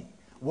somebody.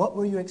 What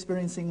were you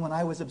experiencing when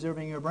I was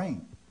observing your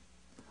brain?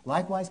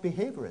 Likewise,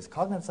 behaviorists,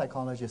 cognitive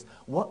psychologists,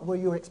 what were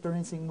you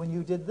experiencing when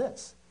you did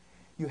this?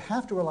 You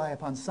have to rely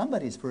upon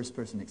somebody's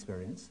first-person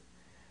experience.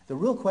 The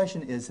real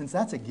question is, since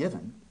that's a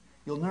given,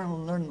 you'll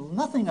learn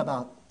nothing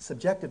about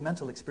subjective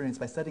mental experience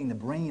by studying the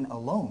brain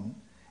alone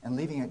and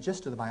leaving it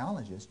just to the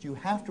biologist. You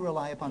have to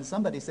rely upon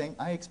somebody saying,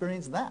 I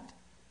experienced that.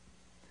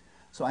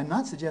 So I'm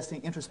not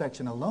suggesting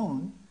introspection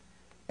alone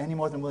any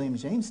more than William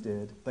James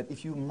did, but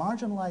if you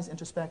marginalize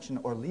introspection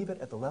or leave it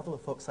at the level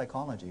of folk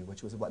psychology,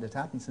 which was what had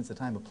happened since the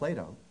time of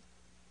Plato,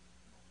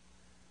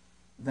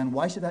 then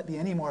why should that be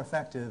any more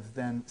effective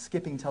than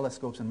skipping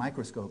telescopes and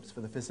microscopes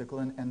for the physical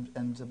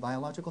and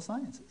biological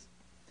sciences?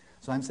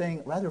 So I'm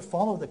saying rather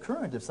follow the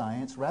current of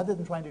science rather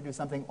than trying to do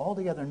something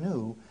altogether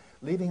new,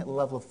 leaving at the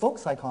level of folk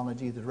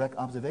psychology the direct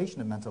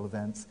observation of mental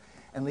events,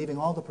 and leaving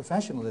all the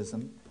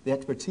professionalism, the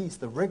expertise,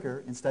 the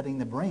rigor in studying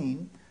the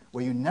brain,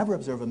 where you never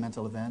observe a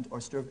mental event,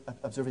 or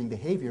observing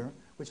behavior,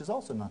 which is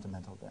also not a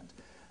mental event.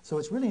 So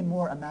it's really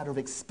more a matter of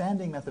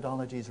expanding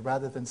methodologies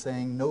rather than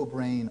saying no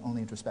brain,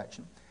 only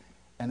introspection.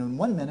 And in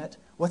 1 minute,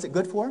 what's it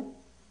good for? You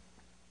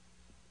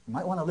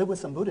might want to live with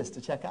some Buddhists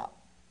to check out.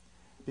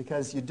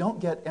 Because you don't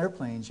get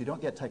airplanes, you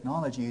don't get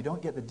technology, you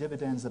don't get the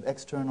dividends of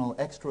external,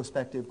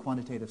 extrospective,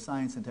 quantitative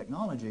science and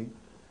technology,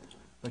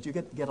 but you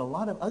get a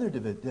lot of other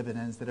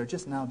dividends that are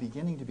just now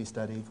beginning to be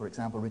studied. For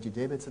example, Richie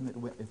Davidson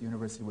at the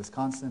University of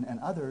Wisconsin and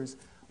others.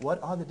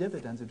 What are the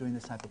dividends of doing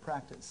this type of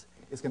practice?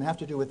 It's going to have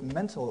to do with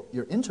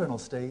your internal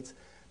states,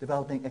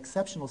 developing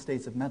exceptional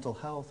states of mental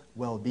health,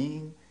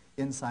 well-being,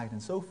 insight,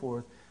 and so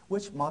forth,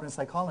 which modern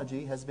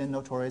psychology has been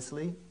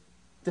notoriously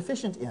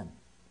deficient in.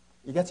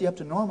 It gets you up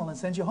to normal and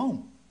sends you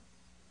home.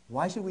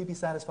 Why should we be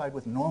satisfied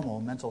with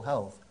normal mental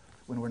health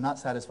when we're not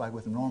satisfied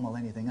with normal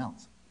anything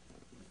else?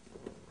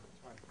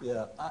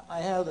 Yeah,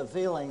 I have the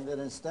feeling that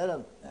instead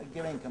of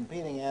giving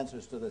competing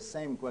answers to the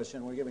same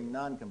question, we're giving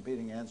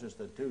non-competing answers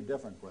to two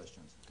different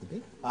questions.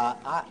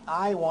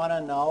 I want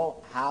to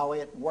know how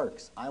it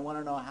works. I want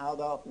to know how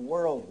the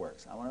world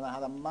works. I want to know how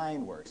the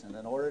mind works. And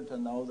in order to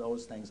know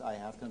those things, I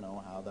have to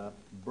know how the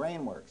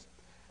brain works.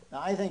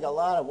 Now, I think a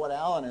lot of what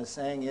Alan is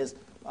saying is,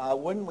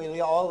 wouldn't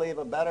we all live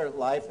a better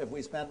life if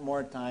we spent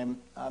more time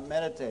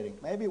meditating?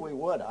 Maybe we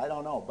would, I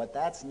don't know, but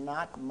that's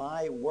not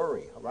my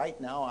worry. Right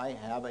now I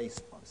have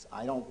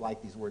I don't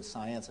like these words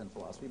science and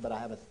philosophy, but I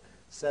have a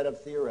set of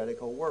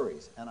theoretical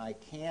worries, and I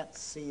can't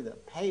see the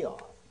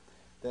payoff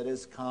that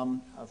has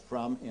come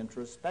from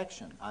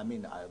introspection. I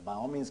mean, by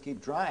all means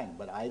keep trying,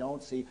 but I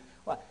don't see,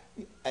 well,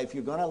 if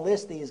you're going to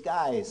list these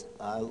guys,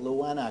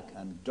 Lewenach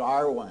and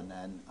Darwin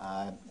and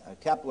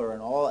Kepler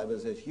and all, it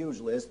was a huge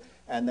list,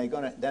 and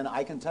then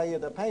I can tell you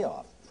the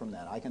payoff from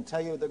that. I can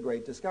tell you the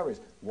great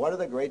discoveries. What are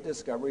the great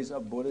discoveries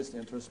of Buddhist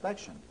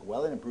introspection?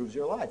 Well, it improves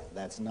your life.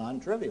 That's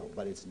non-trivial,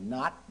 but it's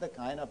not the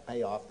kind of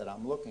payoff that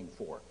I'm looking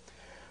for.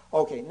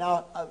 Okay,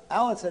 now,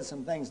 Alan said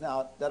some things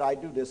now that I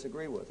do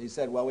disagree with. He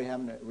said, well, we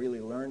haven't really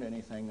learned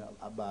anything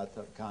about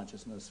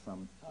consciousness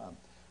from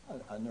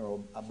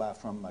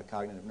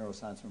cognitive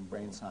neuroscience, from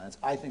brain science.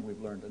 I think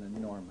we've learned an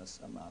enormous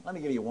amount. Let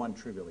me give you one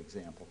trivial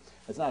example.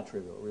 It's not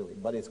trivial, really,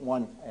 but it's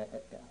one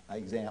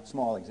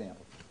small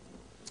example.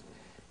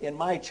 In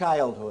my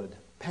childhood,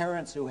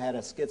 parents who had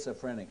a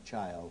schizophrenic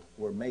child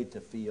were made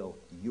to feel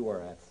you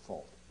are at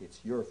fault. It's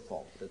your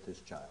fault that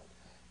this child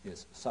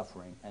is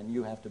suffering, and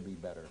you have to be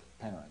better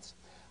parents.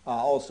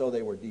 Also,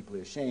 they were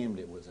deeply ashamed.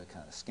 It was a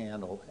kind of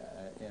scandal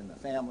in the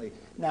family.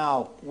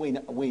 Now, we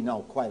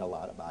know quite a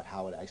lot about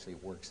how it actually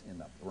works in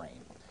the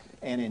brain.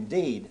 And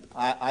indeed,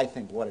 I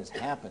think what is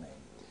happening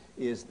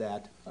is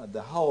that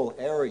the whole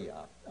area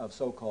of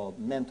so-called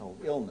mental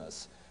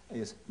illness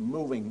is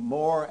moving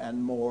more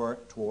and more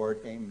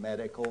toward a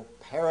medical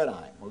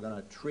paradigm. We're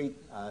going to treat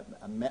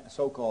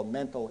so-called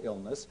mental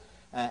illness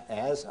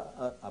as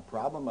a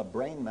problem of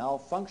brain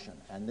malfunction.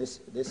 And this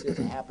is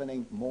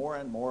happening more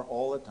and more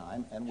all the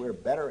time, and we're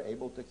better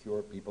able to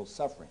cure people's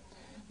suffering.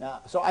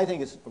 Now, so I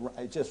think it's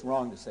just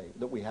wrong to say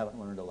that we haven't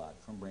learned a lot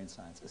from brain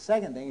science. The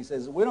second thing he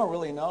says, we don't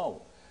really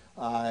know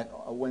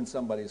when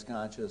somebody's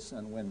conscious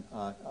and when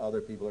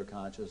other people are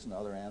conscious and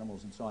other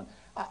animals and so on.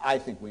 I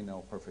think we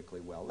know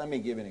perfectly well. Let me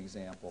give you an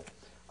example.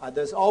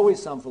 There's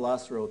always some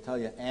philosopher who will tell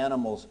you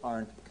animals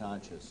aren't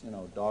conscious, you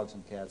know, dogs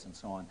and cats and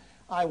so on.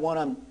 I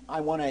want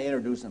to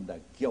introduce them to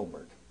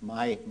Gilbert.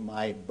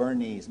 my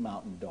Bernese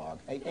mountain dog.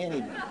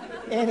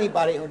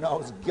 Anybody who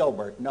knows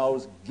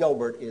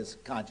Gilbert is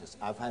conscious.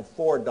 I've had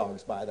 4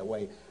 dogs, by the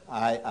way.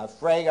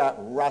 Frege,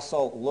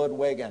 Russell,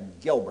 Ludwig, and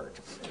Gilbert.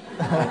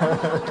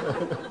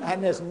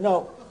 And there's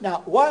no...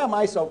 Now, why am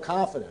I so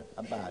confident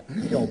about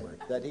Gilbert,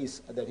 that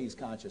he's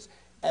conscious?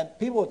 And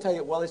people will tell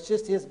you, well, it's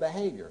just his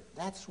behavior.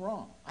 That's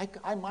wrong.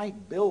 I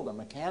might build a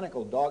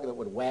mechanical dog that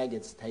would wag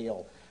its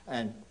tail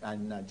and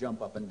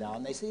jump up and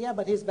down. They say, yeah,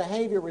 but his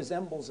behavior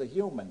resembles a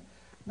human.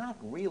 Not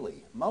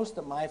really. Most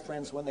of my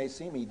friends, when they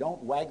see me,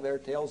 don't wag their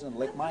tails and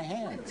lick my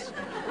hands.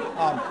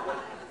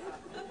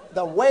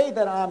 The way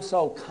that I'm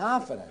so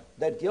confident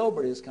that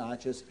Gilbert is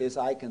conscious is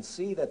I can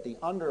see that the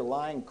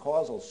underlying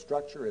causal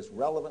structure is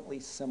relevantly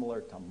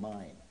similar to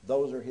mine.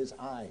 Those are his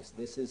eyes.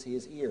 This is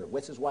his ear.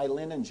 This is why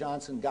Lyndon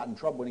Johnson got in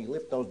trouble when he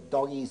lifted those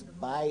doggies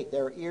by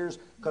their ears,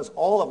 because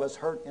all of us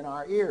hurt in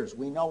our ears.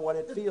 We know what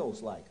it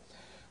feels like.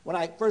 When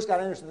I first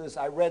got interested in this,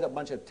 I read a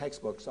bunch of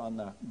textbooks on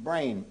the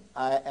brain.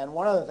 And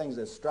one of the things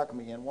that struck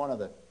me in one of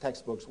the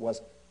textbooks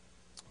was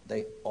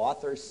the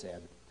author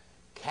said,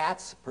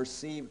 cats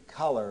perceive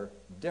color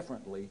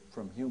differently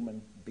from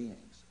human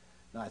beings.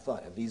 Now I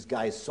thought, have these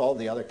guys solved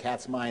the other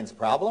cat's mind's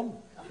problem?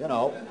 You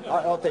know,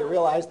 don't they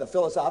realize the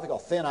philosophical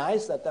thin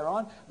ice that they're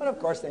on? But of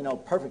course they know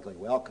perfectly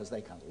well because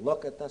they can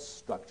look at the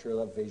structure of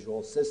the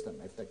visual system.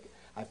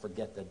 I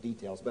forget the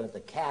details, but if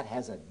the cat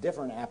has a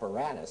different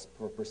apparatus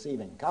for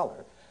perceiving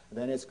color,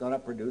 then it's going to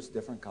produce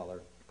different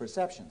color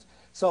perceptions.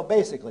 So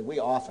basically, we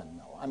often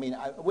know. I mean,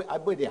 I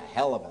would be a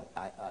hell of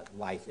a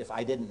life if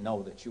I didn't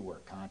know that you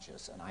were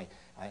conscious. And I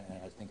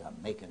think I'm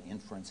making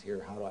inference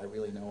here. How do I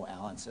really know?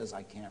 Alan says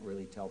I can't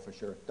really tell for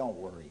sure. Don't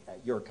worry,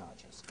 you're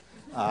conscious.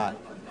 All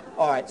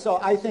right, so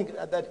I think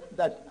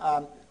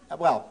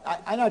well,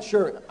 I'm not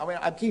sure. I mean,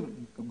 I keep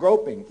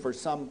groping for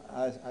some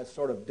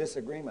sort of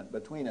disagreement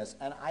between us,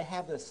 and I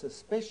have the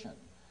suspicion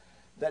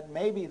that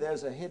maybe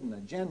there's a hidden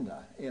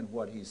agenda in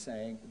what he's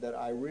saying that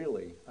I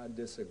really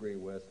disagree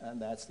with,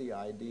 and that's the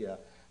idea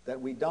that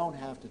we don't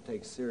have to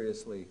take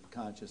seriously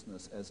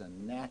consciousness as a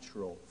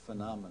natural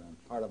phenomenon,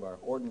 part of our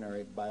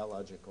ordinary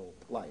biological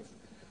life,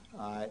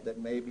 that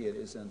maybe it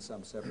is in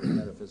some separate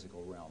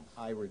metaphysical realm.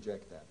 I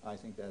reject that. I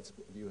think that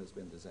view has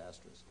been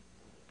disastrous.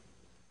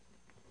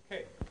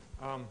 Okay.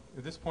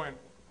 At this point,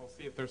 we'll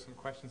see if there's some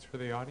questions for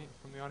the audience,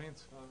 from the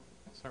audience.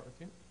 I'll start with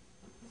you.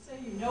 Say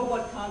you know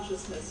what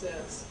consciousness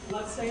is.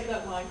 Let's say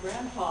that my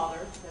grandfather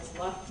has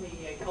left me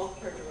a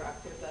healthcare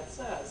directive that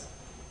says,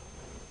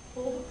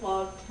 pull the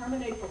plug,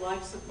 terminate the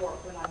life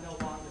support when I'm no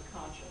longer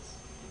conscious.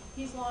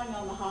 He's lying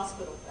on the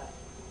hospital bed.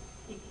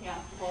 He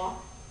can't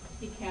talk.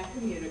 He can't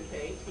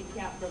communicate. He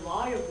can't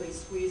reliably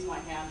squeeze my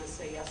hand to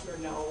say yes or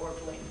no or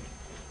blink.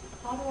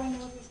 How do I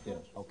know if he's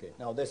conscious? Yeah, okay.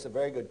 Now, this is a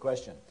very good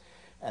question.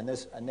 And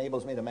this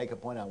enables me to make a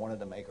point I wanted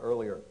to make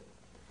earlier.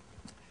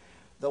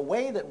 The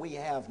way that we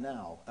have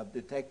now of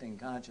detecting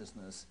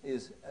consciousness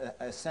is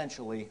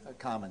essentially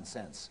common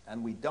sense,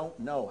 and we don't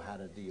know how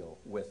to deal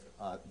with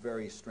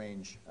very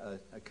strange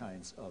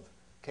kinds of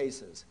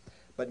cases.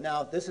 But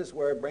now this is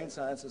where brain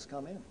sciences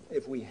come in.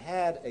 If we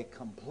had a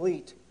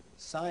complete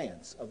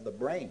science of the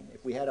brain,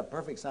 if we had a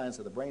perfect science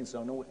of the brain,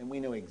 and we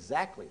knew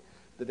exactly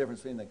the difference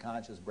between the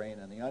conscious brain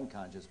and the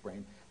unconscious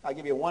brain, I'll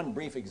give you one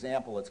brief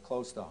example that's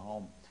close to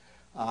home.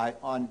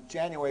 On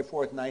January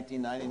 4th,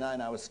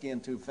 1999, I was skiing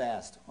too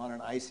fast on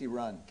an icy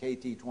run,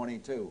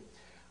 KT22.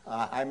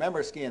 I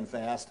remember skiing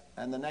fast,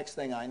 and the next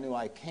thing I knew,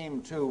 I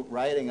came to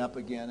riding up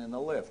again in the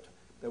lift.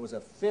 There was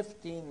a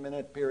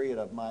 15-minute period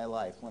of my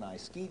life when I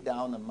skied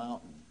down the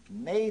mountain,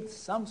 made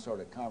some sort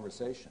of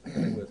conversation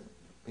with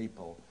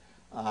people.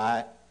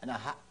 And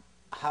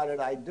how did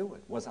I do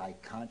it? Was I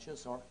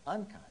conscious or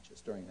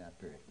unconscious during that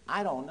period?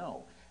 I don't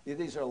know.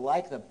 These are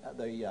like the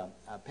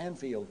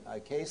Penfield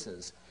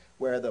cases,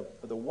 where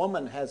the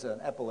woman has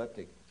an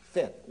epileptic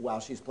fit while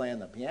she's playing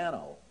the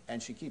piano,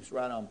 and she keeps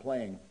right on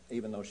playing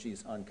even though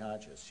she's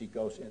unconscious. She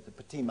goes into the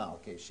Petit Mal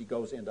case. She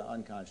goes into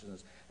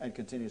unconsciousness and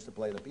continues to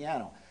play the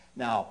piano.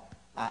 Now,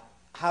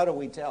 how do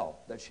we tell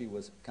that she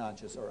was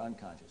conscious or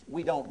unconscious?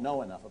 We don't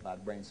know enough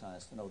about brain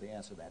science to know the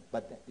answer to that.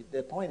 But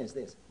the point is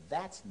this.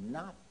 That's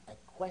not a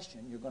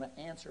question you're going to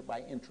answer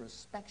by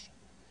introspection.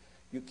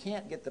 You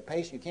can't get the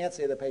patient, you can't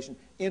say to the patient,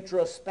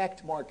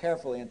 introspect more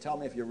carefully and tell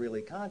me if you're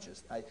really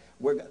conscious.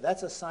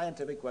 That's a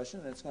scientific question,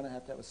 and it's going to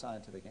have a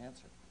scientific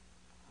answer.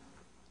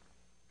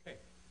 Okay.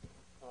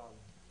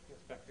 Yes,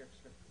 back here,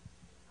 sir.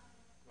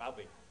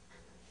 Loudly.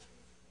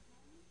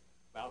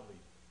 Loudly.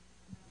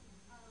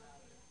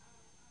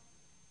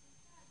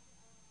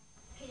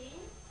 Pain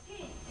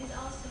is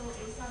also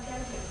a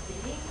subjective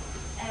feeling,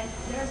 and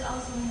there's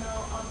also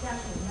no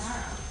objective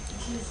manner,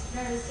 which is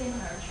very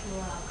similar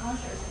to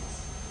consciousness.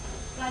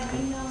 But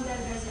we know that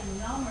there's an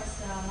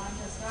enormous amount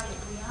of study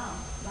going on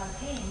about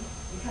pain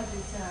because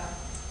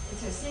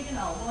it's a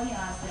signal warning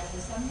us that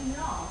there's something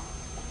wrong.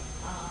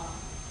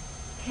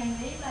 Can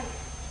we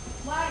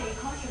why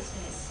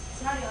consciousness,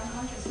 study on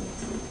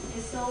consciousness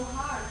is so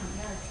hard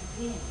compared to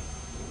pain?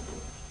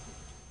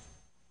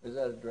 Is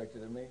that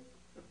directed at me?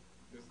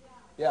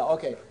 Yeah,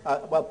 okay.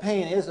 Well,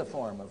 pain is a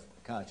form of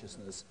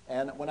consciousness.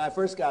 And when I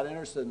first got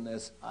interested in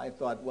this, I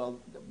thought, well,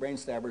 brain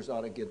stabbers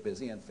ought to get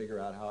busy and figure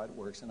out how it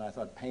works. And I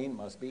thought pain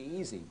must be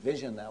easy.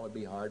 Vision, that would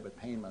be hard, but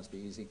pain must be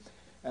easy.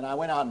 And I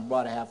went out and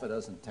bought half a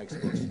dozen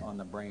textbooks on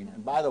the brain.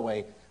 And by the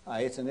way,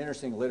 it's an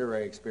interesting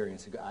literary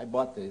experience. I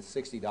bought the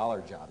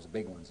 $60 jobs,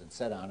 big ones, and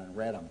sat down and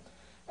read them.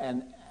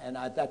 And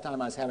at that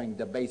time, I was having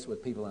debates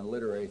with people in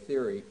literary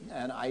theory.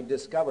 And I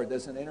discovered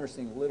there's an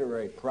interesting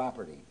literary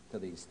property to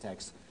these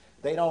texts.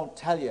 They don't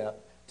tell you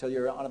till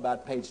you're on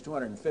about page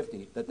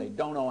 250 that they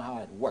don't know how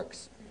it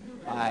works.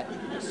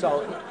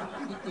 So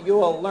you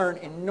will learn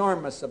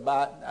enormous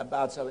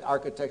about some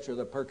architecture of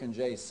the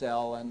Purkinje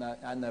cell and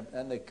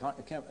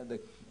the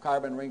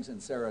carbon rings in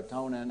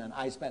serotonin, and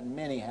I spent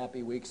many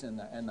happy weeks in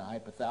the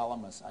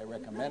hypothalamus. I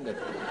recommend it.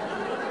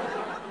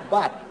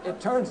 But it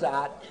turns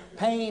out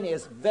pain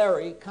is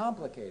very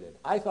complicated.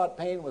 I thought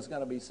pain was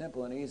going to be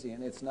simple and easy,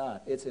 and it's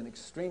not. It's an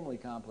extremely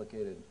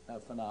complicated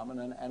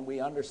phenomenon, and we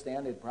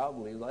understand it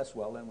probably less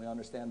well than we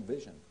understand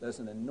vision. There's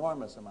an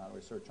enormous amount of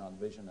research on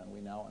vision, and we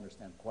now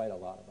understand quite a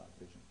lot about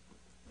vision.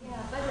 Yeah,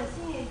 but the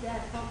thing is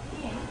that for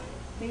pain,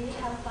 we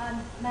have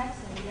one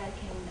medicine that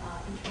can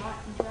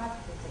interact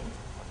with it.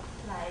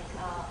 Like,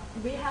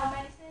 we have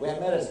medicine? We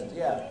have medicines,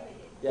 yeah.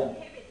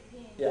 Inhibit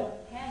pain, Yeah.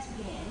 enhance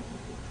pain.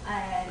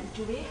 And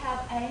do we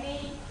have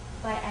any,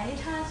 by any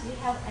chance, do we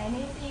have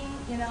anything,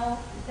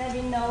 that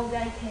we know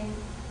that can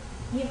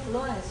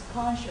influence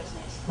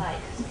consciousness, like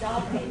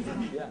stop it?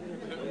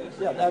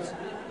 Yeah, that's,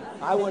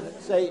 I would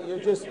say you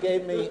just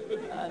gave me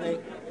an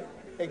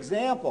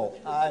example.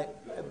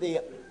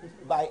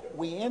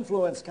 We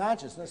influence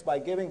consciousness by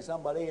giving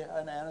somebody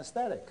an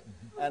anesthetic.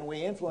 And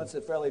we influence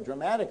it fairly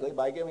dramatically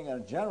by giving a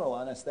general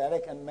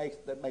anesthetic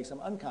that makes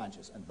them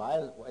unconscious. And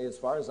as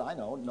far as I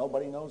know,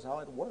 nobody knows how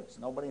it works.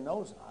 Nobody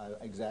knows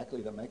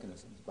exactly the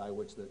mechanisms by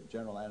which the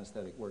general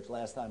anesthetic works.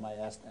 Last time I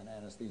asked an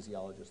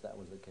anesthesiologist, that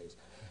was the case.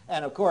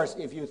 And of course,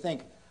 if you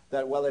think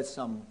that, well, there's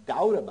some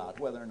doubt about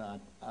whether or not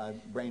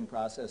brain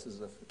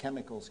processes of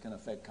chemicals can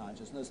affect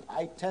consciousness,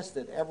 I test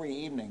it every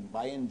evening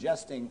by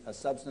ingesting a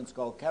substance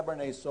called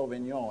Cabernet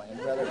Sauvignon in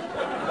rather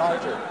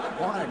larger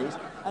quantities,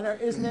 and there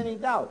isn't any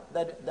doubt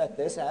that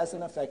this has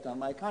an effect on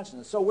my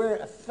consciousness. So we're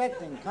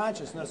affecting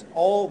consciousness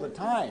all the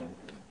time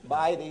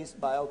by these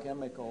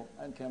biochemical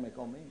and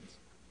chemical means.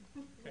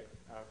 Okay,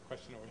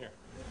 question over here.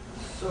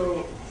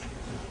 So,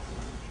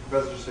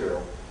 Professor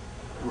Searle,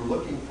 we're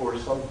looking for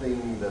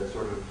something that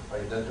sort of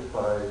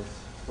identifies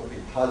something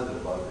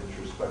positive about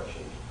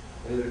introspection.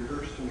 And it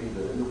occurs to me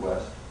that in the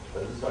West,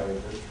 as a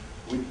scientist,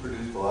 we've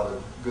produced a lot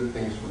of good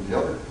things from the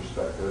other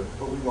perspective,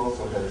 but we've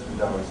also had some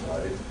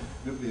downsides.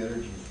 Nuclear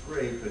energy is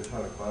great, but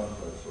atomic bombs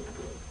aren't so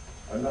good.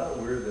 I'm not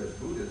aware that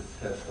Buddhists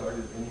have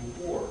started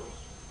any wars.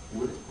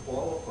 Would it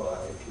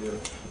qualify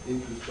if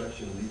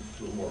introspection leads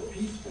to a more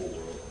peaceful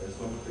world as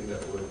something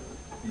that would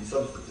be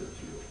substantive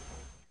to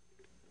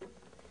you?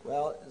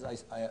 Well, as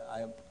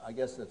I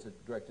guess that's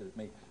directed at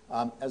me.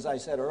 As I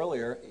said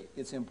earlier,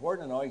 it's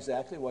important to know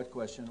exactly what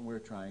question we're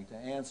trying to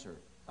answer.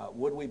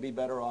 Would we be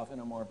better off in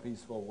a more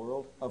peaceful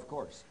world? Of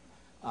course.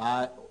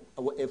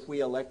 If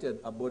we elected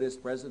a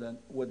Buddhist president,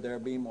 would there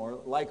be more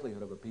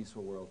likelihood of a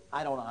peaceful world?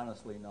 I don't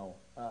honestly know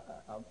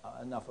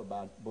enough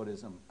about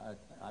Buddhism.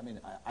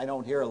 I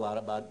don't hear a lot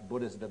about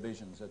Buddhist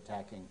divisions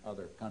attacking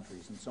other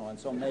countries and so on,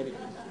 so maybe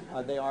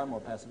they are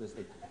more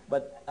pacifistic.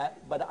 But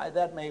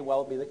that may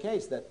well be the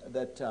case,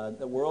 that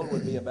the world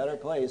would be a better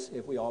place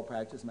if we all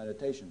practice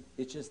meditation.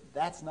 It's just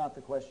that's not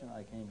the question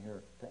I came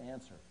here to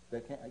answer.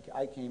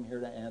 I came here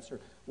to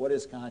answer what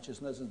is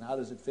consciousness and how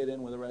does it fit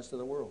in with the rest of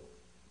the world.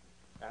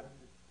 Adam?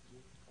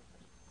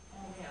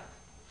 Yeah.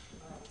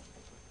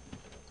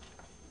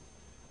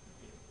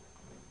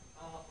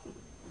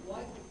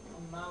 What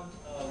amount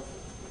of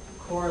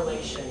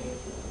correlation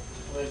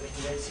would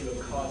convince you of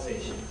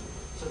causation?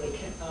 So the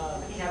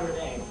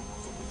Cabernet,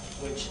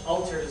 which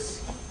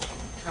alters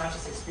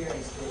conscious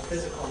experience through a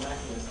physical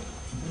mechanism,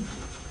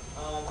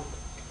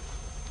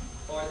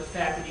 or the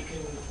fact that you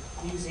can,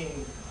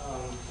 using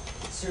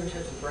certain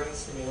types of brain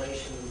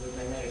stimulation with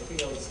magnetic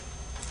fields,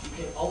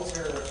 you can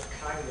alter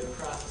cognitive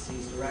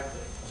processes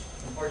directly,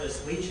 or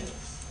just lesions.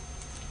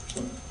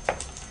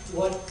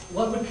 What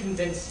would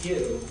convince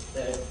you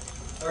that,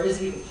 or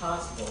is it even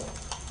possible,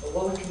 but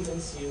what would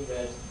convince you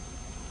that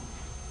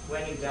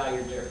when you die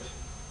you're dirt?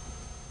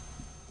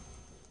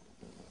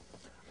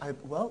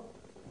 Well,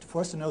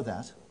 for us to know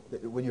that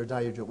when you're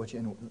dying,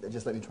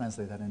 just let me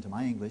translate that into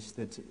my English,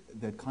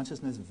 that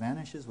consciousness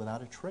vanishes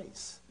without a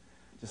trace.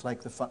 Just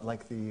like the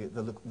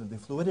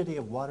fluidity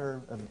of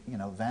water,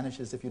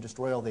 vanishes if you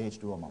destroy all the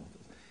H2O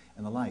molecules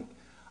and the like.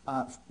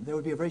 There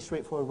would be a very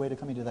straightforward way to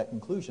coming to that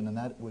conclusion, and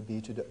that would be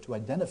to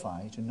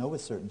identify, to know with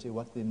certainty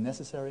what the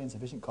necessary and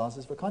sufficient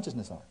causes for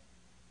consciousness are.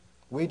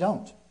 We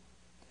don't.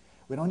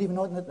 We don't even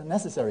know what the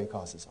necessary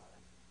causes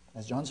are.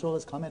 As John Searle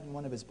has commented in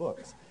one of his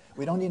books,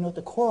 we don't even know what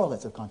the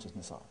correlates of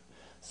consciousness are.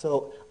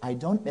 So I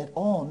don't at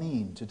all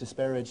mean to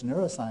disparage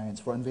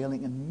neuroscience for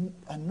unveiling an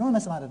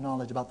enormous amount of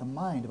knowledge about the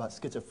mind, about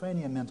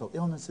schizophrenia, mental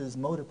illnesses,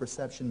 motor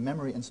perception,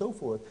 memory, and so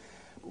forth.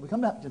 we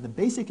come back to the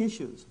basic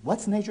issues.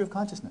 What's the nature of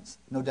consciousness?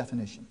 No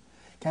definition.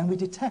 Can we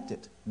detect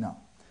it? No.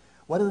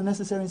 What are the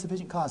necessary and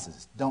sufficient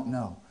causes? Don't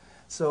know.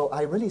 So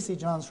I really see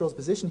John Searle's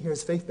position here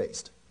as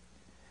faith-based.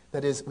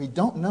 That is, we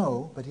don't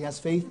know, but he has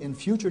faith in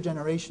future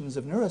generations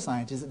of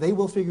neuroscientists that they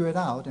will figure it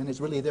out, and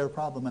it's really their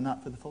problem and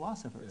not for the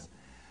philosophers.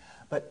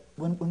 Yeah. But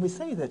when we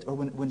say that, or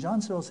when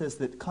John Searle says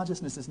that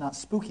consciousness is not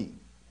spooky,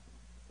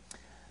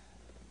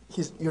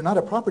 you're not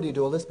a property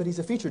dualist, but he's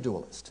a feature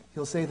dualist.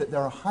 He'll say that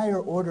there are higher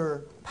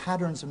order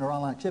patterns of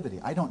neuronal activity.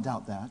 I don't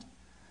doubt that.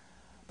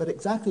 But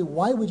exactly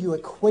why would you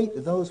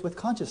equate those with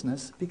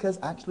consciousness? Because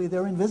actually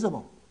they're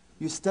invisible.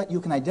 You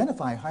can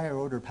identify higher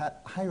order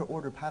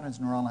patterns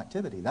of neuronal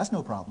activity. That's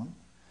no problem.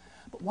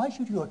 But why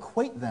should you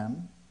equate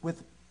them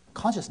with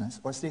consciousness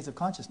or states of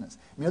consciousness?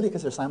 Merely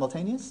because they're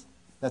simultaneous?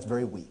 That's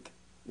very weak.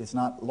 It's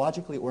not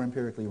logically or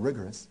empirically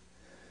rigorous.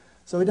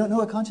 So we don't know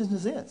what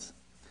consciousness is.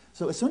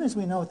 So as soon as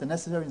we know what the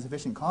necessary and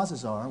sufficient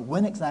causes are,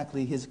 when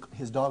exactly his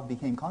dog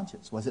became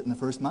conscious? Was it in the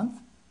first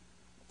month?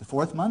 The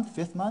fourth month?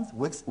 Fifth month?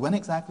 When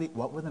exactly?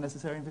 What were the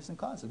necessary and sufficient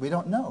causes? We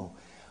don't know.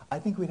 I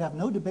think we'd have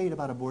no debate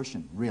about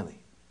abortion,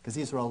 really, because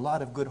these are a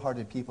lot of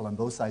good-hearted people on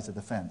both sides of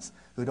the fence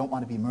who don't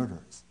want to be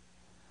murderers.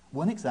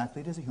 When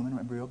exactly does a human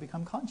embryo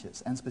become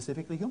conscious, and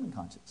specifically human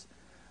conscious?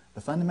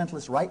 The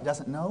fundamentalist right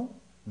doesn't know,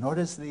 nor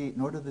do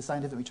the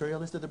scientific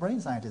materialist or the brain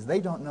scientist. They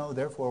don't know,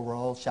 therefore we're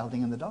all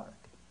shouting in the dark.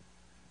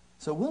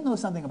 So we'll know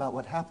something about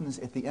what happens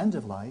at the end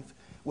of life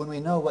when we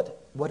know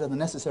what are the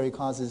necessary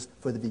causes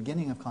for the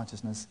beginning of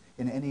consciousness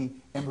in any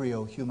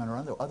embryo, human or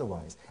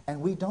otherwise. And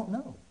we don't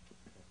know.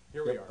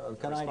 Here we are.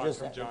 Can I just...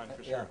 From John,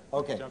 for sure. Yeah,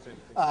 okay. Jump in.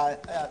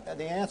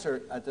 The answer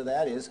to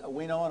that is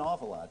we know an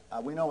awful lot.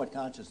 We know what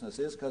consciousness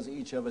is because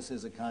each of us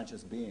is a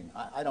conscious being.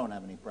 I don't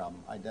have any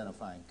problem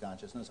identifying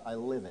consciousness. I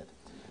live it.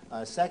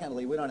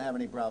 Secondly, we don't have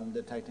any problem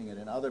detecting it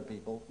in other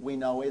people. We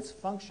know its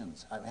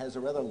functions. It has a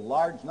rather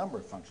large number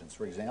of functions.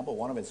 For example,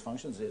 one of its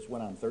functions is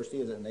when I'm thirsty,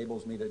 it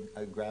enables me to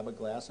grab a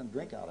glass and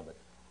drink out of it.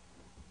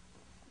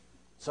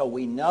 So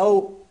we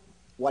know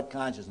what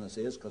consciousness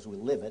is because we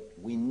live it.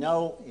 We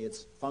know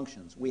its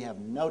functions. We have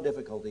no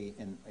difficulty,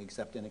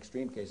 except in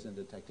extreme cases, in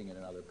detecting it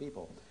in other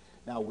people.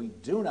 Now, we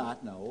do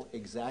not know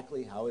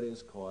exactly how it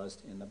is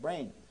caused in the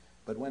brain.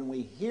 But when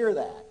we hear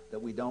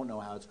that we don't know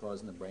how it's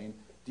caused in the brain,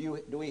 do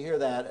we hear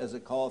that as a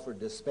call for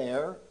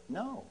despair?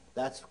 No.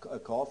 That's a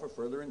call for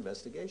further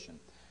investigation.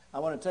 I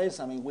want to tell you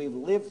something. We've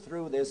lived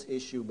through this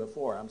issue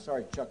before. I'm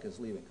sorry Chuck is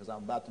leaving because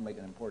I'm about to make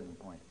an important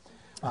point.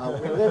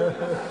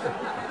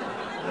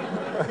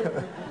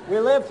 We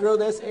lived through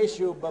this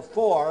issue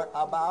before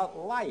about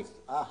life.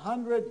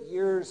 100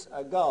 years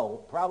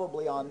ago,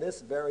 probably on this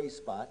very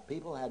spot,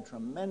 people had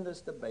tremendous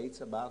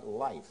debates about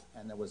life.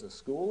 And there was a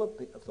school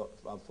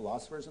of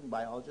philosophers and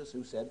biologists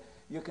who said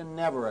you can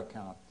never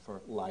account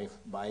for life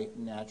by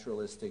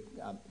naturalistic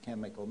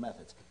chemical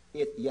methods.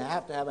 You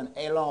have to have an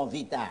élan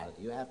vital.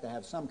 You have to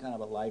have some kind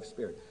of a life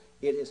spirit.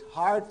 It is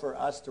hard for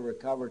us to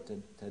recover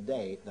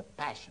today the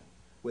passion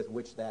with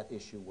which that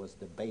issue was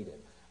debated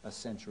a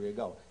century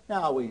ago.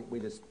 Now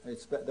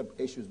the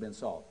issue's been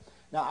solved.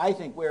 Now I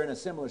think we're in a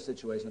similar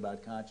situation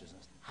about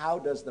consciousness. How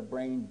does the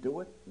brain do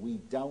it? We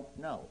don't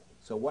know.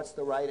 So what's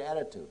the right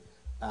attitude?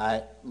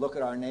 Look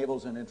at our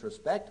navels and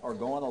introspect, or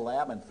go in a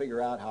lab and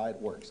figure out how it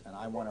works. And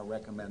I want to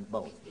recommend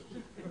both.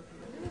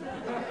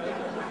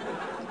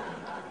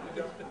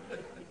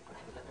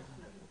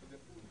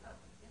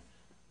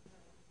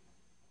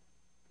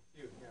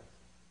 You, yes.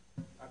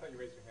 I thought you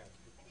raised your hand.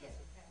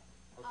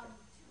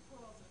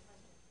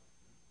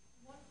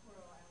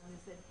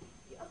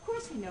 Of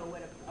course we know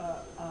what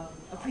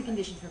a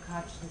precondition for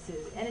consciousness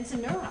is, and it's a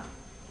neuron,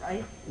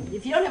 right?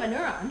 If you don't have a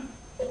neuron,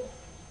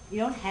 you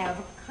don't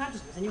have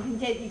consciousness, and you can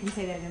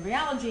say that in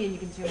embryology, and you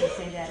can certainly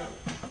say that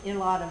in a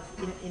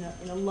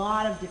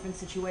lot of different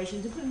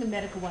situations, including the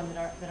medical one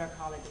that our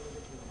colleague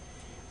alluded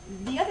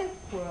to. The other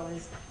quarrel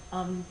is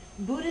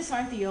Buddhists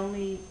aren't the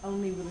only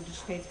religious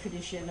faith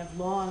tradition of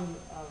long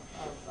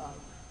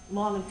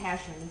and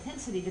passionate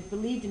intensity that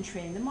believed in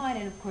training the mind,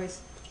 and of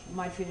course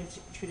my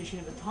tradition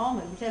of the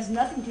Talmud, which has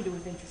nothing to do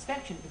with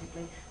introspection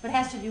particularly, but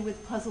has to do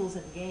with puzzles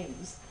and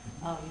games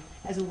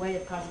as a way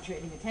of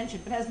concentrating attention,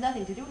 but has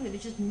nothing to do with it.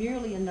 It's just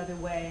merely another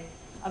way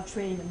of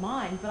training the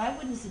mind. But I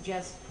wouldn't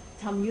suggest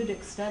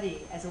Talmudic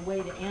study as a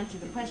way to answer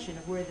the question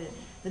of where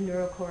the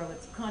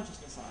neurocorrelates of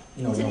consciousness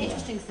are. It's an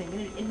interesting thing,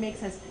 and it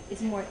makes us,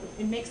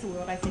 it makes the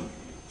world, I think,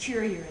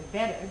 cheerier and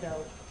better,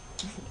 though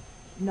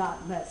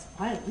not less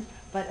violent,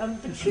 but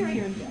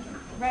cheerier and better,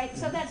 right?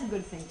 So that's a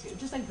good thing too,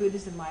 just like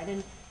Buddhism might.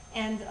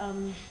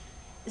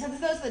 So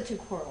those are the two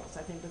quarrels,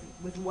 I think,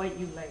 with what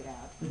you laid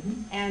out.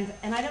 And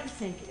I don't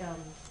think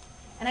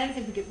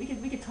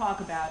we could talk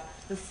about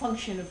the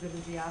function of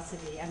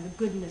religiosity and the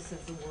goodness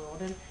of the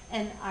world,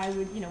 and I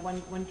would,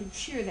 one could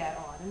cheer that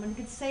on, and one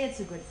could say it's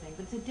a good thing,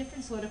 but it's a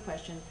different sort of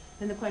question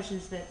than the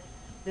questions that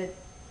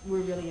we're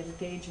really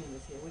engaging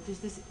with here, which is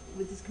this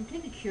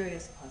completely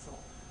curious puzzle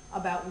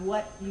about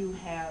what you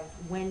have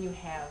when you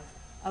have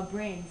a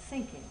brain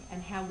thinking,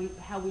 and how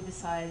we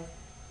decide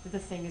that the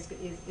thing is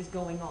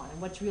going on,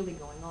 and what's really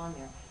going on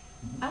there.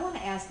 I want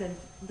to ask then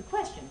the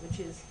question, which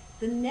is,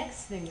 the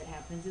next thing that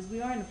happens is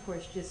we aren't, of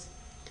course, just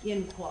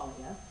in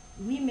qualia.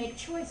 We make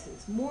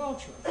choices, moral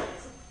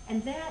choices.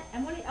 And that,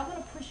 I want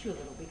to push you a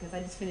little, because I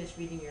just finished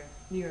reading your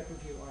New York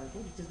Review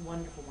article, which is a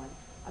wonderful one,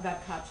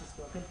 about Koch's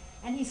book.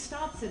 And he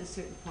stops at a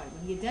certain point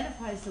when he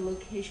identifies the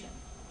location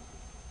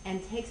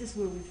and takes us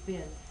where we've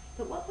been.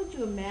 But what would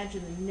you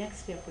imagine the next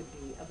step would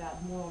be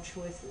about moral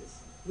choices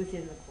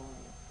within the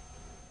qualia?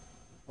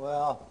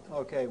 Well,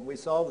 okay, we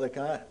solved the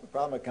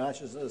problem of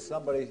consciousness.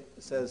 Somebody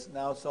says,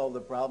 now solve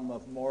the problem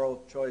of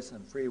moral choice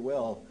and free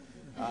will.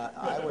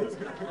 I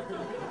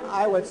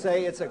would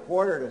say it's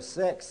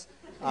 5:45.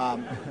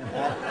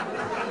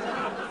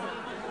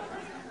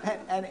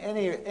 And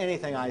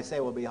anything I say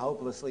will be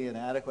hopelessly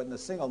inadequate. And the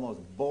single most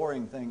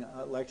boring thing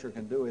a lecturer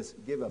can do is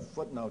give a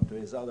footnote to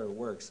his other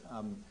works.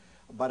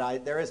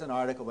 But there is an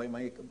article by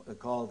me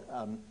called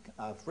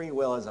Free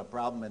Will is a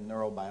Problem in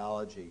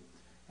Neurobiology.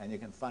 And you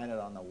can find it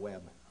on the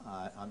web.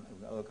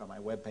 Look on my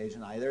webpage,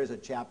 and there is a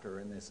chapter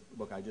in this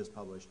book I just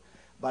published.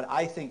 But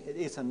I think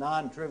it's a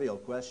non-trivial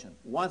question.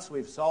 Once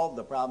we've solved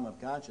the problem of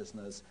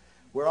consciousness,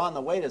 we're on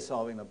the way to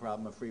solving the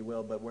problem of free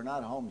will, but we're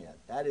not home yet.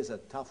 That is a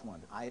tough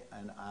one.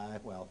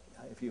 Well,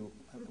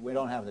 we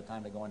don't have the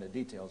time to go into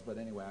details, but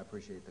anyway, I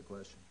appreciate the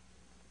question.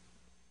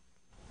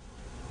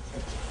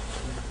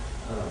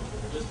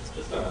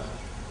 Just a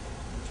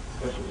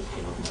question just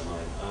came up in my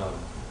mind.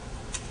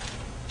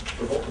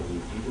 For both of you,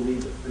 do you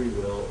believe that free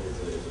will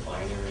is a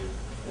binary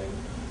thing,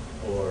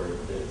 or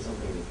that it's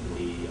something that can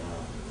be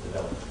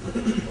developed,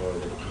 or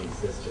that it can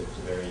exist to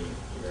varying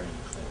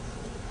extents?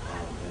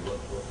 And what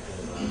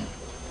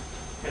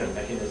kind of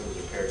mechanisms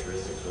or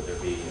characteristics would there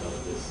be of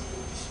this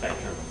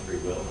spectrum of free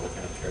will? What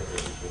kind of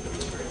characteristics would there be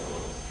of various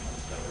levels of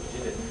spectrum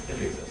if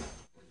it exists?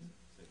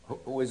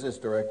 Who is this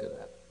directed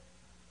at?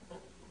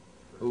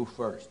 Who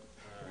first?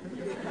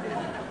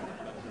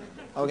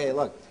 Okay,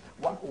 look.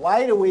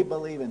 Why do we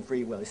believe in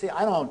free will? You see,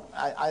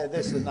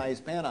 this is a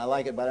nice pen, I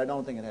like it, but I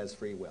don't think it has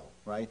free will,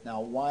 right?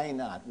 Now, why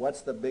not?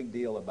 What's the big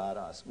deal about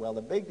us? Well,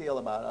 the big deal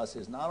about us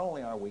is not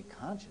only are we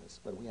conscious,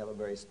 but we have a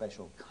very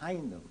special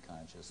kind of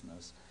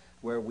consciousness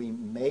where we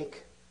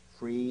make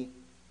free,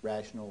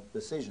 rational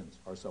decisions,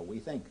 or so we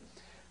think.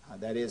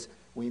 That is,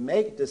 we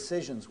make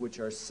decisions which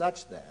are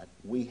such that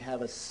we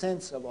have a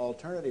sense of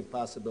alternative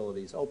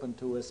possibilities open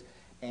to us,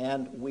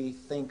 and we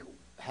think,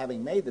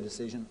 having made the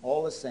decision,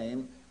 all the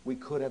same, we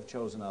could have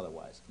chosen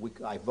otherwise.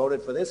 I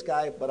voted for this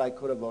guy, but I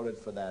could have voted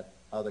for that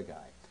other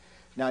guy.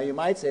 Now, you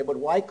might say, but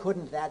why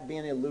couldn't that be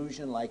an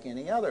illusion like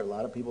any other? A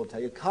lot of people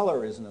tell you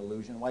color is an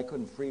illusion. Why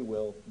couldn't free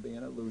will be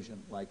an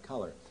illusion like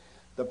color?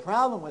 The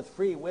problem with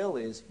free will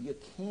is you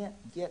can't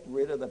get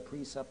rid of the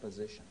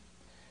presupposition.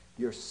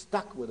 You're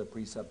stuck with a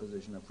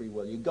presupposition of free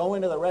will. You go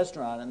into the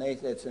restaurant, and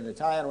it's an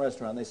Italian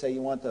restaurant. They say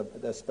you want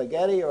the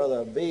spaghetti or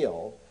the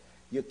veal.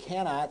 You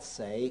cannot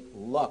say,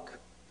 look,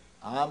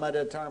 I'm a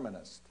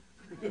determinist.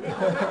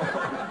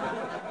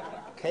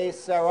 Que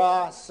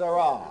sera,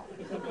 sera.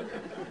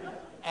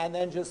 And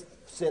then just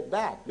sit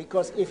back.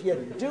 Because if you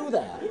do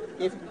that,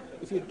 if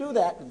you do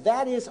that,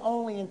 that is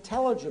only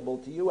intelligible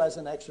to you as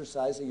an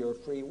exercise of your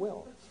free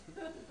will.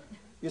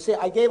 You see,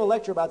 I gave a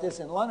lecture about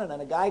this in London,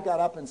 and a guy got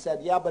up and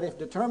said, yeah, but if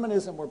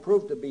determinism were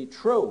proved to be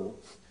true,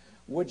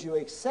 would you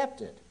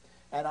accept it?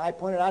 And I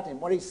pointed out to him,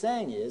 what he's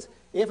saying is,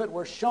 if it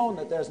were shown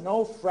that there's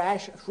no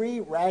free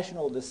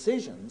rational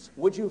decisions,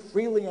 would you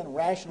freely and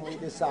rationally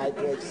decide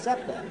to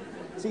accept that?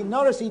 See,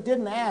 notice he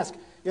didn't ask,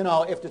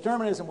 if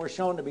determinism were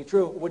shown to be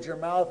true, would your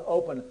mouth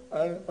open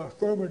and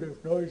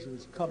affirmative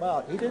noises come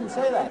out? He didn't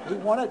say that.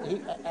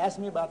 He asked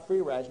me about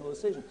free rational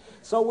decision.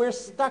 So we're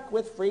stuck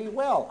with free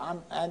will.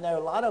 And there are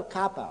a lot of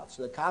cop-outs.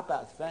 The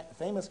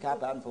famous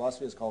cop-out in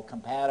philosophy is called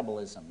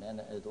compatibilism,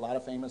 and a lot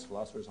of famous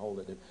philosophers hold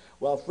it.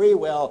 Well, free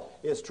will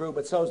is true,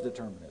 but so is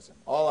determinism.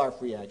 All our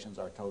free actions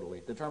are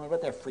totally determined,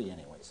 but they're free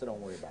anyway, so don't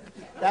worry about it.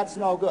 That's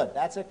no good.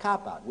 That's a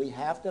cop-out. We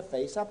have to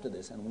face up to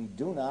this, and we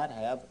do not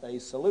have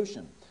a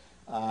solution.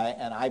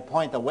 And I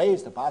point the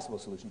ways to possible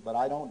solutions, but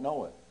I don't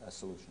know a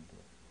solution to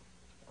it.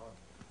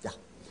 Yeah.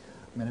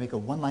 I'm going to make a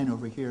one line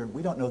over here.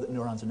 We don't know that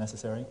neurons are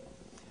necessary.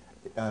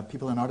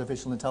 People in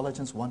artificial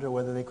intelligence wonder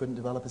whether they couldn't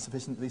develop a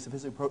sufficiently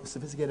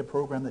sophisticated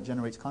program that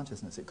generates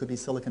consciousness. It could be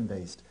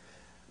silicon-based.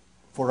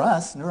 For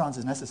us, neurons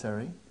is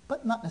necessary,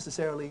 but not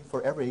necessarily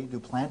for every.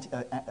 Do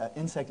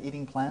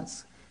insect-eating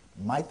plants?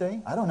 Might they?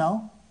 I don't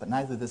know, but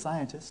neither do the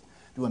scientists.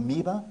 Do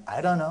amoeba?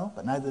 I don't know,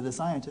 but neither do the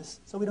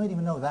scientists. So we don't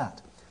even know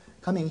that.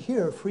 Coming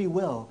here, free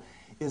will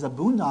is a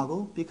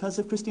boondoggle because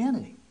of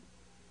Christianity.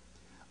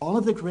 All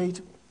of the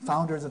great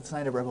founders of the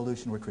scientific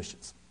revolution were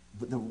Christians,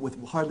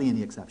 with hardly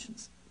any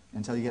exceptions,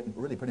 until you get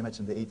really pretty much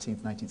in the 18th,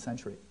 19th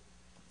century.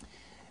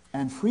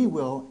 And free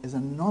will is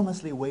an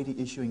enormously weighty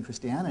issue in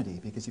Christianity,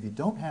 because if you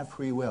don't have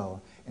free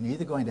will, and you're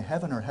either going to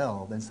heaven or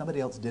hell, then somebody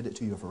else did it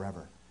to you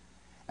forever.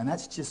 And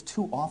that's just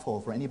too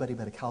awful for anybody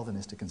but a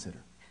Calvinist to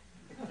consider.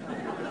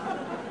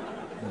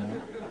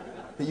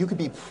 That you could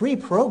be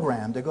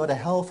pre-programmed to go to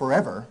hell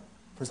forever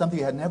for something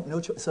you had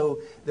no choice. So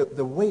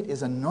the weight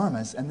is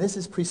enormous, and this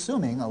is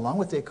presuming, along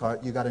with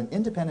Descartes, you got an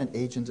independent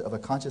agent of a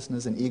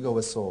consciousness, an ego,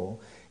 a soul,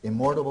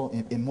 immortal,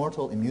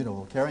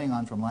 immutable, carrying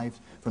on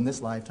from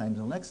this lifetime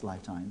to the next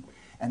lifetime.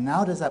 And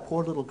now does that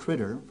poor little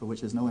critter, for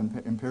which there's no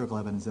empirical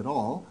evidence at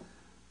all,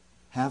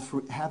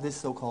 have this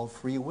so-called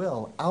free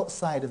will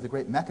outside of the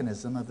great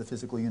mechanism of the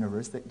physical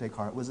universe that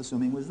Descartes was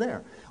assuming was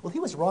there? Well, he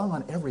was wrong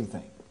on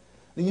everything.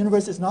 The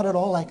universe is not at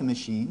all like a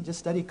machine. Just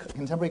study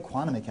contemporary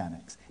quantum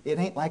mechanics. It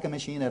ain't like a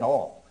machine at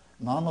all.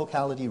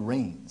 Non-locality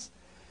reigns.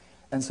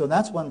 And so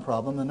that's one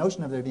problem. The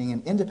notion of there being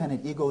an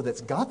independent ego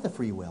that's got the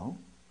free will,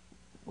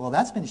 well,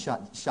 that's been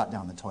shot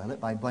down the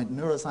toilet by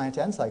neuroscientists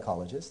and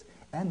psychologists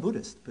and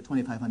Buddhists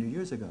 2,500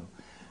 years ago.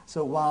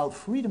 So while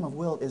freedom of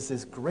will is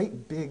this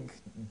great big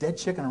dead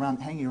chicken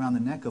hanging around the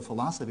neck of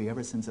philosophy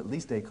ever since at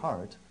least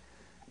Descartes,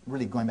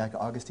 really going back to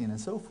Augustine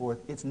and so forth,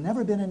 it's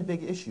never been a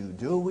big issue.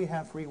 Do we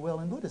have free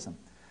will in Buddhism?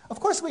 Of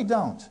course we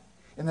don't.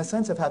 In the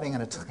sense of having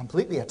a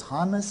completely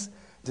autonomous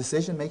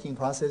decision-making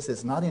process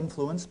that's not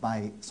influenced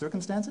by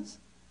circumstances,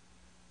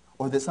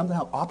 or that's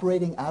somehow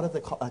operating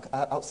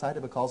outside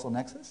of a causal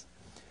nexus.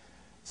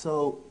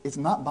 So it's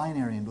not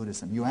binary in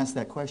Buddhism. You asked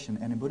that question,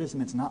 and in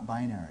Buddhism it's not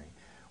binary.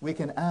 We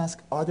can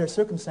ask, are there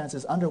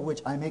circumstances under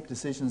which I make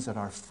decisions that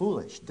are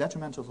foolish,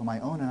 detrimental to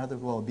my own and other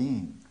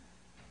well-being?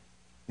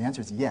 The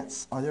answer is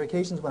yes. Are there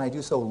occasions when I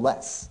do so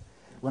less,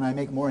 when I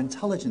make more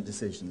intelligent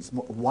decisions,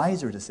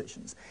 wiser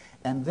decisions?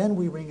 And then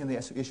we bring in the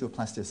issue of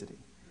plasticity.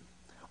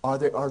 Are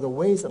there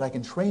ways that I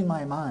can train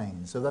my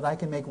mind so that I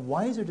can make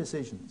wiser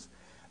decisions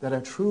that are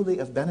truly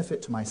of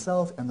benefit to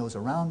myself and those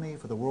around me,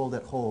 for the world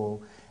at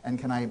whole? And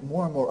can I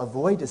more and more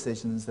avoid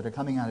decisions that are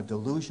coming out of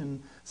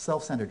delusion,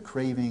 self-centered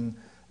craving,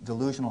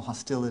 delusional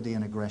hostility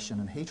and aggression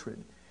and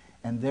hatred?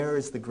 And there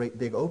is the great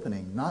big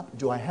opening. Not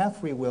do I have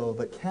free will,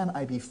 but can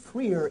I be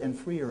freer and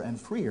freer and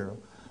freer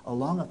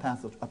along a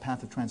path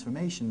of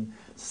transformation,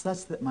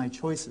 such that my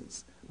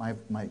choices, my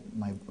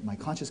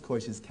conscious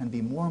choices, can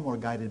be more and more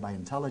guided by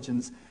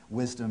intelligence,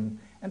 wisdom,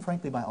 and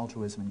frankly by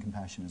altruism and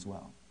compassion as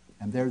well.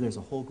 And there's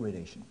a whole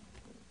gradation.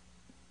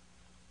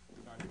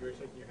 You're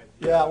shaking your head.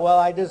 Yeah, well,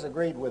 I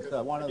disagreed with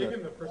one of the... Give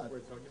him the first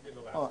word, so I'll give you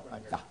the last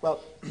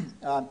one.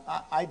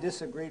 Well, I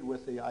disagreed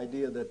with the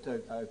idea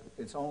that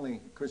it's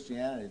only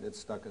Christianity that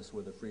stuck us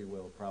with a free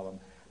will problem.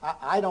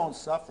 I don't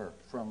suffer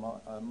from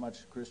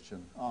much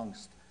Christian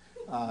angst.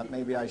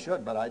 Maybe I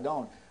should, but I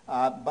don't.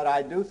 But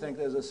I do think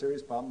there's a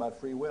serious problem about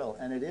free will.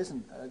 And it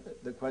isn't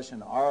the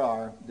question, are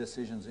our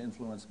decisions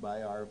influenced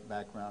by our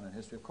background and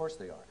history? Of course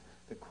they are.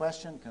 The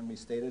question can be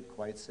stated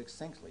quite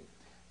succinctly.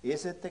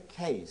 Is it the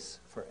case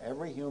for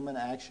every human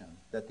action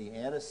that the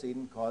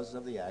antecedent causes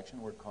of the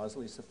action were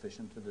causally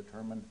sufficient to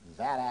determine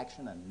that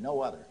action and no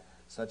other,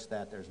 such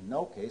that there's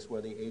no case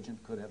where the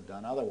agent could have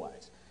done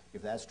otherwise?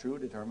 If that's true,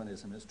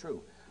 determinism is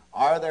true.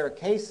 Are there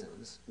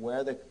cases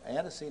where the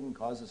antecedent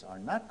causes are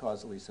not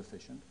causally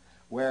sufficient,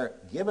 where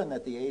given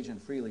that the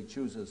agent freely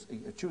chooses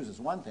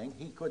one thing,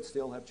 he could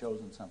still have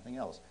chosen something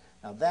else?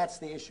 Now that's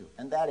the issue,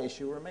 and that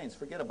issue remains.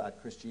 Forget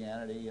about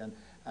Christianity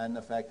and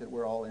the fact that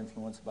we're all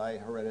influenced by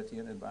heredity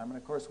and environment.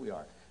 Of course we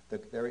are.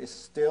 There is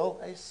still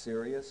a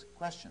serious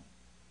question.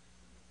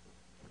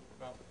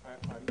 Well,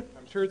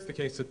 I'm sure it's the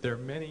case that there are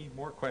many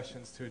more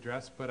questions to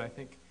address, but I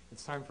think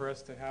it's time for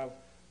us to have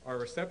our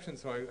reception,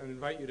 so I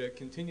invite you to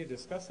continue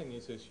discussing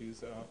these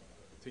issues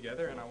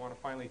together, and I want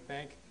to finally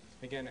thank,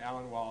 again,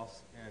 Alan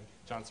Wallace and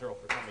John Searle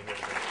for coming here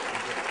today.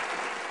 Thank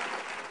you.